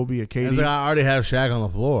 Shaq, Kobe, and KD. Like I already have Shaq on the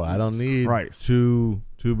floor. I don't need two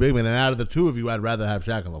big men. And out of the two of you, I'd rather have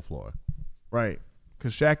Shaq on the floor. Right.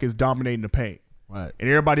 Because Shaq is dominating the paint. Right. And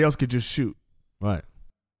everybody else can just shoot. Right.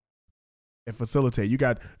 And facilitate. You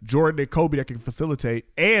got Jordan and Kobe that can facilitate,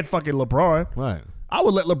 and fucking LeBron. Right. I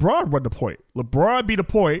would let LeBron run the point. LeBron be the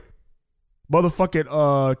point. Motherfucking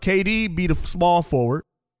KD be the small forward.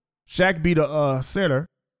 Shaq be the center.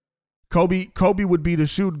 Kobe would be the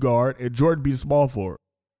shooting guard, and Jordan be the small forward.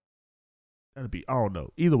 That'd be, I don't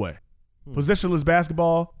know. Either way. Positionless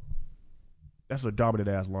basketball, that's a dominant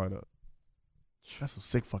ass lineup. That's a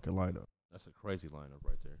sick fucking lineup. That's a crazy lineup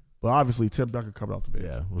right there. But obviously, Tim Duncan coming off the bench.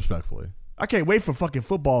 Yeah, respectfully. I can't wait for fucking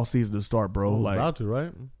football season to start, bro. Well, like about to,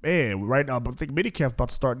 right? Man, right now, I think minicamp's about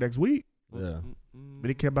to start next week. Yeah.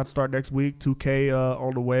 Minicamp about to start next week. 2K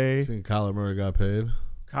on the way. Seeing Kyler Murray got paid.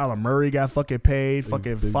 Kyler Murray got fucking paid.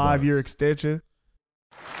 Fucking 5-year extension.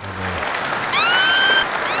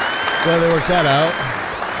 Well, they worked that out.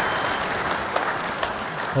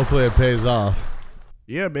 Hopefully it pays off.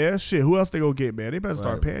 Yeah, man. Shit, who else they gonna get, man? They better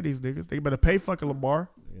start paying these niggas. They better pay fucking Lamar.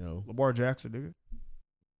 You know, Lamar Jackson, nigga.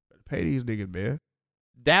 Better pay these niggas, man.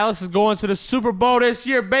 Dallas is going to the Super Bowl this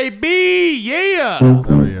year, baby. Yeah.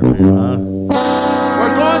 Every year for you, huh?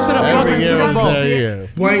 We're going to the fucking Super Bowl.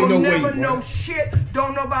 Boy, ain't no way. Never know shit.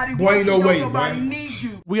 Don't nobody Boy, want ain't you. no Don't way, nobody boy. need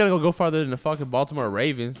you. We gotta go farther than the fucking Baltimore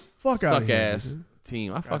Ravens. Fuck outta Suck here, ass nigga.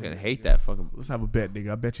 team. I fucking hate that fucking. Let's have a bet,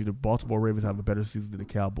 nigga. I bet you the Baltimore Ravens have a better season than the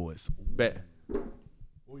Cowboys. Bet.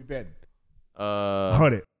 What we betting?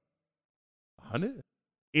 100. 100?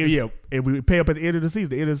 Yeah, and we pay up at the end of the season.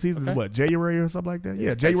 The end of the season is what, January or something like that?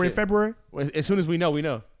 Yeah, January, February. As soon as we know, we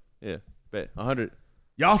know. Yeah, bet 100.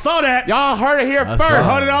 Y'all saw that. Y'all heard it here first.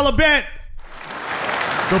 $100 bet.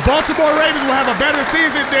 The Baltimore Ravens will have a better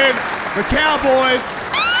season than the Cowboys,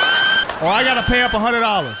 or I gotta pay up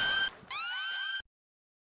 $100.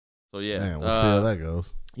 So yeah, Man, we'll see how that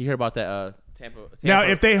goes. You hear about that? Tampa. Now,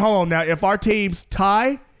 if they if our teams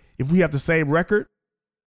tie, if we have the same record,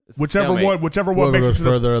 whichever one makes it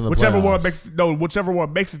to whichever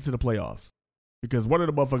one makes it to the playoffs, because one of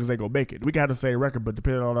the motherfuckers ain't gonna make it. We got the same record, but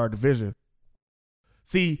depending on our division.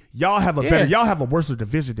 See, y'all have a worse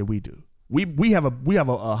division than we do. We have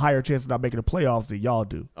a higher chance of not making the playoffs than y'all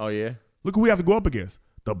do. Oh yeah. Look who we have to go up against.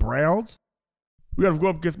 The Browns. We have to go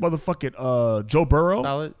up against motherfucking Joe Burrow.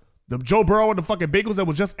 Solid. The Joe Burrow and the fucking Bengals that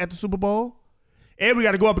was just at the Super Bowl. And we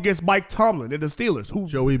got to go up against Mike Tomlin and the Steelers,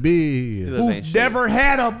 Joey B, who's never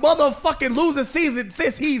had a motherfucking losing season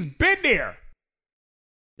since he's been there.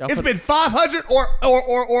 It's been 500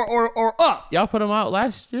 or up. Y'all put them out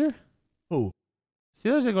last year? Who?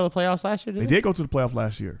 Steelers didn't go to the playoffs last year, did They did go to the playoffs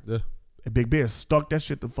last year. Yeah. And Big Ben stuck that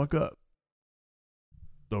shit the fuck up.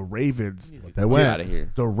 The Ravens. They went out of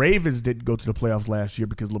here. The Ravens didn't go to the playoffs last year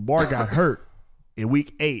because Lamar got hurt in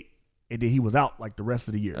week 8, and then he was out like the rest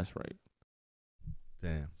of the year. That's right.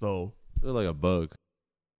 Damn. So Feel like a bug.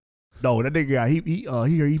 No, that nigga got he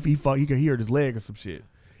could hear his leg or some shit.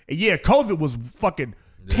 And yeah, COVID was fucking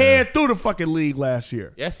tearing through the fucking league last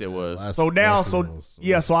year. Yes, it was. So now, so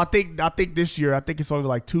I think this year, I think it's only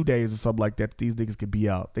like 2 days or something like that these niggas could be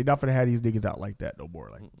out. They not gonna have these niggas out like that no more.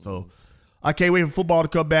 Like so, I can't wait for football to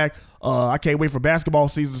come back. I can't wait for basketball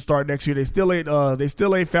season to start next year. They still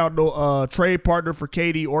ain't found no trade partner for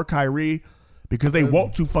KD or Kyrie because they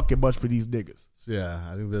want too fucking much for these niggas. Yeah,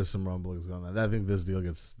 I think there's some rumblings going on. I think this deal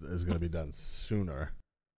is going to be done sooner.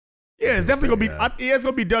 Yeah, it's definitely gonna be. It's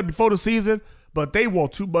gonna be done before the season, but they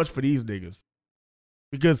want too much for these niggas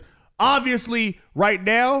because obviously, right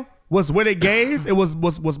now, what's winning games, it was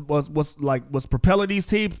propelling these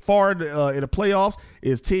teams far in the playoffs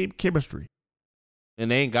is team chemistry, and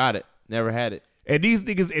they ain't got it. Never had it. And these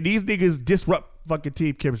niggas disrupt fucking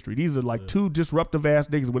team chemistry. These are like two disruptive ass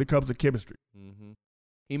niggas when it comes to chemistry. Mm-hmm.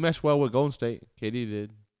 He meshed well with Golden State. KD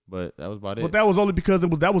did, but that was about it. But that was only because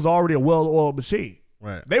that was already a well-oiled machine.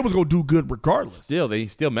 Right. They was gonna do good regardless. They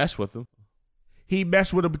still meshed with him. He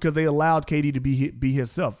meshed with him because they allowed KD to be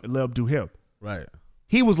himself and let him do him. Right.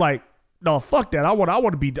 He was like, no, fuck that. I want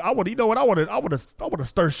to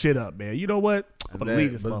stir shit up, man. You know what? I'm gonna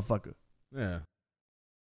leave this motherfucker. Yeah.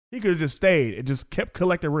 He could have just stayed and just kept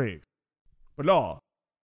collecting rings. But no.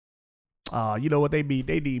 You know what they need?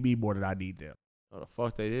 They need me more than I need them. Oh, the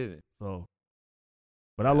fuck they didn't. So,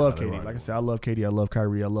 but I love KD. Like I said, I love KD. I love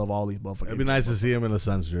Kyrie. I love all these motherfuckers. It'd be nice to see him in a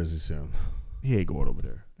Suns jersey soon. He ain't going over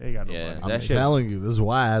there. They ain't got nobody. I'm telling you, this is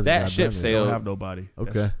why it hasn't that got ship done They yet. don't have nobody.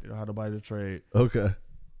 Okay. They don't have nobody to trade. Okay.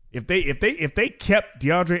 If they kept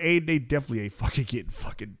DeAndre Ayton, they definitely ain't fucking getting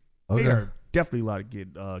fucking. Okay. They are definitely like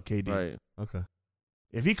getting KD. Right. Okay.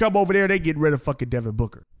 If he come over there, they get rid of fucking Devin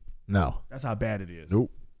Booker. No. That's how bad it is.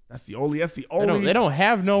 Nope. That's the only. They don't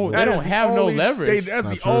have no leverage. That's Not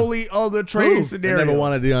the true. only other trade They scenario. never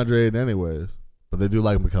wanted DeAndre Ayton anyways. But they do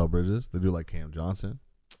like Mikal Bridges. They do like Cam Johnson.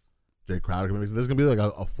 Jay Crowder. There's going to be like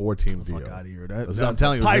a 4-team deal. Fuck out of here. That's what I'm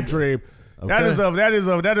telling you. Pipe dream. Okay. That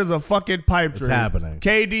is a fucking pipe dream. It's happening.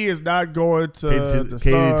 KD is not going to KD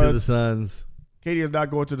the to the Suns. Suns. KD is not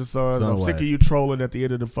going to the Suns. No I'm sick way. of you trolling at the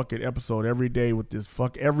end of the fucking episode every day with this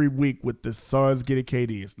every week with the Suns getting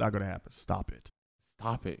KD. It's not gonna happen. Stop it.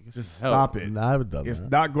 Stop it. Just stop it. Nah, I haven't done It's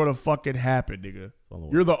that. not gonna fucking happen, nigga.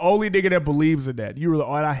 You're the only nigga that believes in that.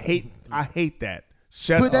 And I hate that.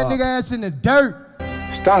 Shut Put that up. nigga ass in the dirt.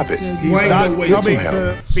 Stop it. He's Boy, ain't not no way coming to to help.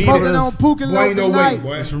 Phoenix. Smoking on Puka Boy, Low ain't no way, tonight.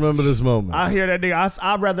 boy. Just remember this moment. I hear that nigga.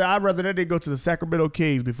 I'd rather that nigga go to the Sacramento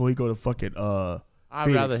Kings before he go to fucking I'd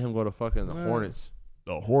Phoenix. rather him go to fucking the Hornets.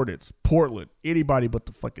 The Hornets, Portland, anybody but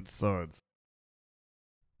the fucking Suns.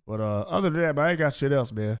 But other than that, man, I ain't got shit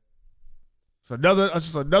else, man. So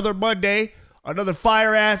just another Monday, another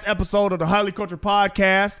fire ass episode of the Highly Cultured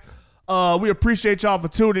Podcast. We appreciate y'all for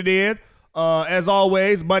tuning in. As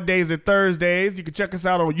always, Mondays and Thursdays. You can check us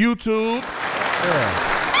out on YouTube.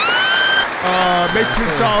 Make sure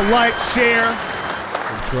y'all like, share,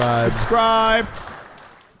 subscribe.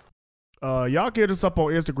 Y'all can hit us up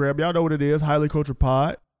on Instagram. Y'all know what it is, Highly Cultured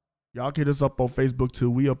Pod. Y'all can hit us up on Facebook too.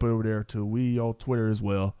 We up over there too. We on Twitter as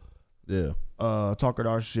well. Yeah. Talking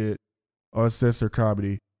our shit. Uncensored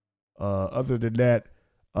comedy. Other than that,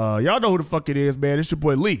 y'all know who the fuck it is, man. It's your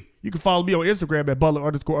boy Lee. You can follow me on Instagram at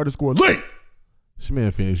Butler__Lee. It's me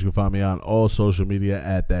and Phoenix. You can find me on all social media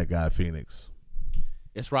at that guy Phoenix.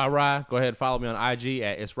 It's Ra. Go ahead and follow me on IG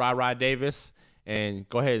at It's Ra Davis. And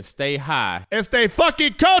go ahead and stay high. And stay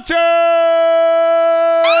fucking cultured. I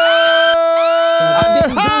didn't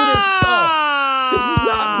do this stuff. This is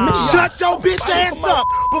not me. Shut your bitch ass up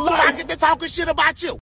before I get to talking shit about you.